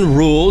governed and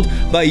ruled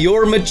by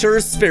your mature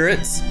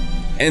spirits,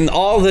 and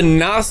all the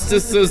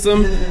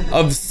Gnosticism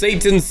of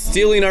Satan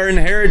stealing our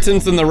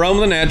inheritance in the realm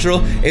of the natural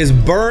is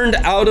burned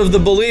out of the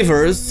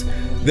believers,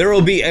 there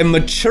will be a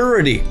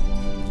maturity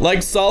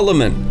like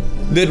Solomon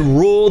that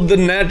ruled the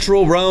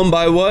natural realm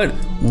by what?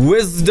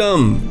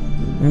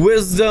 Wisdom.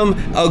 Wisdom,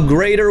 a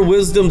greater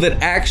wisdom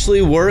that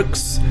actually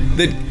works,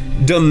 that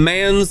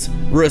demands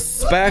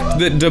respect,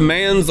 that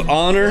demands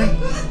honor,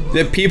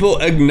 that people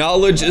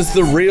acknowledge is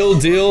the real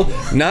deal,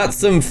 not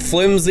some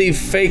flimsy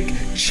fake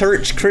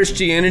church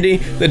Christianity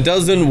that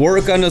doesn't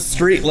work on a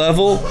street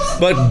level,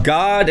 but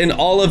God in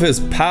all of his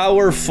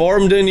power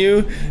formed in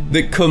you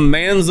that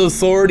commands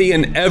authority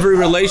in every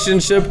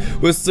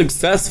relationship with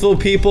successful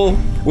people,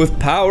 with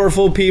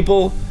powerful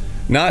people,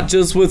 not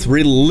just with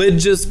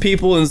religious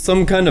people in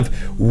some kind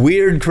of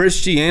weird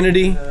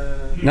Christianity,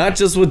 not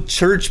just with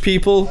church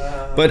people,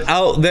 but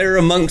out there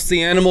amongst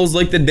the animals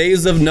like the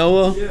days of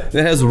Noah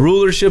that has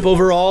rulership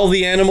over all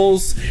the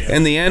animals,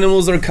 and the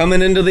animals are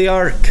coming into the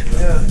ark.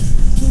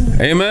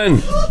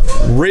 Amen.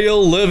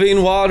 Real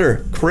living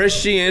water.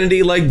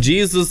 Christianity like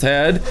Jesus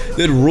had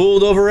that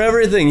ruled over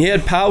everything. He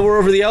had power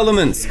over the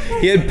elements.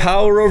 He had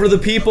power over the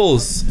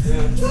peoples.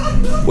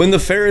 When the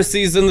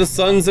Pharisees and the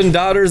sons and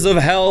daughters of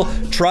hell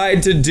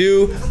tried to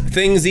do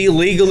things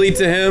illegally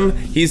to him,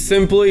 he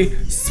simply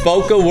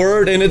spoke a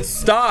word and it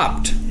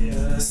stopped.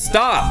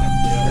 Stop.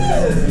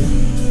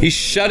 He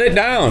shut it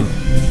down.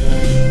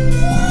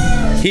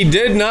 He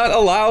did not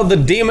allow the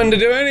demon to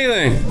do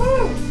anything.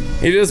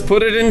 He just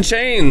put it in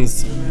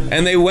chains.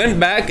 And they went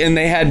back and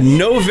they had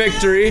no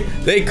victory.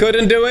 They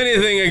couldn't do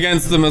anything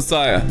against the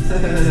Messiah.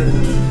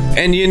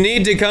 And you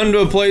need to come to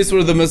a place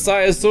where the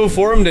Messiah is so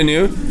formed in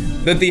you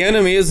that the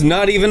enemy is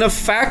not even a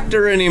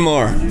factor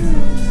anymore.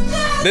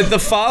 That the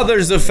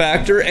Father's a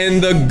factor,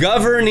 and the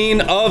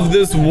governing of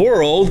this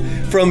world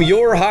from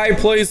your high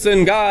place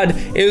in God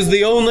is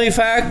the only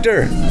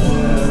factor.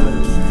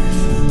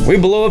 We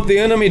blow up the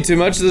enemy too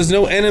much. There's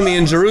no enemy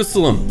in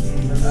Jerusalem.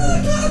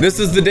 This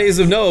is the days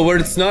of Noah, where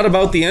it's not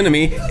about the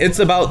enemy, it's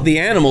about the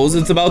animals,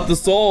 it's about the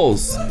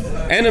souls.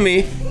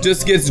 Enemy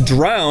just gets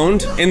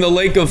drowned in the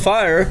lake of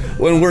fire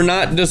when we're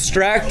not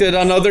distracted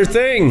on other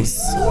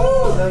things.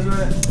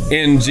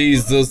 In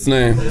Jesus'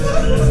 name.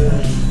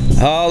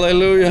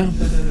 Hallelujah.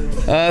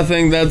 I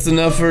think that's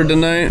enough for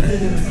tonight.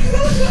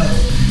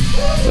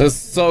 Let's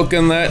soak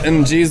in that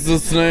in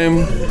Jesus' name.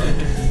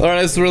 Lord,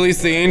 I just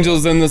release the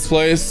angels in this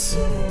place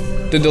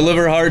to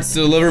deliver hearts, to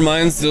deliver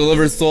minds, to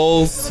deliver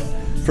souls,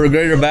 for a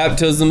greater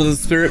baptism of the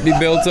Spirit be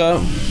built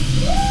up.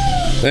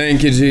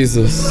 Thank you,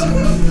 Jesus.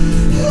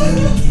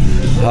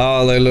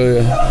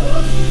 Hallelujah.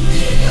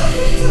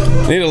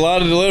 Need a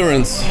lot of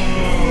deliverance.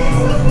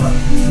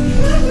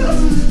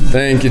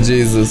 Thank you,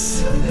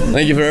 Jesus.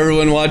 Thank you for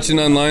everyone watching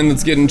online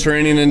that's getting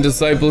training in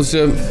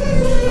discipleship.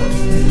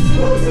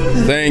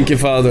 Thank you,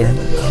 Father.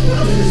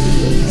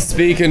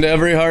 Speak into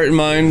every heart and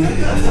mind.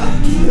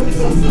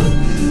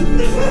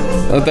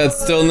 Let that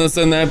stillness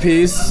and that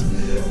peace,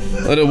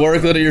 let it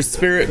work. Let your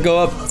Spirit go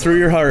up through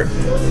your heart.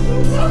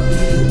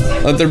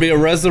 Let there be a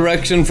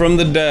resurrection from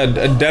the dead,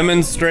 a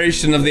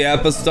demonstration of the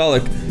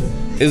apostolic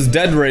is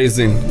dead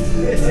raising.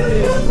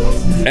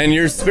 And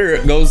your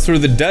Spirit goes through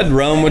the dead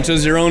realm, which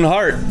is your own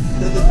heart.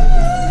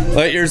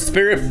 Let your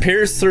Spirit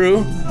pierce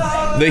through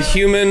the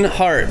human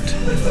heart,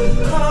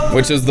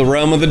 which is the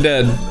realm of the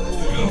dead,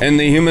 and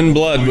the human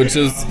blood, which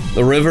is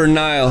the river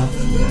Nile.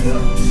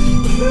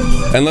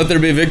 And let there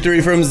be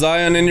victory from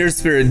Zion in your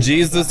spirit,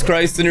 Jesus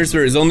Christ in your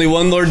spirit. There's only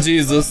one Lord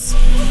Jesus,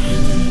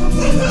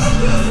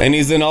 and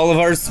He's in all of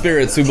our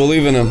spirits who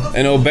believe in Him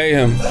and obey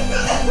Him.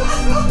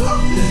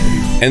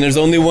 And there's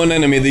only one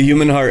enemy, the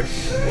human heart.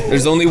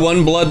 There's only one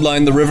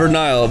bloodline, the river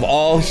Nile, of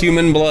all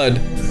human blood.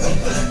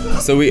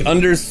 So we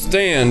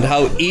understand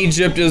how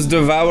Egypt is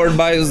devoured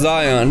by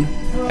Zion,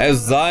 as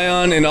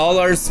Zion in all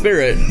our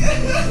spirit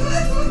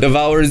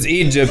devours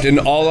Egypt in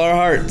all our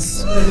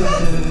hearts.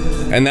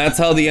 And that's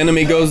how the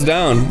enemy goes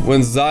down,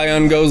 when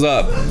Zion goes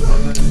up.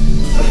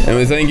 And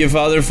we thank you,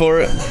 Father,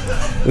 for it.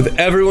 With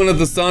everyone at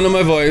the sound of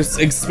my voice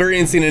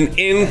experiencing an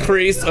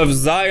increase of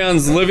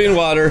Zion's living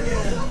water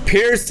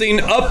piercing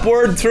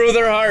upward through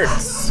their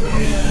hearts.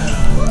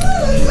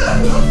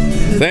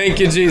 Thank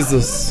you,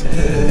 Jesus.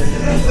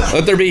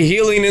 Let there be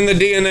healing in the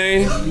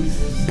DNA,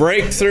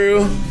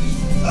 breakthrough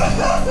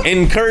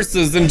in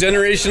curses and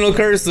generational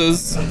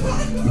curses,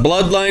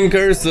 bloodline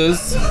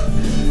curses,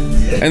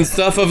 and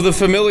stuff of the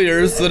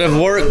familiars that have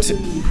worked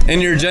in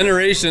your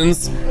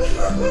generations.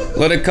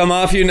 Let it come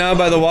off you now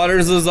by the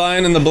waters of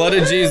Zion and the blood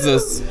of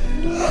Jesus.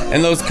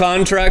 And those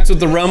contracts with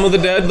the realm of the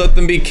dead, let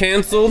them be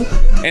canceled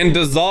and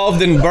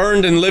dissolved and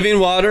burned in living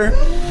water.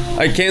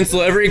 I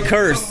cancel every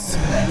curse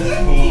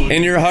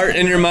in your heart,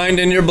 in your mind,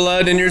 in your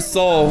blood, in your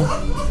soul,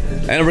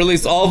 and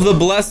release all of the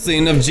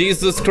blessing of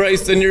Jesus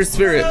Christ in your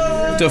spirit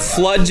to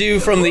flood you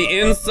from the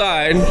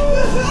inside.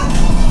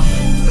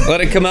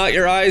 Let it come out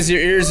your eyes,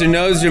 your ears, your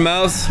nose, your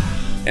mouth,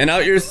 and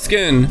out your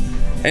skin,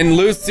 and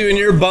loose you in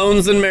your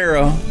bones and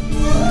marrow,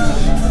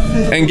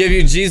 and give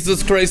you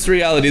Jesus Christ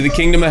reality, the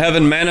kingdom of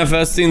heaven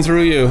manifesting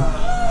through you,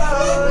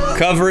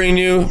 covering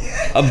you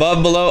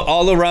above, below,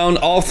 all around,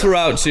 all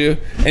throughout you,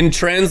 and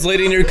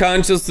translating your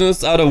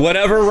consciousness out of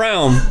whatever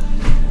realm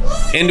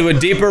into a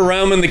deeper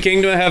realm in the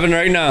kingdom of heaven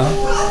right now.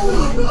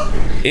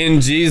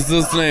 In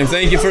Jesus' name.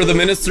 Thank you for the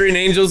ministering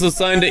angels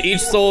assigned to each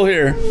soul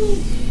here.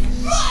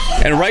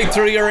 And right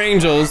through your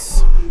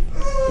angels,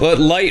 let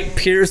light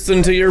pierce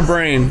into your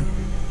brain.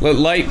 Let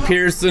light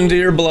pierce into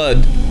your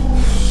blood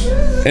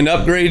and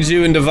upgrade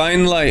you in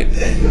divine light.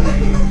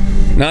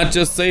 Not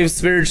just saved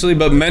spiritually,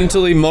 but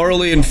mentally,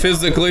 morally, and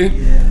physically,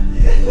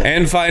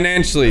 and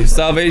financially.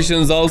 Salvation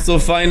is also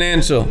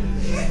financial.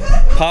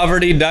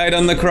 Poverty died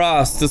on the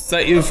cross to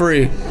set you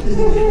free.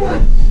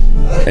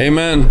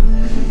 Amen.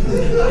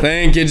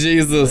 Thank you,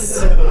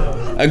 Jesus.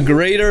 A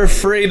greater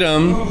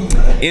freedom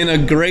in a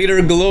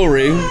greater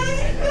glory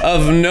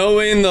of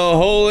knowing the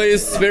Holy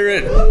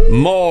Spirit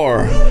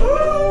more.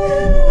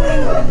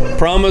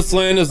 Promised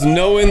land is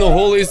knowing the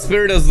Holy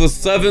Spirit as the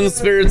seven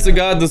spirits of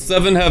God, the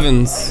seven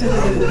heavens.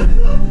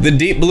 The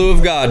deep blue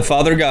of God,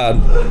 Father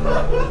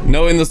God.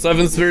 Knowing the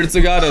seven spirits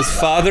of God as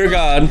Father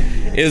God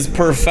is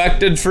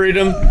perfected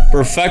freedom,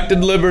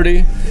 perfected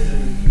liberty,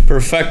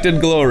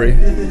 perfected glory.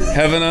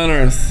 Heaven on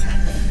earth.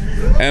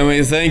 And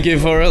we thank you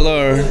for it,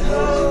 Lord.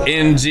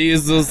 In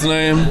Jesus'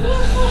 name.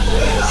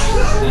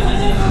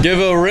 Give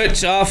a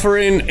rich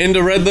offering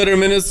into Red Letter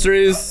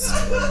Ministries.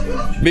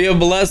 Be a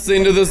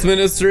blessing to this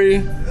ministry.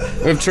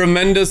 We have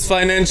tremendous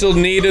financial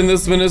need in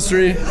this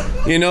ministry.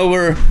 You know,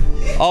 we're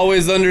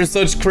always under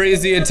such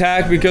crazy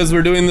attack because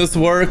we're doing this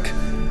work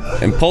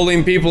and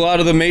pulling people out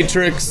of the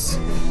matrix,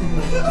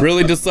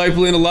 really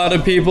discipling a lot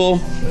of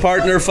people.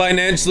 Partner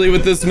financially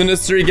with this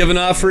ministry. Give an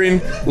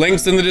offering.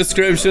 Links in the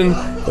description.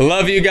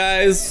 Love you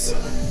guys.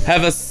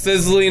 Have a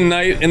sizzling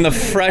night in the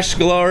fresh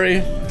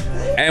glory.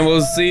 And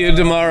we'll see you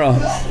tomorrow.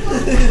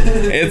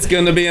 It's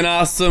going to be an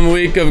awesome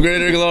week of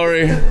greater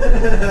glory.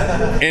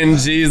 In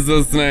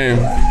Jesus' name.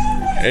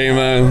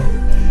 Amen.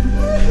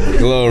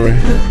 Glory.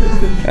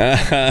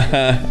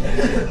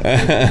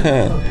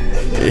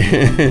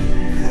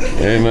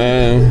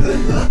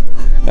 Amen.